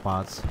nice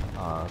spots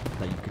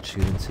that you could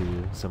shoot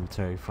into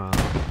cemetery from.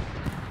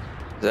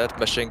 That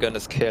machine gun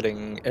is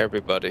killing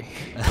everybody.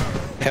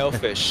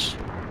 Hellfish.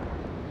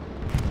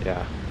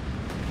 Yeah.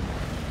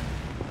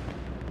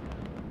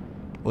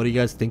 What do you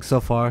guys think so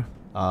far?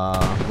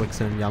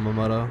 Wix and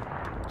Yamamoto,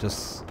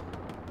 just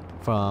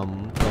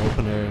from the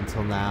opener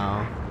until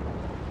now.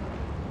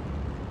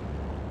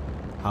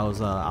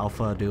 How's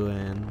Alpha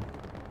doing?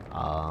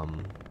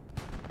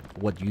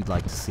 What you'd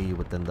like to see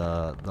within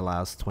the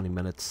last 20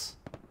 minutes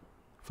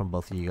from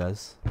both of you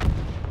guys?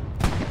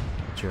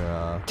 What's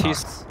your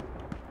thoughts?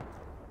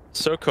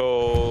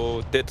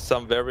 Circle did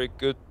some very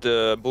good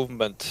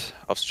movement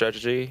of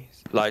strategy.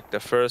 Like the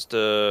first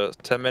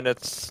 10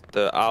 minutes,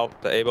 the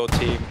able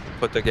team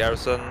put the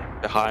garrison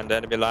behind the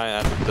enemy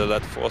line and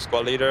let 4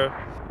 squad leader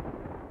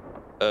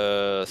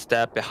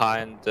step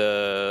behind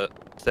the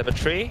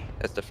cemetery.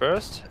 That's the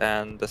first,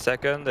 and the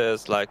second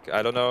is like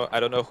I don't know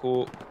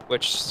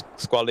which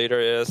squad leader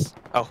is.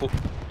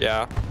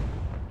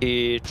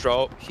 He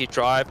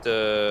drive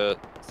the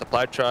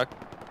supply truck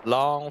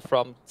long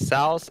from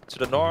south to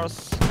the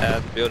north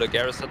and build a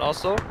garrison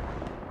also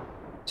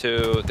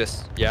to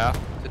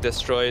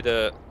destroy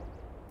the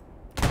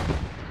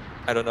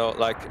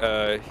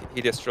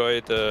he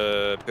destroyed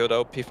the build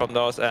OP from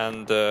north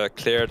and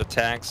clear the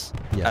tanks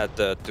at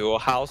the dual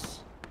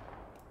house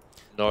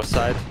north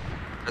side.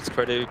 That's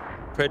pretty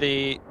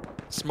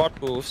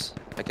smart moves,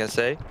 I can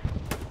say.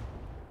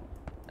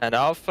 And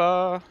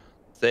Alpha,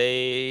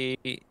 they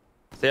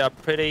are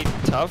pretty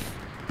tough,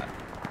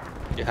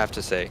 you have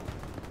to say.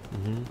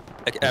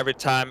 Like every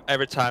time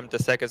the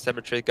second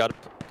cemetery got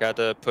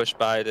pushed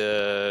by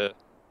the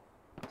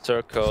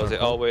circle, they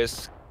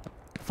always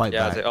fight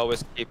back. They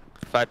always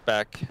fight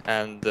back,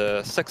 and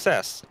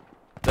success.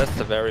 That's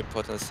the very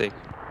important thing.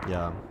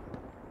 Yeah.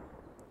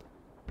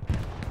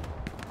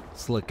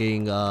 It's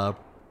looking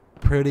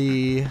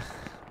pretty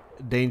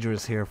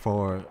dangerous here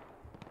for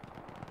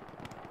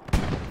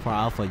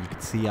Alpha. You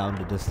can see out in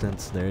the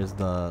distance there's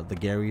the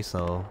Gary,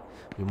 so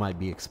we might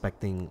be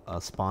expecting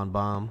a spawn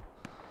bomb.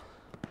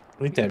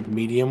 I think that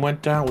medium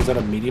went down. Was that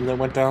a medium that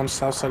went down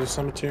south side of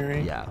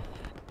cemetery? Yeah.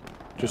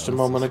 Just a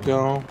moment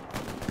ago.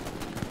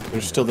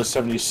 There's still the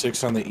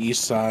 76 on the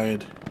east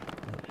side.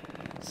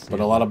 But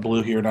a lot of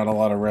blue here, not a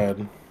lot of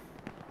red.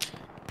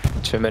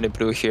 Too many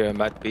blue here.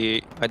 Might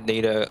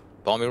need a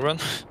bombing run.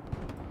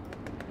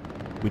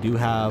 We do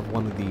have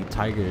one of the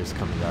Tigers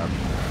coming up.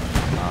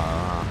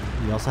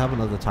 We also have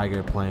another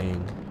Tiger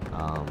playing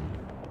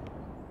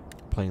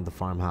the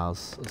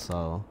farmhouse.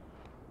 So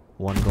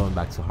one going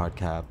back to hard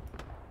cap.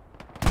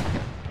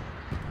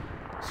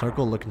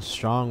 Circle looking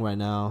strong right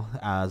now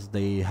as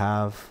they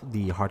have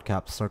the hard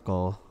cap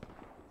circle.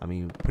 I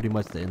mean, pretty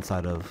much the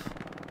inside of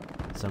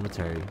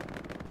cemetery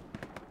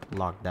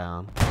locked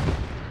down.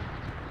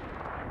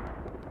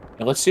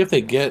 And let's see if they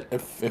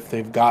if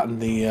they've gotten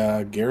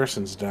the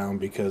garrisons down,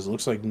 because it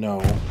looks like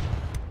no.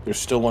 There's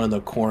still one in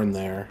the corn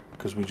there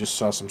because we just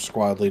saw some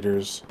squad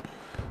leaders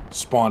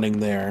spawning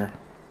there.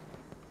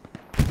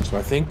 So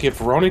I think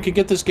if Ronan can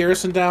get this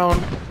garrison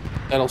down,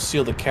 that'll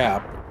seal the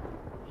cap.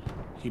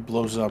 He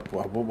blows up.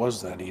 Wow, what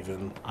was that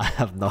even? I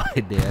have no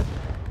idea.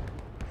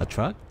 A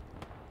truck?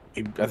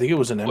 I think it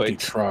was an empty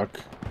truck.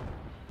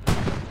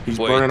 He's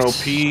burning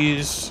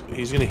OPs.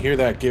 He's gonna hear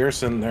that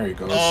garrison. There he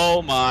goes.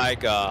 Oh my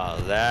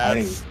god,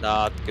 that's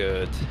not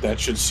good. That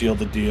should seal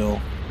the deal.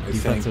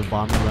 Defensive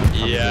bombing run.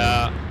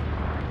 Yeah.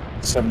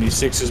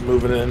 76 is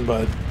moving in,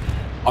 but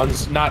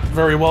not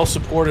very well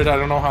supported. I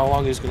don't know how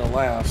long he's gonna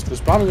last.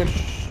 This bombing gun.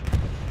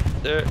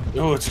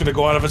 Oh, it's gonna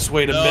go out of its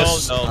way to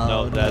miss.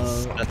 No,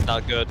 that's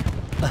not good.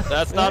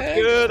 That's not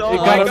good. Oh it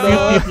my got god.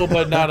 a few people,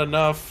 but not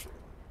enough.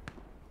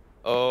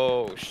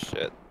 Oh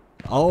shit.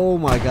 Oh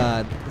my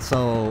god.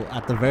 So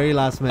at the very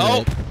last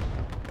minute,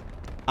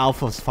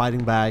 Alpha's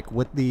fighting back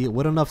with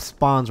enough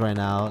spawns right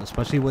now,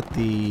 especially with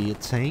the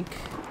tank.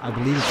 I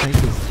believe the tank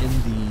is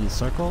in the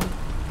circle.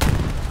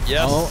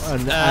 Yes. Oh,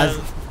 and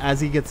as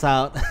he gets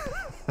out.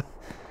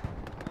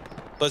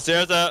 But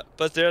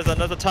there's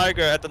another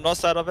Tiger at the north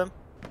side of him.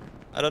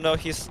 I don't know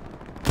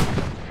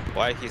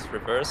why he's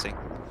reversing.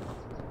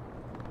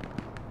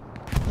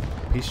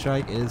 Peace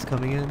strike is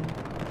coming in.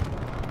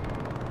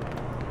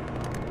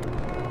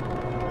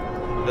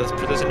 Let's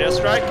produce an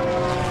airstrike.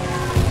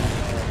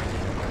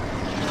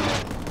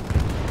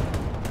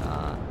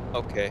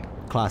 Okay.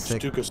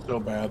 Classic. Stuka's still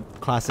bad.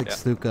 Classic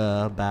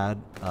Stuka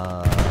bad.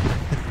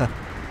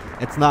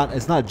 It's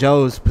not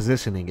Joe's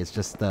positioning. It's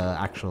just the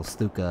actual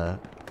Stuka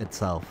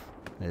itself.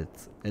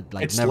 It's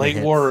never late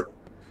hits. war.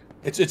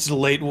 It's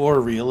late war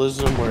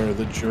realism where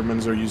the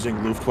Germans are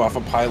using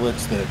Luftwaffe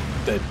pilots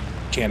that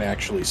can't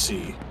actually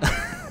see.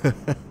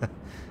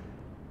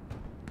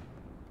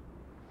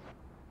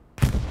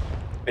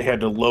 They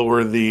had to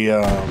lower the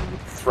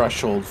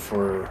threshold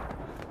for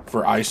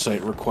for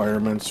eyesight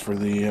requirements for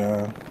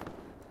the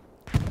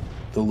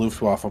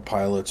Luftwaffe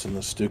pilots, and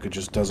the Stuka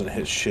just doesn't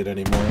hit shit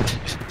anymore.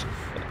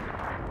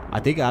 I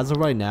think as of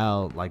right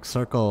now, like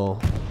Circle,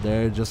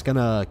 they're just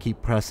gonna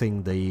keep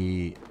pressing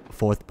the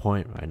 4th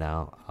point right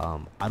now.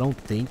 I don't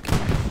think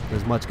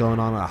there's much going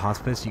on at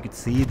Hospice. You could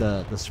see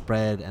the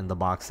spread and the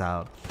box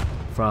out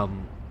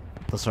from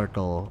the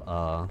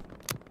Circle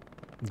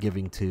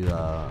giving to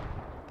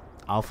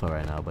Alpha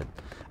right now. But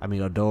I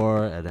mean,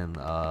 Adore and then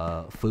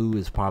Fu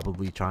is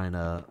probably trying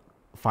to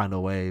find a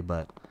way,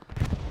 but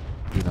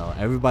you know,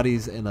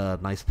 everybody's in a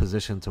nice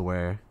position to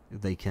where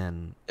they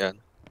can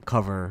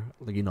cover,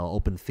 you know,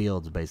 open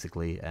fields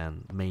basically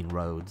and main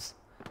roads.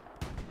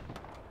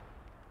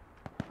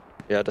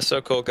 Yeah, the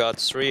Circle got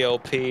 3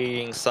 OP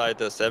inside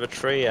the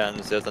cemetery, and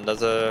there's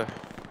another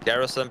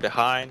garrison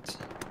behind.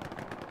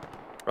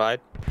 Right?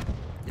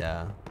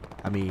 Yeah.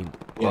 I mean,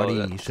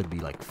 Guardi should be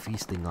like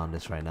feasting on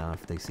this right now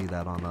if they see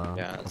that on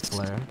a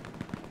flare.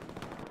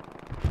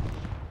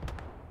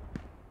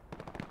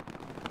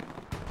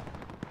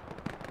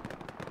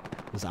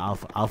 This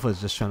Alpha is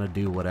just trying to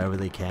do whatever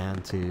they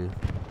can to.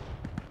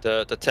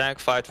 The tank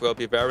fight will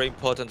be very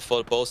important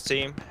for both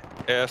teams.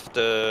 If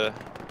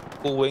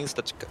who wins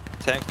the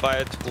tank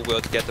fight, who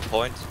will get the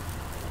point?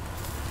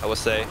 I would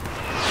say.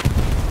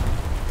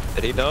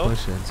 Did he know?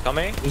 It's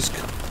coming. He's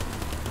coming.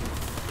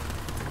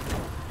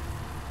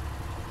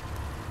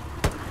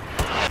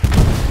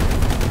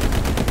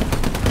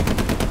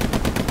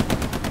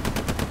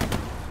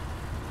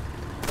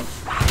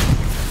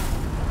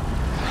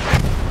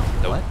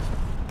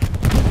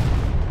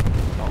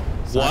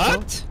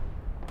 What?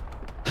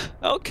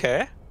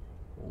 Okay.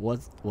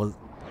 Was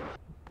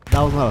that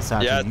was not a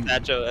statue? Yeah,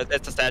 statue.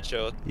 It's a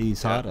statue. You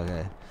saw it?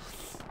 Okay.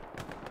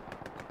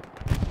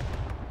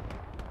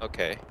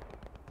 Okay.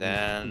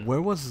 Then.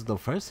 Where was the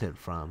first hit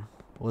from?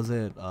 Was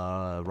it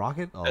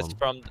rocket? It's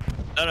from.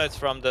 No, it's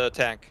from the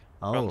tank.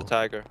 Oh. From the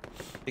Tiger.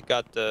 He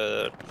got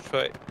the.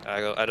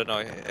 I don't know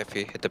if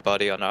he hit the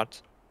body or not,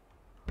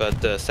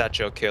 but the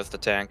statue kills the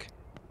tank,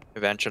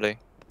 eventually.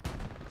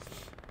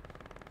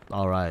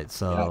 All right,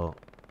 so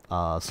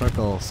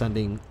Circle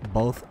sending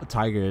both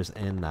Tigers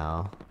in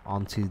now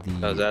onto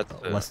the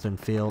western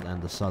field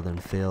and the southern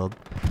field.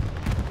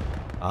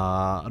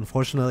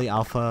 Unfortunately,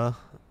 Alpha,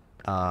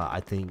 I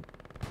think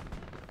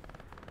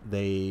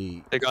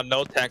they got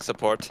no tank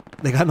support.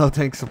 They got no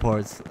tank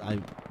supports.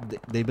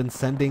 They've been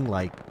sending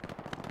like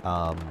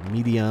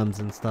mediums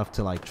and stuff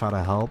to like try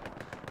to help,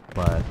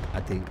 but I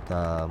think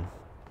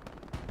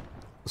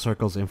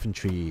Circle's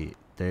infantry,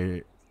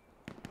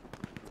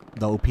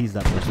 the OPs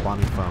that they're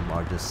spawning from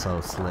are just so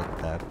slick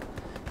that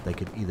they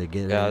could either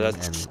get in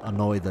and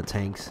annoy the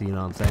tanks, you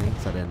know what I'm saying?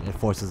 So then it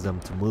forces them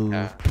to move.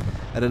 Yeah.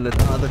 And then the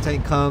other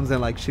tank comes and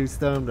like shoots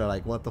them. They're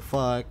like, what the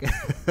fuck?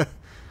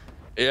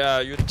 Yeah,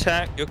 you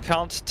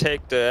can't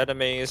take the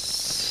enemy's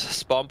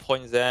spawn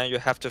point, then you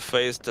have to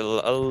face the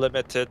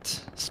unlimited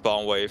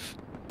spawn wave.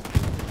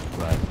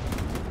 Right.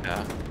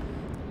 Yeah.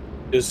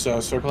 Does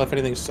Circle have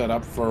anything set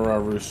up for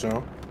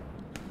Russo?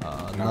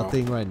 No.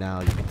 Nothing right now.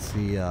 You can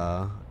see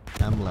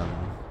Emblem,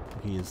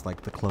 he is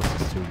like the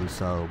closest to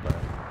Rousseau, but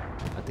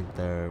I think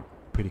they're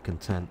pretty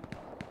content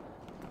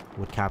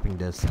with capping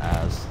this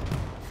as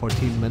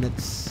 14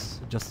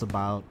 minutes, just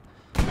about.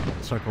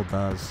 Circle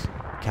does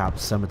cap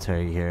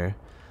Cemetery here.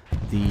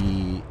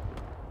 The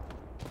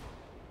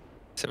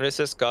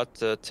 76 got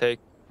to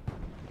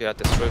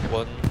destroy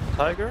 1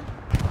 Tiger.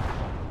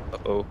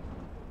 Uh-oh.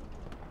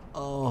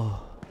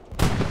 Oh.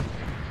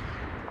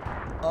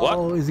 What?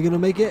 Oh, is he gonna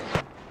make it?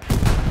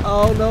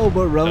 Oh no,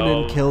 but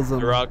Ronin kills him.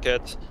 The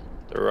rocket.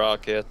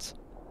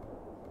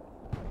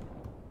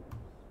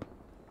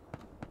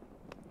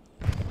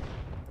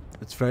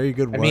 It's very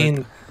good work. I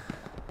mean,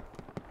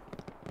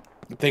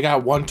 they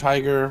got 1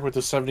 Tiger with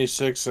the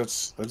 76.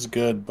 That's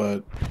good,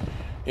 but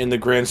in the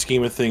grand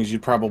scheme of things,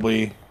 you'd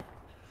probably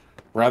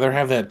rather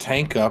have that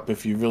tank up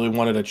if you really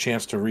wanted a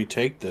chance to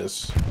retake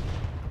this.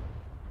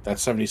 That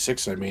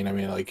 76, I mean,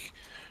 like,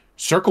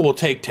 Circle will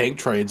take tank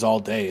trades all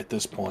day at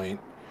this point.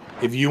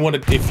 If you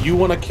want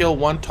to kill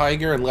 1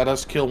 Tiger and let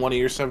us kill 1 of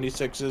your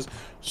 76s,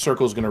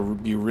 Circle's gonna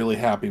be really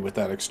happy with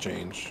that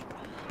exchange.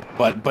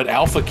 But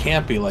Alpha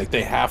can't be. Like,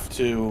 they have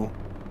to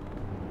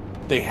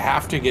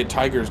get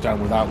Tigers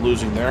down without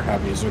losing their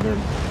heavies, or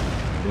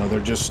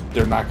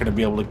they're not gonna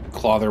be able to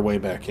claw their way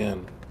back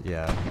in.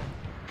 Yeah.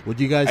 Would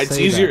you guys it's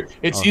say easier that?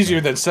 it's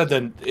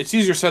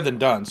easier said than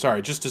done.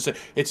 Sorry, just to say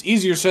it's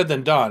easier said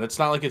than done. It's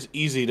not like it's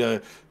easy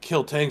to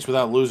kill tanks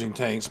without losing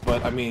tanks,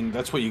 but I mean,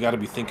 that's what you got to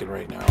be thinking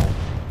right now.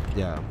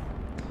 Yeah.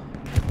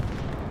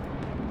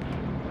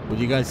 Would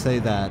you guys say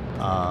that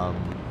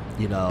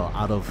you know,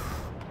 out of,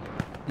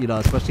 you know,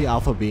 especially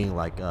Alpha being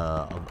like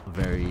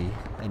very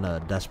in a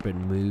desperate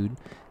mood,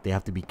 they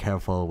have to be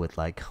careful with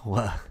like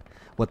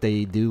what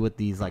they do with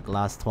these like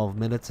last 12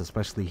 minutes,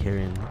 especially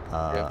hearing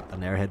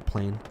an airhead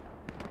plane.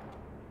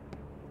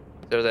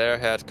 There's the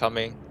airhead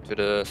coming to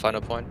the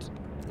final point.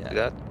 Yeah. See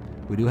that?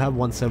 We do have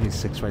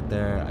 176 right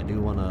there. I do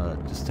want to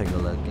just take a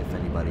look if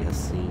anybody has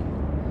seen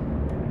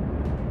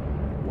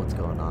what's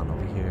going on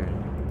over here.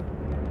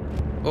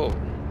 Oh,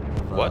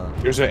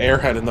 what? There's an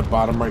airhead in the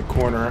bottom right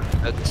corner.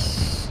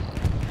 It's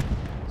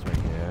right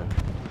here.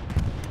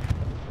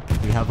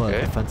 We have a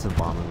Okay. defensive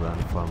bombing run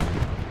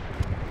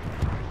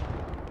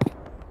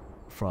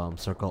from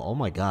Circle. Oh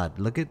my god,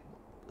 look at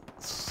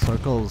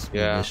Circle's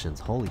munitions.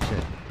 Holy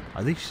shit.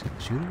 Are they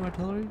shooting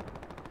artillery?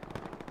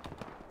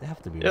 They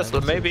have to be. yeah. Right?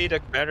 So maybe the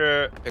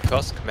commander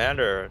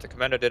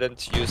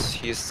didn't use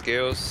his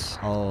skills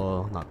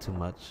Oh, not too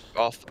much.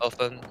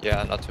 often.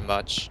 Yeah, not too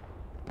much.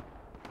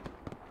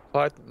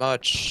 Quite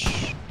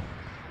much.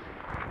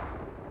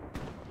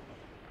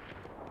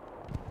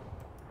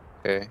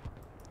 Okay.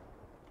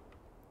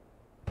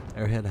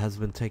 Airhead has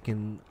been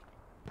taken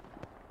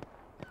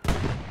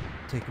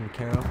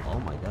care of. Oh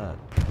my god.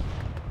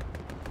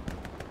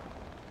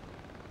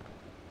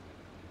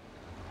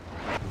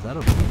 Is that a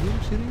medium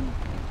shooting?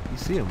 You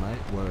see him, right?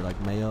 Where like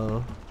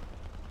Mayo.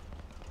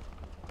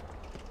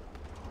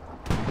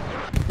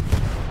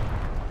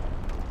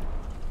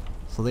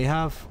 So they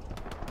have.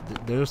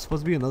 There's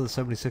supposed to be another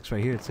 76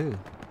 right here too.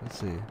 Let's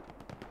see.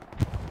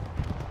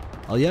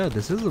 Oh yeah,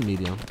 this is a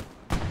medium.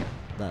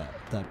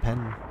 That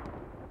pen.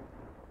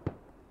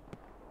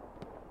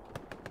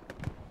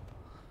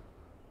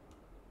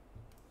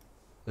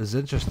 Is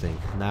interesting.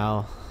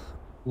 Now,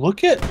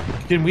 Look at.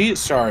 Can we?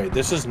 Sorry,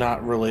 this is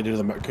not related to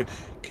the map.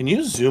 Can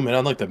you zoom in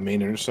on like the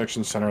main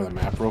intersection center of the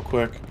map real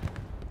quick?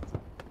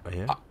 right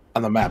here.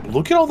 On the map,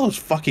 look at all those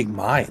fucking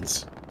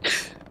mines.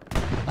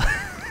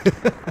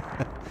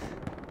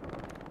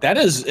 That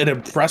is an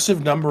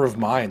impressive number of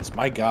mines.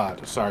 My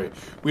god. Sorry.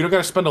 We don't got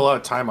to spend a lot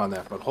of time on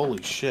that, but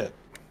holy shit.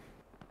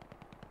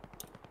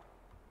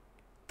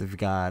 They've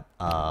got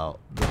all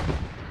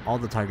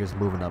the tigers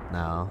moving up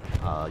now.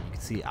 You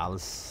can see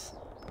Alice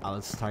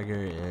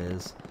Tiger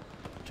is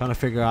trying to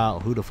figure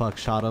out who the fuck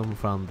shot him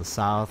from the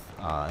south.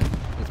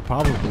 It's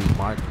probably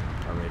Mark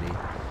already,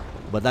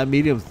 but that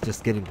medium's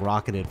just getting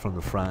rocketed from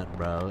the front,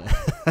 bro.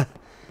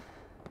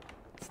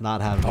 It's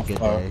not having a good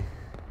day.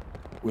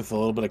 With a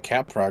little bit of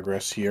cap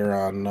progress here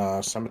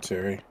on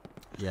Cemetery.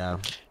 Yeah.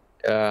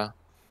 Yeah.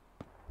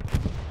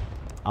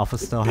 Alpha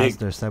still has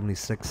their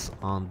 76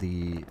 on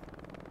the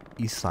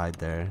east side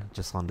there,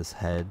 just on this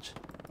hedge.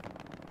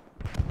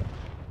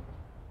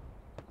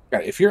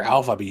 God, if you're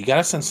Alpha, but you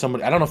gotta send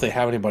somebody. I don't know if they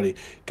have anybody.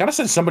 Gotta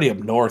send somebody up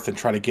north and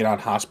try to get on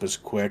Hospice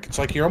quick. It's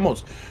like your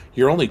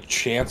only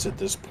chance at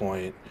this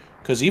point.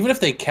 Because even if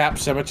they cap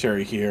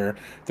Cemetery here,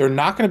 they're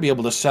not going to be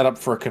able to set up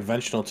for a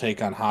conventional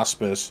take on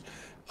Hospice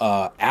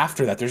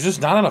after that. There's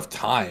just not enough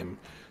time.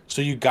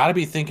 So you got to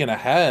be thinking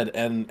ahead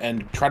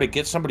and try to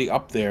get somebody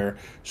up there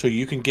so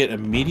you can get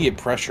immediate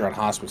pressure on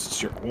Hospice.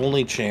 It's your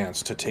only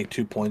chance to take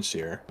 2 points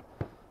here.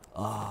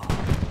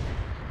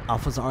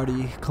 Alpha's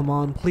already, come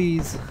on,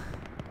 please.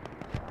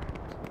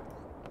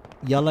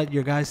 Yell at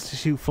your guys to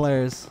shoot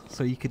flares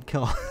so you can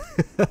kill.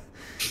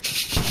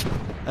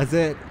 That's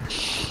it.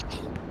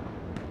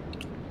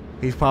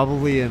 He's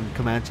probably in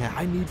command chat.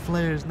 I need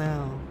flares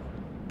now.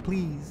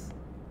 Please.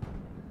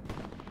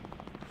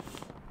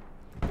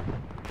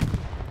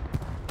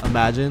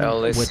 Imagine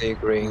LSC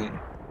green.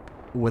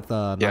 with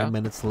 9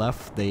 minutes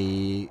left,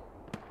 they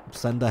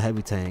send a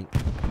heavy tank,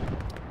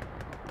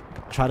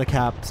 try to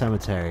cap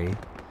Cemetery,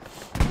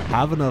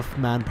 have enough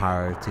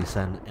manpower to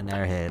send an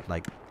airhead,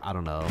 like, I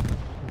don't know,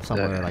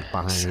 somewhere like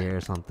behind here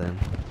or something,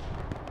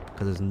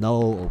 because there's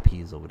no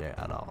OPs over there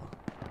at all.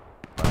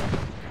 But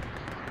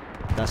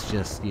that's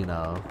just, you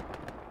know,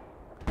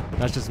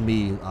 that's just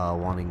me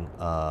wanting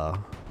a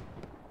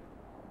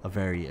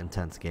very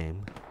intense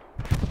game,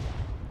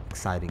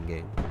 exciting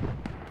game.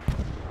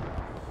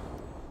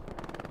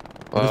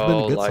 But it's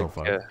been good so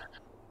far.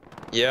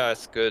 Yeah,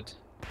 it's good.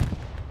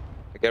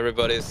 Like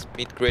everybody's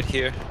meet grid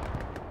here.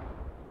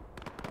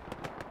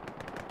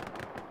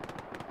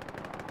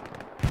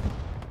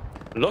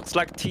 Looks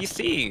like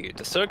TC.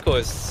 The circle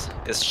is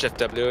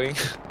shift Wing.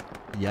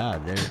 Yeah,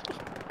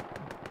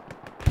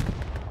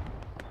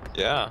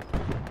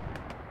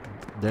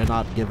 they're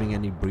not giving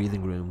any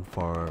breathing room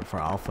for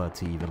Alpha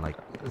to even like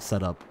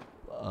set up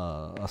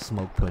a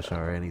smoke push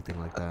or anything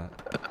like that.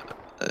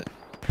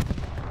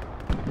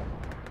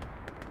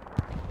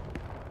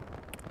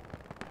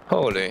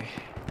 Holy.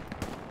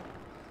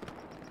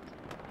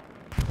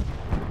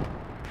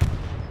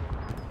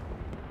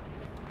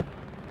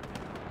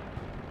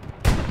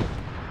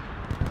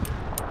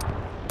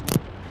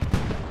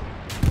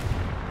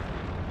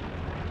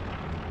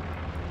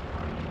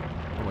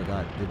 Oh my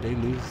god, did they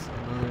lose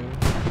another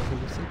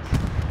 76?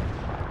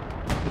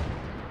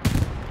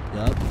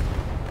 Yup,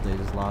 they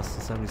just lost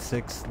to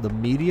 76. The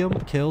medium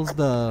kills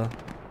the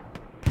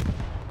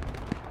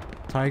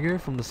tiger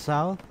from the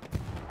south.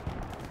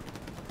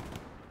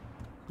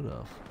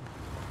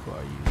 Who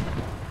are you?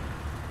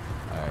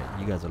 Alright,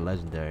 you guys are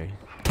legendary.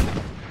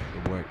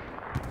 Good work.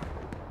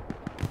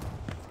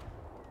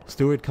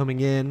 Stewart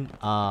coming in.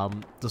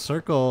 The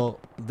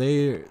circle,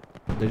 they're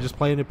just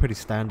playing it pretty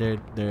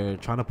standard. They're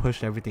trying to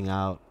push everything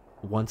out.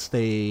 Once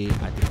I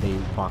think they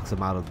box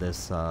them out of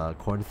this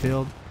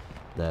cornfield,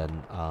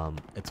 then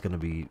it's gonna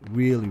be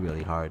really,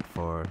 really hard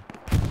for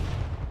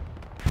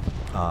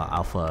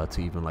Alpha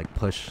to even like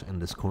push in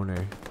this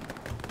corner.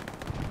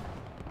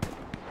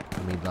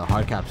 I mean, the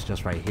hard cap's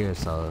just right here,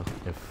 so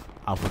if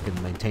Alpha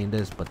can maintain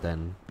this, but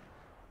then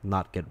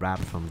not get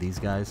wrapped from these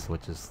guys,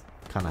 which is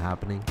kind of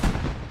happening,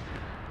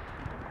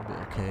 it'll be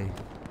okay.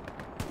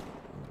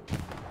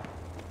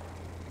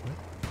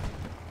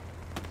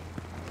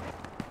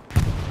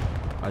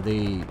 Are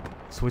they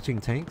switching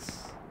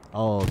tanks?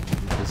 Oh,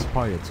 this is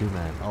probably a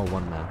 2-man. Oh,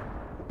 1-man.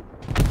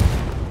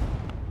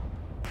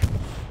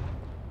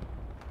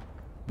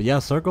 But yeah,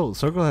 Circle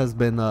has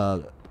been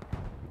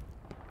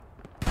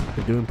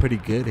doing pretty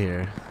good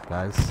here,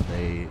 guys.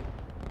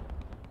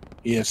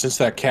 Yeah, since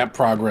that cap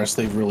progress,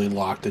 they've really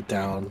locked it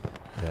down.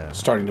 Yeah.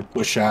 Starting to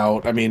push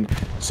out. I mean,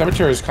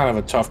 Cemetery is kind of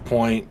a tough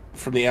point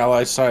from the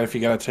Allies side if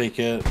you got to take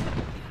it.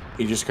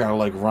 You just kind of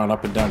like run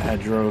up and down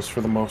hedgerows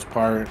for the most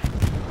part.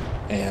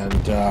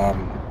 And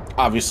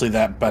obviously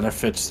that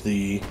benefits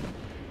the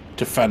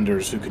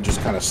defenders who can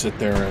just kind of sit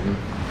there and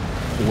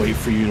wait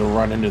for you to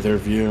run into their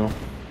view.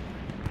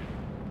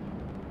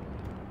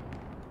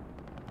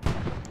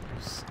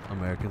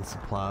 American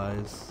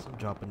supplies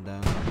dropping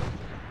down.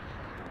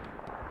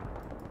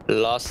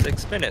 Last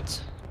 6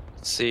 minutes.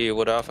 Let's see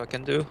what Alpha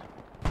can do.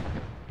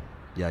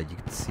 Yeah, you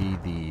can see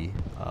the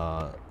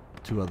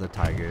 2 other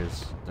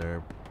Tigers.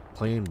 They're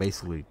playing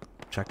basically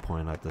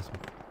checkpoint at this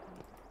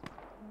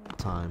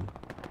time.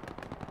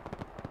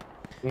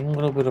 A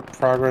little bit of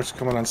progress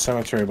coming on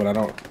Cemetery, but I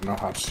don't know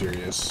how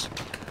serious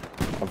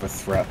of a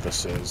threat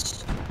this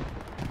is.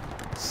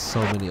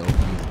 So many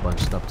OPs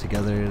bunched up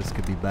together. This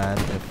could be bad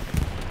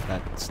if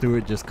that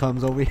Stewart just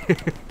comes over here.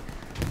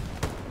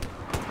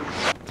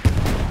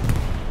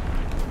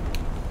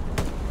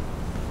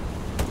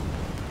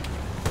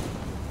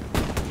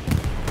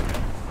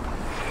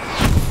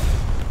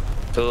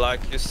 So like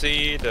you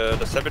see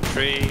the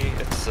cemetery,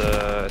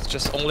 it's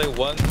just only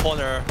one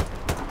corner.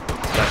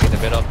 It's like in the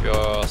middle of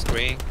your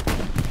screen.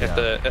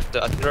 Yeah. If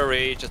the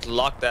artillery just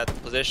lock that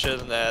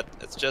position, that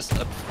it's just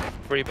a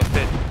free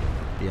buffet.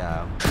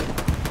 Yeah.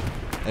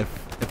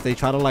 If they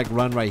try to like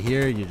run right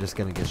here, you're just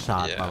gonna get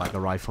shot by like a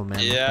rifleman.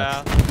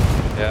 Yeah.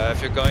 Yeah,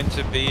 if you're going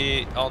to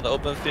be on the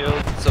open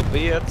field, so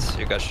be it,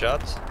 you got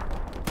shot.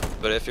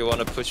 But if you want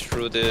to push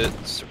through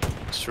this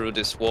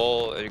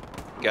wall, you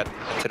get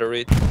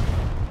artillery.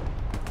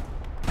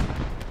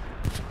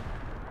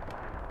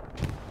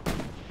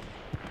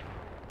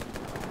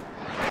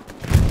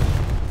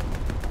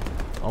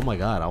 Oh my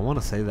god, I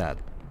want to say that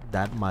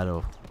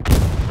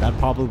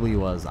probably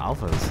was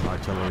Alpha's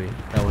artillery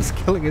that was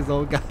killing his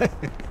own guys.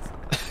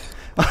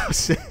 Oh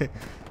shit.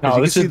 No,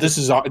 this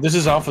is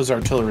Alpha's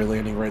artillery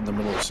landing right in the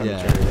middle of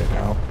Cemetery right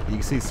now. You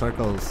can see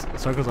Circle's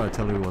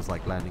artillery was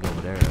like landing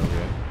over there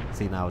earlier.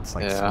 See, now it's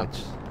like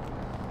switched.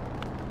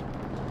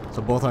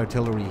 So both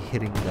artillery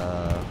hitting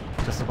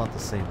just about the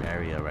same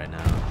area right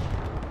now.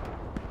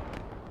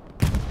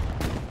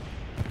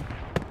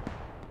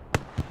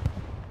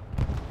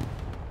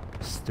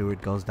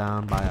 Stewart goes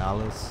down by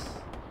Alice.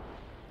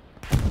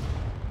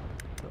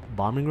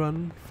 Bombing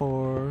run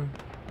for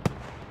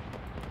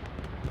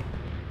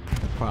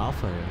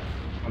Alpha here.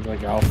 Sounds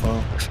like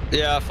Alpha.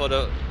 Yeah, for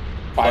the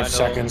 5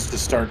 seconds to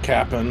start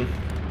capping.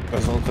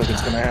 Doesn't look like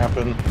it's gonna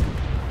happen.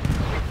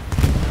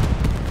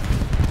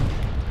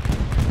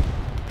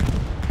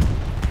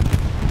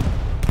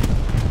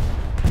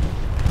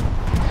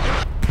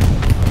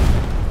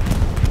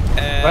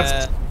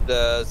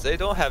 And they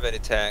don't have any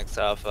tanks,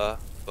 Alpha.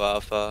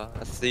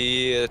 I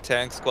see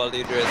tank squad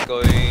leader is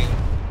going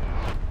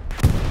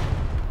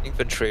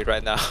infantry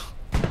right now.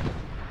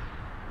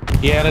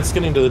 Yeah, and it's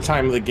getting to the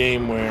time of the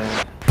game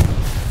where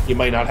you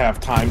might not have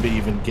time to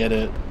even get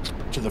it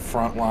to the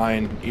front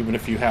line, even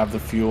if you have the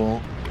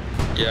fuel.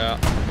 Yeah.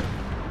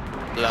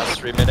 Last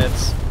 3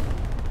 minutes.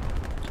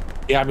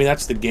 Yeah, I mean,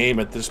 that's the game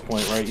at this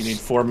point, right? You need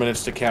 4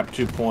 minutes to cap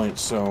 2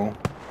 points, so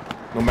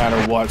no matter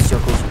what,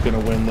 Circle's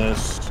going to win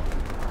this.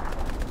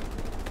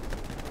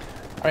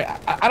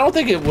 I don't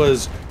think it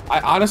was...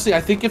 honestly,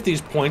 I think if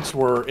these points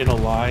were in a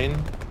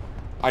line,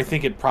 I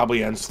think it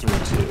probably ends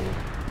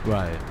 3-2.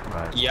 Right.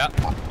 Yeah.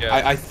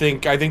 I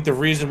think the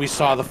reason we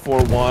saw the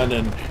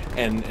 4-1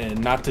 and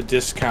not to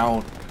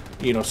discount,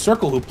 you know,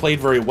 Circle, who played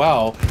very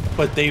well,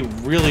 but they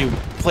really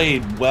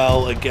played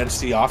well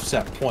against the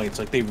offset points.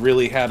 Like, they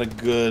really had a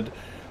good,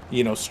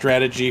 you know,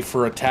 strategy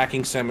for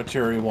attacking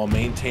Cemetery while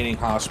maintaining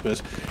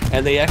Hospice,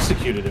 and they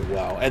executed it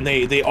well. And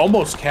they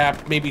almost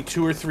capped maybe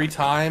 2 or 3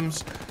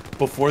 times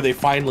before they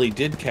finally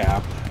did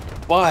cap.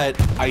 But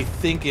I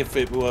think if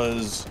it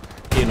was,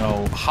 you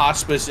know,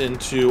 Hospice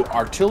into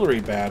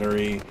artillery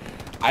battery,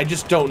 I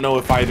just don't know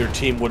if either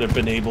team would have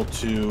been able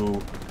to,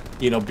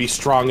 you know, be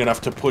strong enough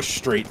to push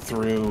straight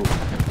through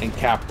and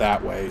cap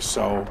that way.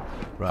 So,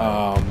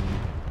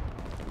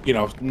 you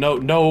know,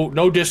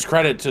 no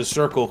discredit to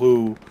Circle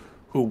who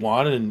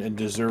won and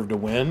deserved to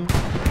win.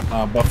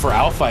 But for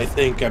Alpha, I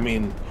think, I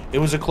mean, it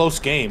was a close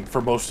game for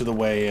most of the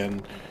way,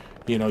 and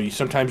you know,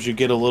 sometimes you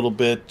get a little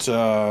bit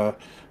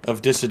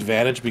of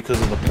disadvantage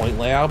because of the point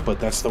layout, but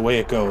that's the way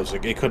it goes.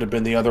 Like, it could have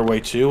been the other way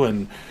too,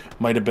 and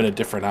might have been a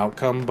different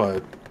outcome.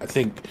 But I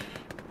think,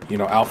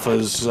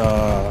 Alpha's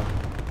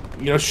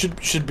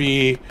should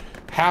be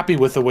happy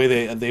with the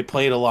way they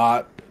played a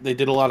lot. They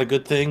did a lot of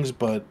good things,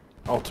 but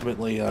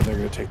ultimately they're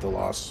going to take the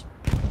loss.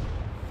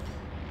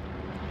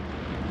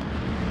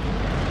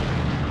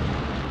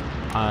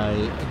 I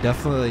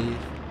definitely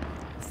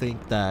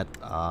think that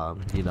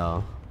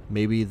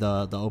maybe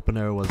the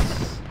opener was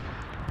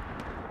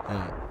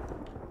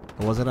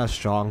it wasn't as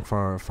strong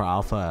for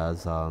Alpha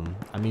as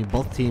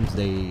both teams,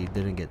 they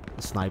didn't get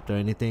sniped or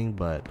anything,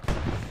 but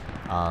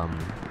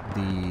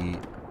the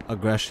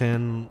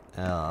aggression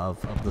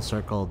of the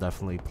circle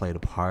definitely played a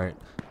part.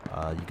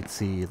 You could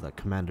see the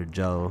Commander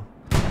Joe.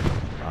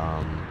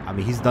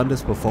 He's done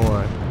this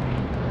before.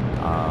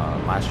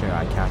 Last year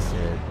I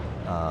casted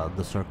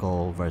the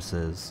circle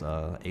versus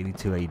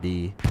 82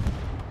 AD,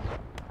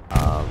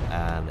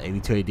 and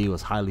 82 AD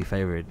was highly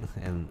favored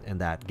in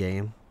that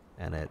game,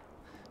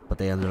 but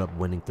they ended up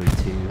winning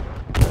 3-2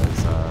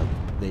 because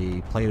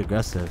they played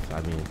aggressive.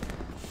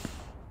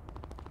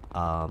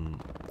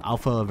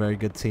 Alpha, a very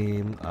good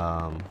team.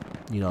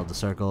 The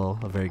circle,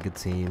 a very good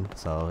team.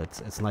 So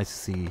it's nice to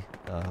see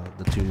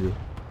the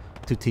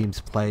two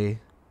teams play.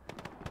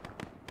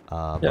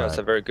 It's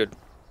a very good.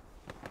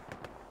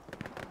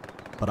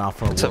 But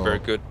Alpha will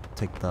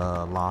take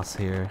the loss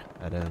here,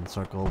 and then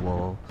Circle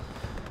will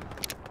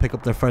pick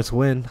up their first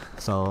win.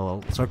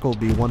 So Circle will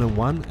be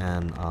 1-1,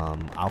 and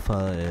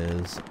Alpha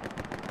is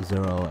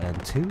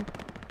 0-2.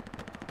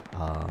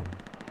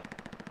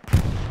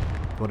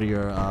 What are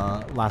your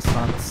last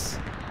thoughts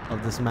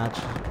of this match,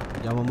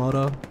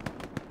 Yamamoto?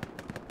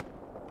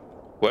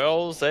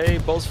 Well, they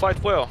both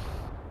fight well,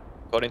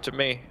 according to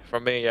me.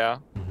 From me, yeah.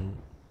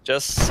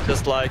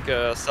 Just like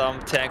some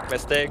tank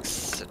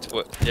mistakes,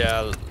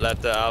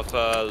 let the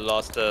Alpha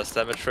lost the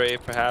symmetry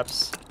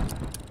perhaps.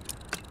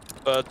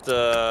 But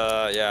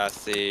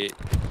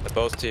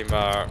both team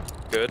are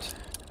good,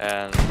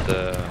 and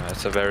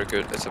it's a very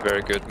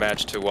good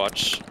match to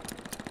watch.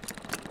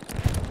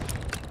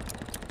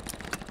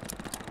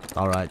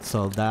 All right,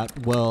 so that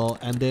will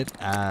end it,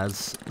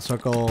 as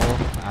Circle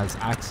as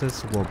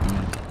Axis will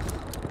beat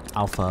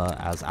Alpha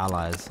as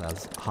Allies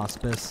as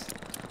Hospice.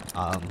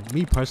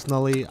 Me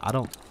personally,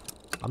 I'm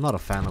not a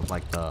fan of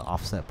like the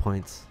offset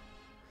points.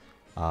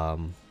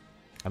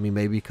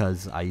 Maybe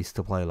because I used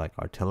to play like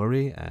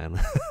artillery, and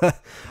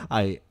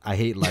I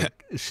hate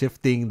like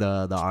shifting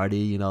the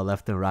RD,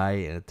 left and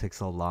right, and it takes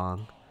so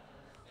long.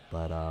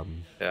 But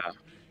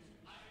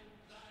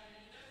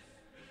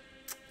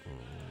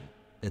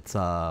it's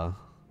not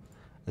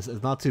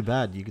too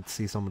bad. You could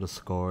see some of the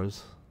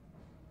scores.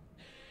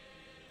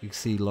 You can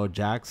see Lord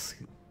Jacks,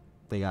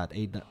 they got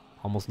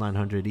almost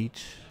 900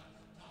 each.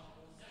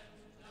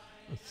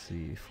 Let's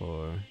see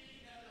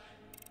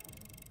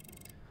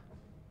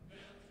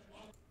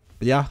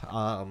but yeah,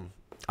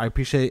 I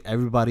appreciate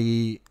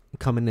everybody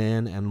coming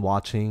in and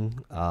watching.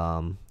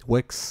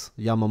 Wix,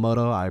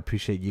 Yamamoto, I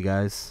appreciate you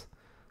guys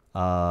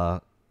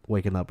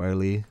waking up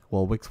early.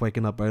 Well, Wix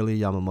waking up early,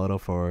 Yamamoto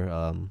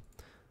for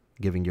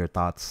giving your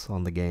thoughts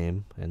on the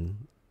game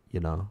and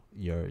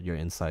your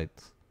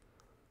insights.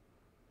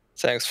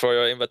 Thanks for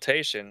your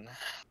invitation,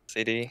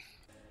 cidi.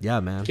 Yeah,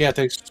 man. Yeah,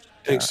 thanks,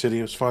 cidi.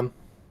 It was fun.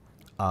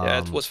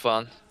 It was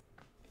fun.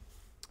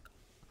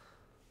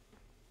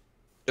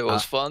 It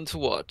was fun to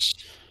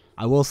watch.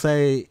 I will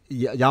say,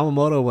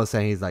 Yamamoto was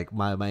saying he's like,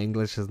 my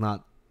English is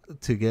not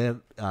too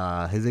good.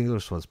 His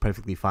English was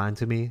perfectly fine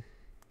to me.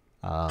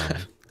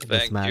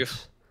 This match. You.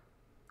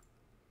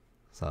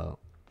 So,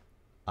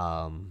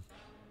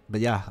 but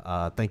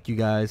yeah, thank you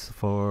guys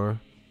for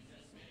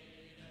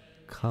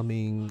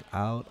coming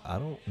out. I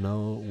don't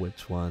know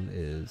which one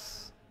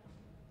is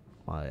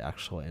my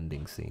actual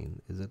ending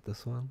scene. Is it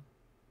this one?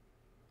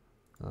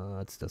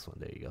 It's this one.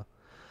 There you go.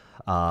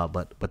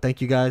 But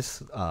thank you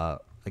guys.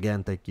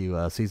 Again, thank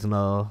you,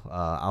 Seasonal,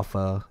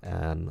 Alpha,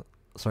 and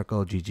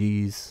Circle.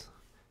 GGs,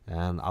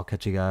 and I'll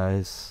catch you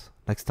guys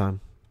next time.